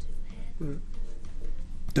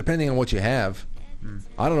 Depending on what you have.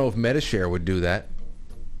 I don't know if Medishare would do that.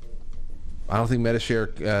 I don't think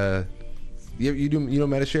Medishare. You know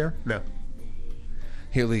Medishare? No.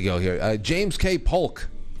 Here we go. Here, James K. Polk.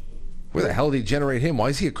 Where the hell did he generate him? Why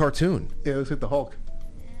is he a cartoon? Yeah, it looks like the Hulk.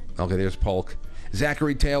 Okay, there's Polk.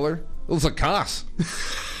 Zachary Taylor. It looks like Koss.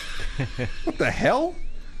 What the hell?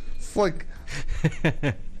 It's like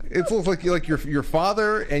it looks like your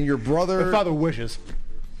father and your brother. My father wishes.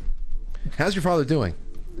 How's your father doing?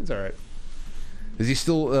 He's all right. Is he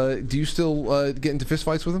still? Do you still get into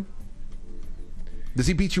fistfights with him? Does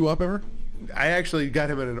he beat you up ever? I actually got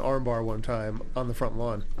him in an armbar one time on the front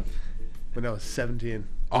lawn when I was 17.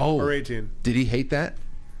 Or 18. Did he hate that?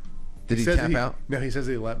 Did he tap out? No, he says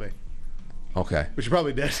he let me. Okay. Which he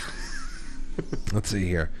probably did. Let's see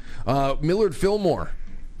here. Millard Fillmore.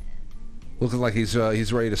 Looking like he's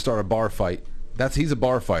ready to start a bar fight. He's a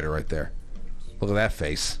bar fighter right there. Look at that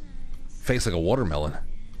face. Face like a watermelon.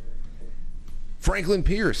 Franklin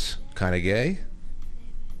Pierce. Kind of gay.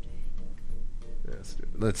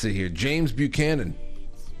 Let's see here. James Buchanan.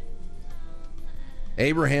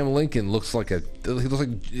 Abraham Lincoln looks like a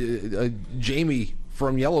Jamie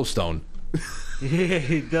from Yellowstone. Yeah,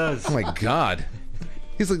 he does. Oh my God,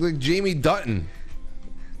 he's like Jamie Dutton.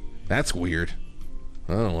 That's weird.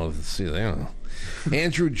 I don't know. Let's see. I don't know.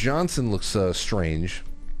 Andrew Johnson looks strange.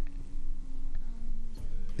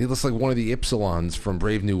 He looks like one of the Ypsilons from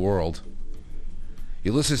Brave New World.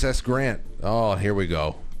 Ulysses S. Grant. Oh, here we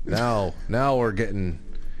go. Now we're getting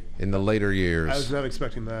in the later years. I was not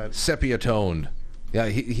expecting that. Sepia toned. Yeah,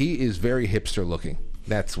 he is very hipster looking.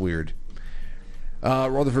 That's weird.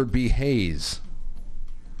 Rutherford B. Hayes.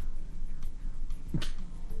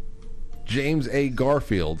 James A.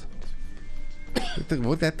 Garfield.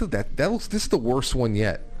 That looks. This is the worst one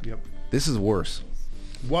yet. Yep. This is worse.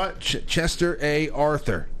 What? Chester A.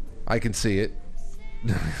 Arthur. I can see it.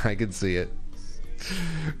 I can see it.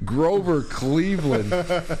 Grover Cleveland.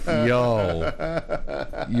 Yo.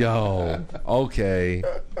 Okay.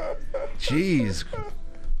 Jeez.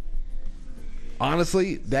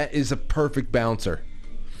 Honestly, that is a perfect bouncer.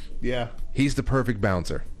 Yeah. He's the perfect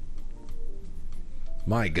bouncer.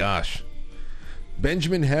 My gosh.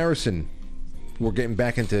 Benjamin Harrison. We're getting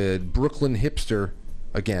back into Brooklyn hipster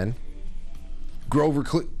again.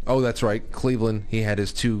 Oh, that's right. Cleveland. He had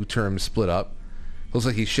his two terms split up. Looks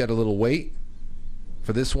like he shed a little weight.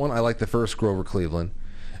 For this one, I like the first Grover Cleveland.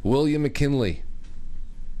 William McKinley.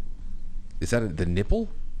 Is that the nipple?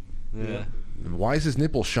 Yeah. Why is his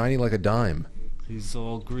nipple shiny like a dime? He's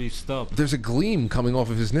all greased up. There's a gleam coming off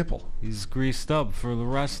of his nipple. He's greased up for the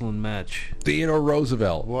wrestling match. Theodore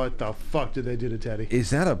Roosevelt. What the fuck did they do to Teddy? Is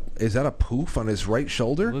that a poof on his right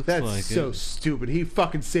shoulder? Looks That's like so it. stupid. He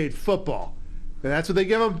fucking saved football. And that's what they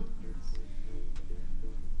give him?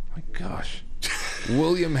 My gosh.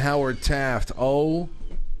 William Howard Taft. Oh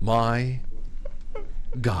my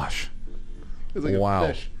gosh. It's like wow. a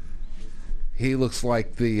fish. He looks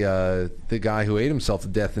like the guy who ate himself to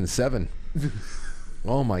death in Seven.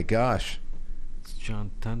 Oh my gosh. It's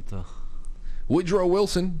John Tenta. Woodrow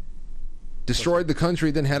Wilson destroyed the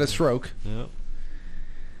country, then had a stroke. Yep.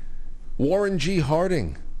 Warren G.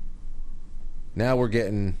 Harding. Now we're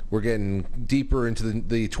getting deeper into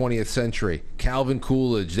the 20th century. Calvin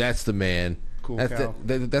Coolidge, that's the man. Cool Cal.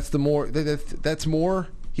 That's more.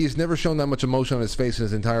 He's never shown that much emotion on his face in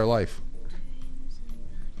his entire life.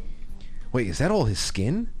 Wait, is that all his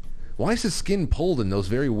skin? Why is his skin pulled in those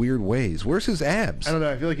very weird ways? Where's his abs? I don't know.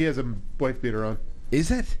 I feel like he has a wife beater on.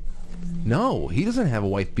 Is it? No, he doesn't have a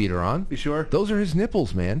wife beater on. You sure? Those are his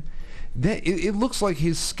nipples, man. It looks like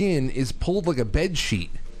his skin is pulled like a bed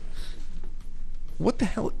sheet. What the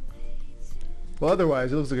hell? Well,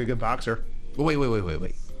 otherwise, he looks like a good boxer.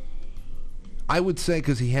 Wait. I would say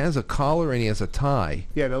because he has a collar and he has a tie.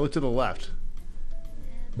 Yeah, now look to the left.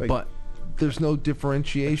 But there's no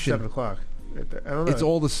differentiation. 7 o'clock. Right there. I don't know. It's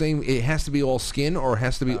all the same. It has to be all skin, or it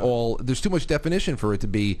has to be all. There's too much definition for it to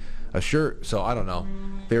be a shirt. So I don't know.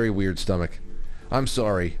 Very weird stomach. I'm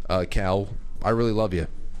sorry, Cal. I really love you.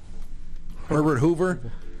 Herbert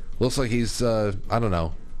Hoover looks like he's. I don't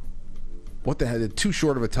know. What the hell? Too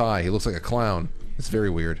short of a tie. He looks like a clown. It's very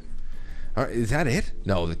weird. All right, is that it?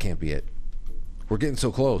 No, that can't be it. We're getting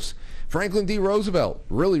so close. Franklin D. Roosevelt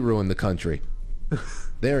really ruined the country.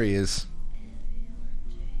 There he is.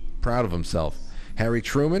 Proud of himself. Harry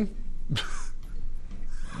Truman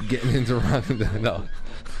getting into no,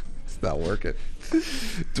 it's not working.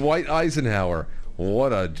 Dwight Eisenhower.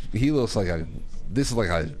 He looks like a. This is like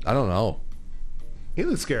a. I don't know. He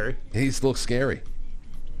looks scary. He looks scary.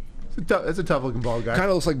 That's a tough looking bald guy. Kind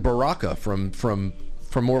of looks like Baraka from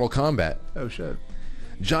Mortal Kombat. Oh shit.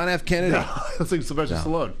 John F. Kennedy. No, looks like Sylvester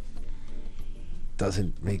Stallone.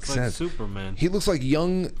 Doesn't make Looks sense. like Superman. He looks like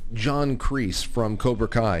young John Kreese from Cobra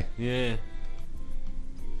Kai. Yeah.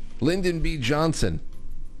 Lyndon B. Johnson.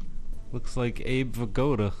 Looks like Abe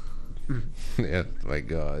Vigoda. Yeah, my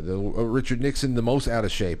God. Richard Nixon, the most out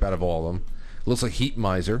of shape out of all of them. Looks like Heat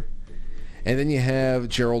Miser. And then you have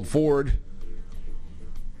Gerald Ford.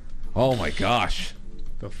 Oh my gosh.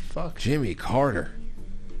 The fuck? Jimmy Carter.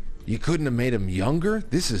 You couldn't have made him younger?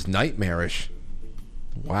 This is nightmarish.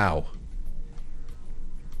 Wow.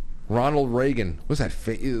 Ronald Reagan. What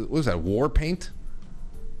was that war paint?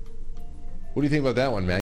 What do you think about that one,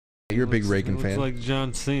 man? You're a big Reagan fan. Looks like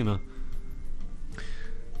John Cena.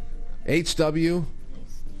 H.W.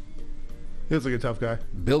 He looks like a tough guy.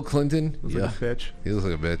 Bill Clinton. Looks like a bitch. He looks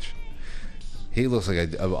like a bitch. He looks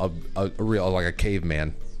like a real, like a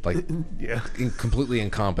caveman. Like, yeah. Completely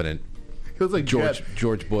incompetent. He looks like George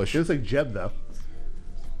Bush. He looks like Jeb, though.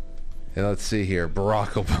 And let's see here.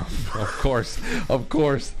 Barack Obama. Of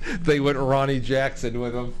course. They went Ronnie Jackson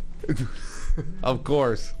with him. Of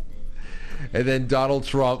course. And then Donald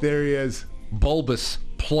Trump. There he is. Bulbous,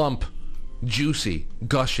 plump, juicy,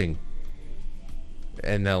 gushing.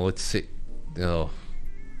 And now let's see. Oh.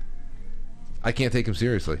 I can't take him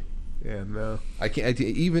seriously. Yeah, no. I can't.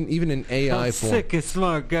 Even in AI form. Sick of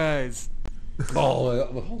smart guys. Oh,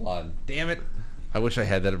 hold on. Damn it. I wish I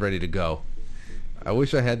had that ready to go. Well,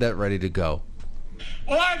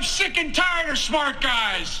 I'm sick and tired of smart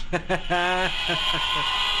guys.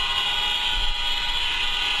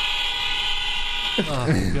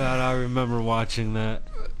 Oh, God, I remember watching that.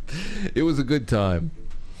 It was a good time.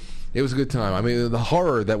 I mean, the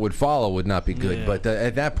horror that would follow would not be good. Yeah. But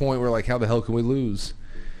at that point, we're like, how the hell can we lose?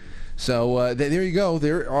 So there you go.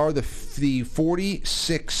 There are the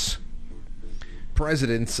 46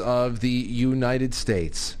 presidents of the United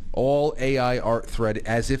States. All AI art thread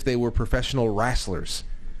as if they were professional wrestlers.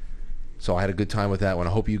 So I had a good time with that one. I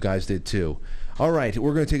hope you guys did too. All right,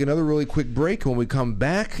 we're going to take another really quick break. When we come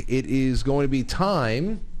back, it is going to be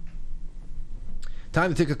time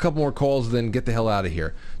to take a couple more calls and then get the hell out of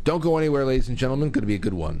here. Don't go anywhere, ladies and gentlemen. Going to be a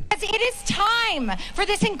good one. It is time for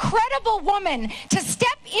this incredible woman to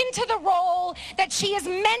step into the role that she is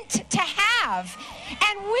meant to have.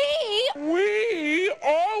 And we,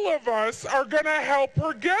 all of us, are going to help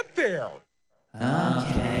her get there.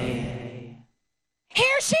 Okay.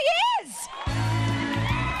 Here she is.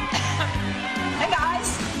 Hey,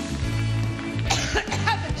 guys.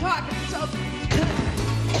 I've been talking so...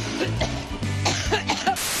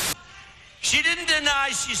 She didn't deny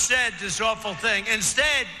she said this awful thing.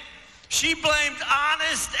 Instead, she blamed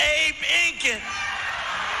Honest Abe Lincoln.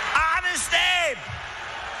 Honest Abe.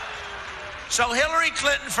 So Hillary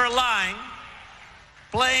Clinton, for lying,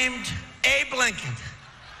 blamed Abe Lincoln,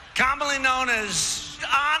 commonly known as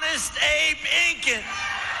Honest Abe Lincoln.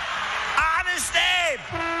 Honest Abe.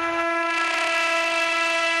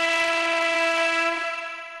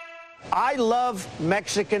 I love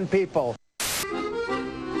Mexican people.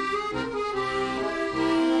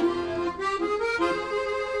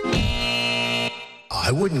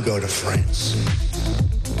 I wouldn't go to France.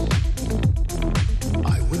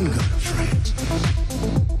 I wouldn't go to France.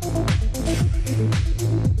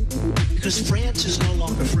 Because France is no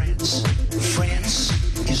longer France. France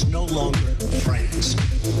is no longer France.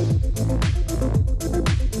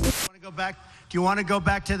 Do you want to go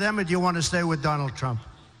back to them, or do you want to stay with Donald Trump?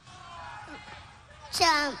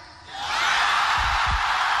 Trump.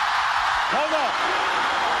 Hold up.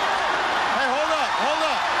 Hey, hold up. Hold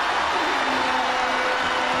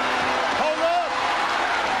up.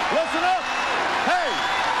 Listen up. Hey,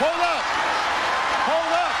 hold up.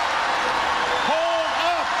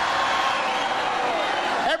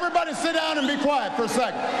 Everybody sit down and be quiet for a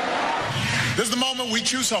second. This is the moment we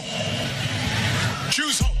choose hope.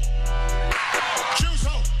 Choose hope. Choose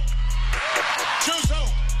hope. Choose hope.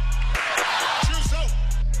 Choose hope.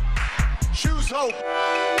 Choose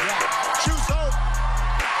hope.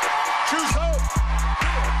 Choose hope.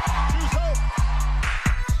 Choose hope.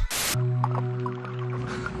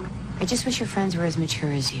 I just wish your friends were as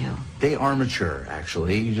mature as you. They are mature,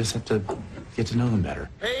 actually. You just have to get to know them better.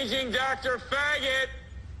 Paging Dr. Faggot.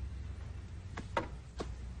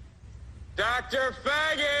 Dr.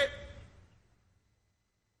 Faggot.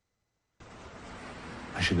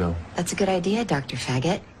 I should go. That's a good idea, Dr.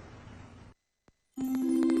 Faggot.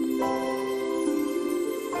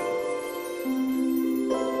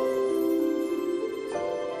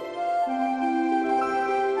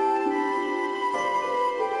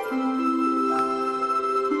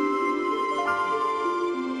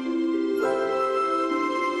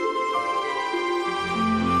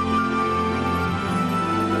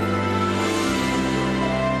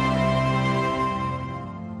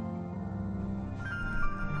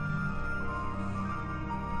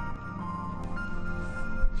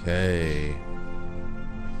 Okay.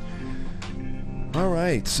 All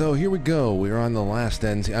right, so here we go. We're on the last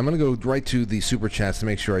end. I'm going to go right to the Super Chats to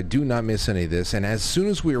make sure I do not miss any of this. And as soon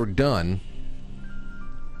as we are done,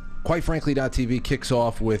 QuiteFrankly.tv kicks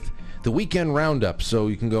off with the weekend roundup. So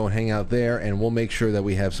you can go and hang out there, and we'll make sure that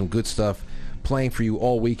we have some good stuff playing for you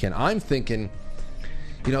all weekend. I'm thinking,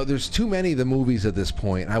 you know, there's too many of the movies at this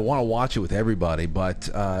point. I want to watch it with everybody, but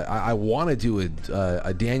I want to do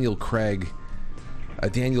a Daniel Craig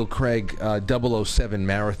 007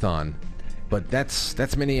 marathon, but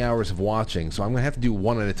that's many hours of watching, so I'm gonna have to do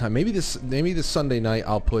one at a time. Maybe this Sunday night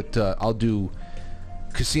I'll do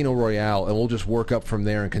Casino Royale, and we'll just work up from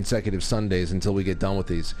there in consecutive Sundays until we get done with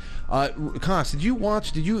these. Kos, did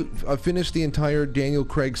you finish the entire Daniel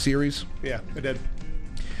Craig series? Yeah, I did.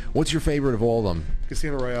 What's your favorite of all of them?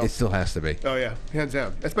 Casino Royale. It still has to be. Oh yeah, hands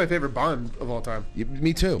down. That's my favorite Bond of all time.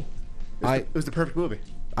 Me too. It was the perfect movie.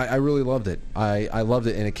 I really loved it. I loved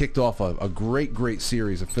it, and it kicked off a great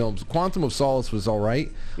series of films. Quantum of Solace was all right.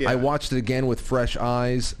 Yeah. I watched it again with fresh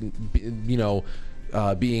eyes,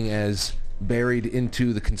 being as buried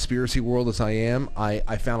into the conspiracy world as I am.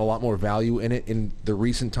 I found a lot more value in it in the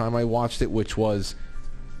recent time I watched it, which was,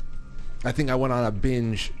 I think I went on a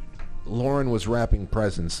binge. Lauren was wrapping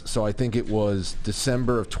presents, so I think it was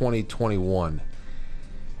December of 2021.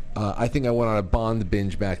 I think I went on a Bond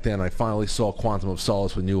binge back then. I finally saw Quantum of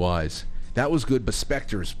Solace with new eyes. That was good, but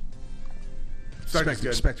Spectre's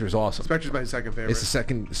good. Spectre's awesome. Spectre's my second favorite. It's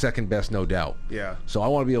the second best, no doubt. Yeah. So I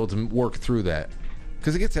want to be able to work through that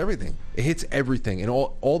because it gets everything. It hits everything, and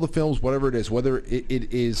all the films, whatever it is, whether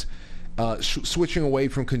it is switching away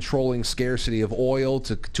from controlling scarcity of oil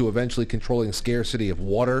to eventually controlling scarcity of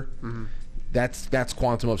water. Mm-hmm. That's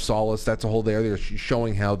Quantum of Solace. That's a whole there. They're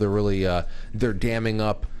showing how they're really they're damming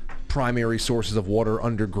up primary sources of water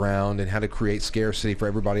underground and how to create scarcity for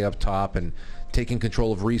everybody up top and taking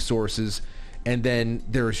control of resources. And then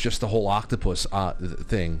there's just the whole octopus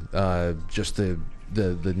thing, just the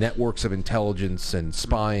networks of intelligence and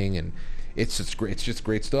spying, and it's just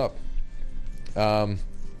great stuff.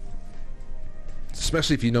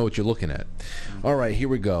 Especially if you know what you're looking at. All right, here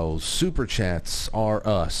we go. Super Chats are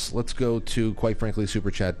us. Let's go to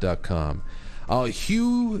QuiteFranklySuperChat.com.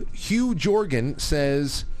 Hugh Jorgen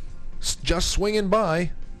says, just swinging by.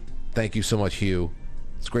 Thank you so much, Hugh.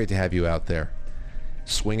 It's great to have you out there.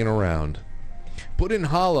 Swinging around. Put in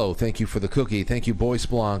Hollow. Thank you for the cookie. Thank you, Voice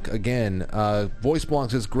Blanc. Again, Voice Blanc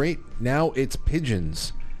says, great. Now it's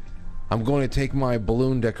pigeons. I'm going to take my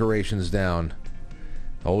balloon decorations down.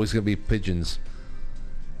 Always going to be pigeons.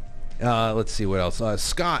 Let's see what else.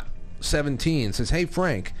 Scott, 17, says, hey,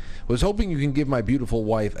 Frank, was hoping you can give my beautiful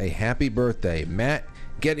wife a happy birthday. Matt,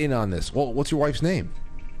 get in on this. Well, what's your wife's name?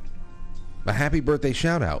 A happy birthday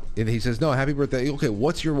shout out. And he says, no, happy birthday. Okay,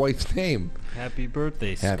 what's your wife's name? Happy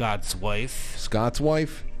birthday, Scott's wife. Scott's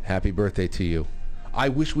wife, happy birthday to you. I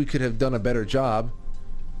wish we could have done a better job,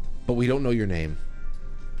 but we don't know your name.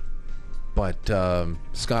 But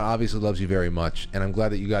Scott obviously loves you very much, and I'm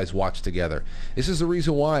glad that you guys watch together. This is the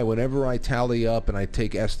reason why whenever I tally up and I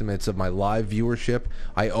take estimates of my live viewership,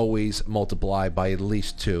 I always multiply by at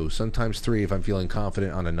least 2, sometimes 3 if I'm feeling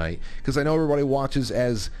confident on a night. Because I know everybody watches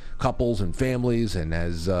as couples and families and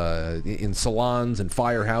as in salons and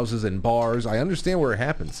firehouses and bars. I understand where it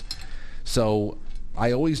happens. So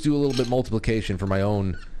I always do a little bit multiplication for my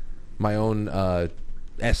own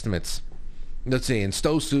estimates. Let's see, and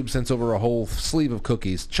Stowe Soup sends over a whole sleeve of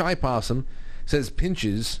cookies. Chai Possum says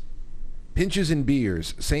pinches and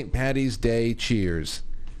beers. St. Patty's Day cheers.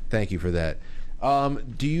 Thank you for that. Are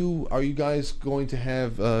you guys going to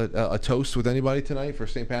have a toast with anybody tonight for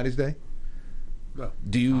St. Patty's Day? No.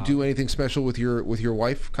 Do you do anything special with your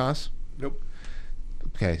wife, Kos? Nope.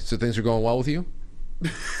 Okay, so things are going well with you?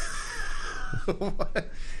 What?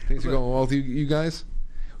 Things are going well with you guys?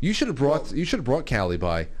 You should have brought Callie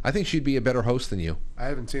by. I think she'd be a better host than you. I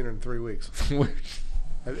haven't seen her in 3 weeks.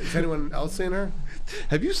 Has anyone else seen her?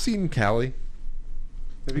 Have you seen Callie?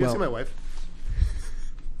 Have you guys seen my wife?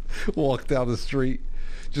 Walk down the street,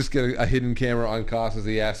 just get a hidden camera on Kos as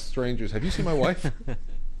he asks strangers, "Have you seen my wife?"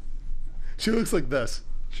 She looks like this.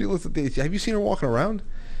 She looks like this. Have you seen her walking around?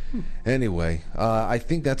 Anyway, I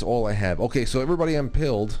think that's all I have. Okay, so everybody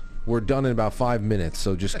unpilled. We're done in about 5 minutes,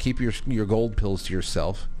 so just keep your gold pills to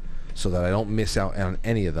yourself so that I don't miss out on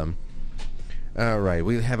any of them. All right,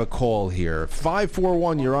 we have a call here.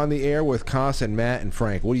 541, you're on the air with Kos and Matt and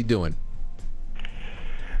Frank. What are you doing?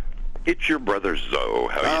 It's your brother Zoe.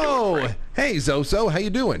 How you doing, Frank? Hey, Zozo. How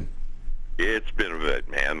you doing? It's been a bit,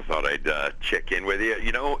 man. Thought I'd check in with you.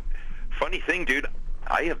 You know, funny thing, dude,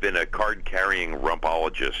 I have been a card-carrying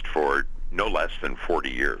rumpologist for no less than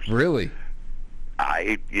 40 years. Really?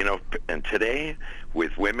 And today,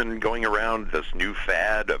 with women going around this new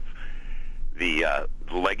fad of the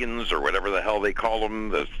leggings or whatever the hell they call them,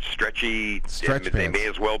 the stretch pants. They may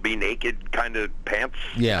as well be naked kind of pants.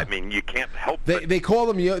 Yeah. I mean, you can't help They call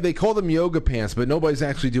them yoga pants, but nobody's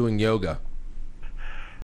actually doing yoga.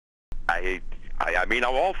 I mean,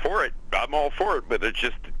 I'm all for it. But it's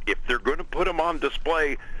just, if they're going to put them on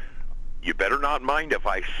display, you better not mind if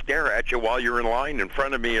I stare at you while you're in line in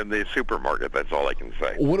front of me in the supermarket. That's all I can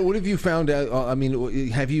say. What have you found out? I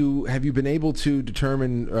mean, have you been able to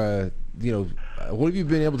determine? What have you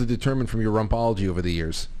been able to determine from your rumpology over the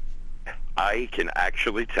years? I can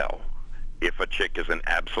actually tell if a chick is an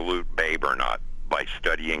absolute babe or not by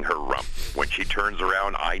studying her rump. When she turns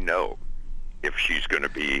around, I know if she's going to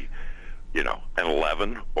be, an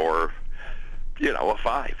 11 or, a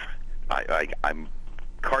 5. I'm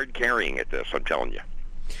card carrying at this, I'm telling you.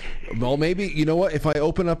 Well, maybe, you know what, if I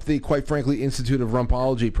open up the, quite frankly, Institute of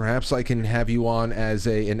Rumpology, perhaps I can have you on as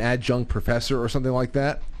an adjunct professor or something like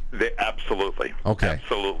that? Absolutely. Okay.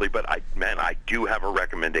 Absolutely, but I do have a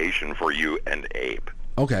recommendation for you and Abe.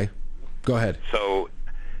 Okay. Go ahead. So,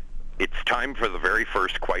 it's time for the very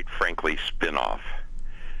first, quite frankly, spin-off.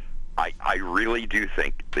 I really do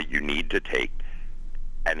think that you need to take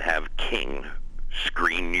and have King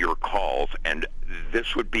screen your calls, and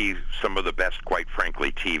this would be some of the best, quite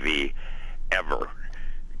frankly, TV ever.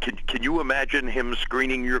 Can you imagine him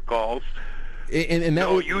screening your calls? And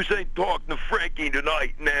that you ain't talking to Frankie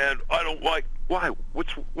tonight, man. I don't like...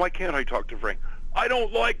 Why can't I talk to Frank? I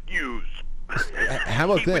don't like yous.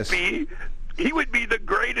 How about this? He would be the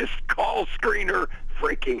greatest call screener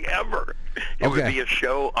freaking ever. It would be a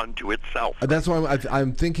show unto itself. That's why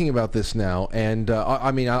I'm thinking about this now, and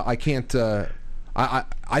I can't...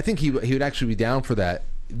 I think he would actually be down for that.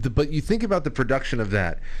 But you think about the production of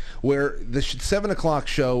that, where the 7 o'clock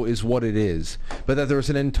show is what it is, but that there's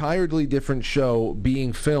an entirely different show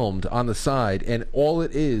being filmed on the side, and all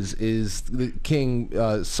it is the King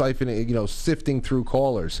siphoning, sifting through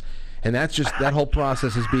callers, and that's just that whole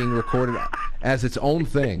process is being recorded as its own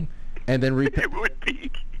thing, and then it would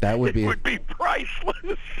be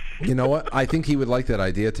priceless. You know what? I think he would like that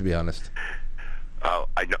idea, to be honest. Oh,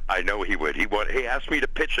 I know he would. He asked me to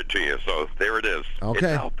pitch it to you, so there it is.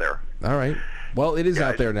 Okay. It's out there. All right. Well, it is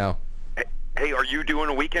out there now. Hey, are you doing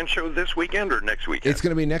a weekend show this weekend or next weekend? It's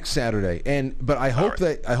going to be next Saturday, but I hope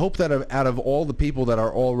that out of all the people that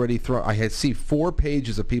are already thrown, I see 4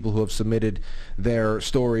 pages of people who have submitted their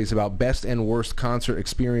stories about best and worst concert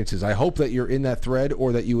experiences. I hope that you're in that thread,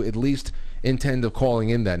 or that you at least intend of calling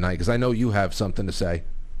in that night, because I know you have something to say.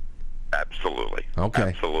 Absolutely. Okay.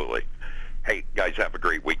 Absolutely. Hey, guys, have a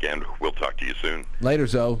great weekend. We'll talk to you soon. Later,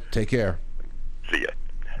 Zoe. Take care. See ya.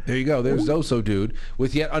 There you go. There's Zoso Dude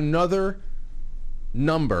with yet another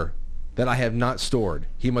number that I have not stored.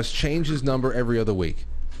 He must change his number every other week.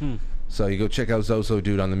 So you go check out Zoso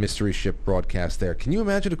Dude on the Mystery Ship broadcast there. Can you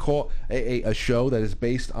imagine a show that is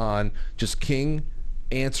based on just King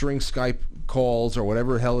answering Skype calls or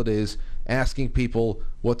whatever the hell it is, asking people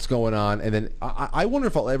what's going on, and then I wonder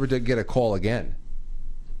if I'll ever get a call again.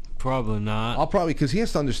 Probably not. I'll probably, because he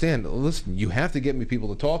has to understand, listen, you have to get me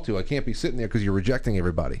people to talk to. I can't be sitting there because you're rejecting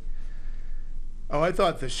everybody. Oh, I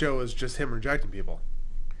thought the show was just him rejecting people.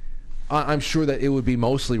 I'm sure that it would be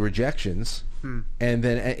mostly rejections, and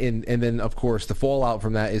then of course the fallout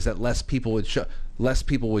from that is that less people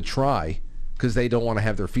would try because they don't want to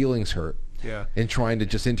have their feelings hurt. Yeah. In trying to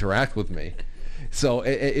just interact with me. So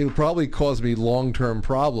it'll probably cause me long-term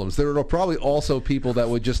problems. There are probably also people that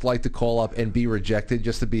would just like to call up and be rejected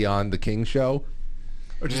just to be on the King show.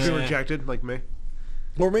 Or just be rejected, like me.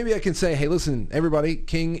 Or maybe I can say, hey, listen, everybody,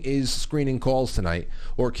 King is screening calls tonight,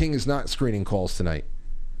 or King is not screening calls tonight.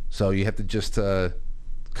 So you have to just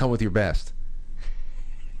come with your best.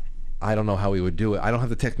 I don't know how he would do it. I don't have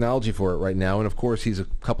the technology for it right now, and of course he's a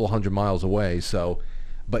couple 100 miles away, so...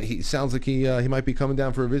 But he sounds like he might be coming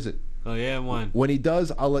down for a visit. Oh yeah, when? When he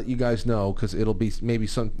does, I'll let you guys know because it'll be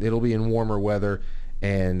in warmer weather,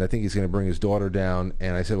 and I think he's going to bring his daughter down.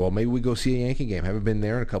 And I said, well, maybe we go see a Yankee game. Haven't been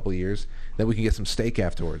there in a couple of years. Then we can get some steak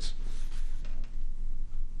afterwards.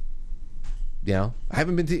 Yeah, I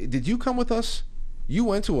haven't been. Did you come with us? You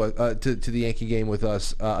went to the Yankee game with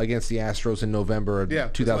us against the Astros in November of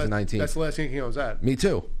 2019. That's the last Yankee game I was at. Me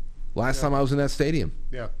too. Last time I was in that stadium.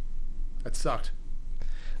 Yeah, that sucked.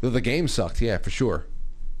 The game sucked, yeah, for sure.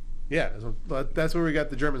 Yeah, that's where we got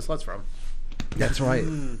the German sluts from. That's right.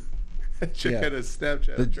 Check out his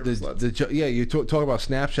Snapchat. German sluts. You talk about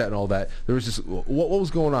Snapchat and all that. There was this. What was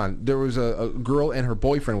going on? There was a girl and her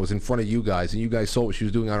boyfriend was in front of you guys, and you guys saw what she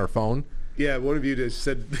was doing on her phone. Yeah, one of you just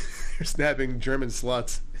said you're snapping German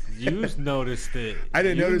sluts. You noticed it. I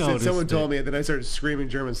didn't notice it. Someone told me, and then I started screaming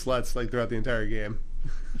German sluts like throughout the entire game.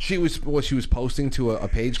 She was posting to a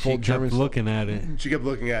page called German. She kept looking at it. She kept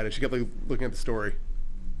looking at it. She kept looking at the story.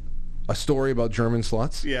 A story about German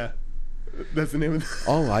sluts? Yeah, that's the name of.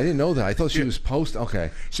 Oh, I didn't know that. I thought she was Okay.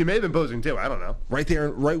 She may have been posting too. I don't know. Right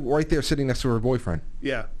there, sitting next to her boyfriend.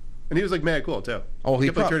 Yeah, and he was like mad cool too. Oh, he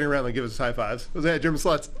kept turning around and give us high fives. I was like, German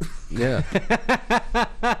sluts. Yeah.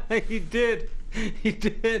 He did. He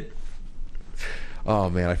did. Oh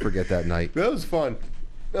man, I forget that night. That was fun.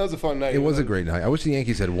 That was a fun night. It was a great night. I wish the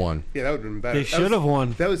Yankees had won. Yeah, that would have been better. They should have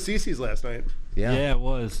won. That was CeCe's last night. Yeah. Yeah, it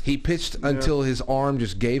was. He pitched until his arm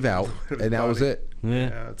just gave out, and that was it.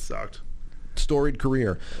 Yeah, it sucked. Storied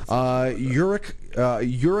career. Uric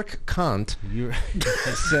Kant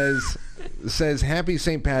says Happy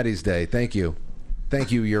St. Patty's Day. Thank you,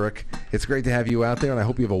 Uric. It's great to have you out there, and I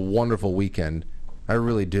hope you have a wonderful weekend. I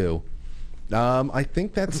really do. I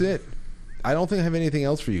think that's it. I don't think I have anything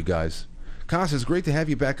else for you guys. Koss, it's great to have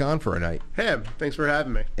you back on for a night. Hey, thanks for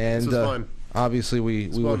having me. And this was fun. Obviously, we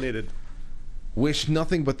well needed. Wish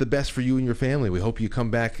nothing but the best for you and your family. We hope you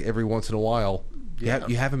come back every once in a while. Yeah.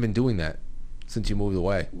 You haven't been doing that since you moved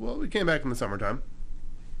away. Well, we came back in the summertime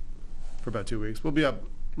for about 2 weeks. We'll be up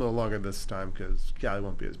a little longer this time because Callie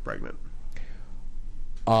won't be as pregnant.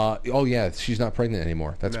 Oh yeah, she's not pregnant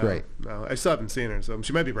anymore. That's great. No, I still haven't seen her, so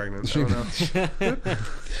she might be pregnant. I don't know.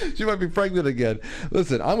 She might be pregnant again.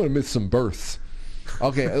 Listen, I'm going to miss some births.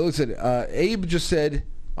 Okay, listen. Abe just said,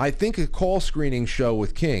 I think a call screening show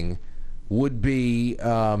with King would be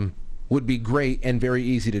great and very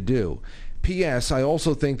easy to do. P.S. I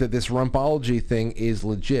also think that this rumpology thing is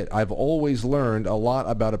legit. I've always learned a lot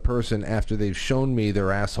about a person after they've shown me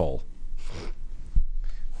their asshole.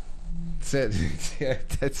 Yeah,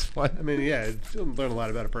 that's fun. I mean, yeah, you'll learn a lot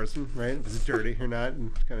about a person, right? If it's dirty or not,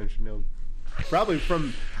 and kind of should know. Probably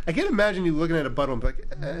from, I can't imagine you looking at a butthole and be like,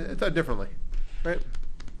 I thought differently, right?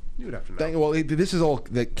 You would have to know. Well, this is all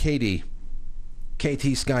that KT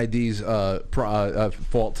Sky D's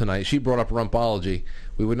fault tonight. She brought up rumpology.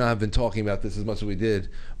 We would not have been talking about this as much as we did,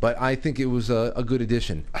 but I think it was a good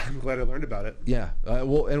addition. I'm glad I learned about it. Yeah,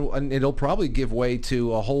 well, and it'll probably give way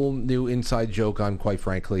to a whole new inside joke on, quite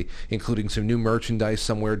frankly, including some new merchandise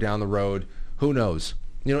somewhere down the road. Who knows?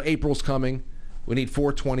 You know, April's coming. We need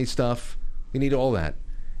 420 stuff. We need all that.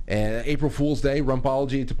 And April Fool's Day,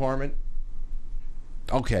 rumpology department.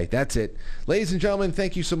 Okay, that's it. Ladies and gentlemen,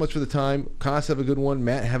 thank you so much for the time. Koss, have a good one.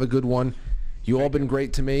 Matt, have a good one. You all been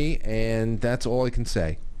great to me, and that's all I can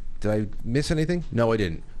say. Did I miss anything? No, I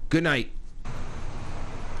didn't. Good night.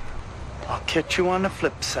 I'll catch you on the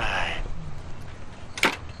flip side.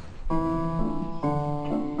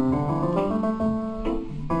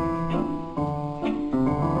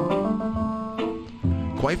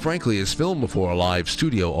 Quite Frankly is filmed before a live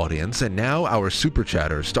studio audience, and now our super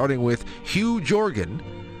chatters, starting with Hugh Jorgen,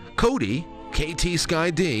 Cody, KT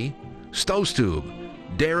Sky D, Stostube,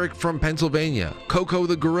 Derek from Pennsylvania, Coco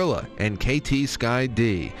the Gorilla, and KT Sky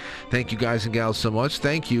D. Thank you guys and gals so much.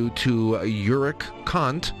 Thank you to Uric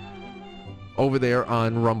Kant over there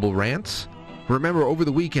on Rumble Rants. Remember, over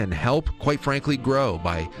the weekend, help Quite Frankly grow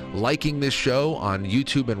by liking this show on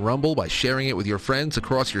YouTube and Rumble, by sharing it with your friends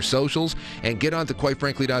across your socials, and get on to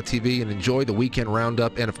quitefrankly.tv and enjoy the weekend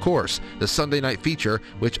roundup and, of course, the Sunday night feature,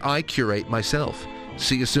 which I curate myself.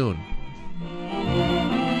 See you soon.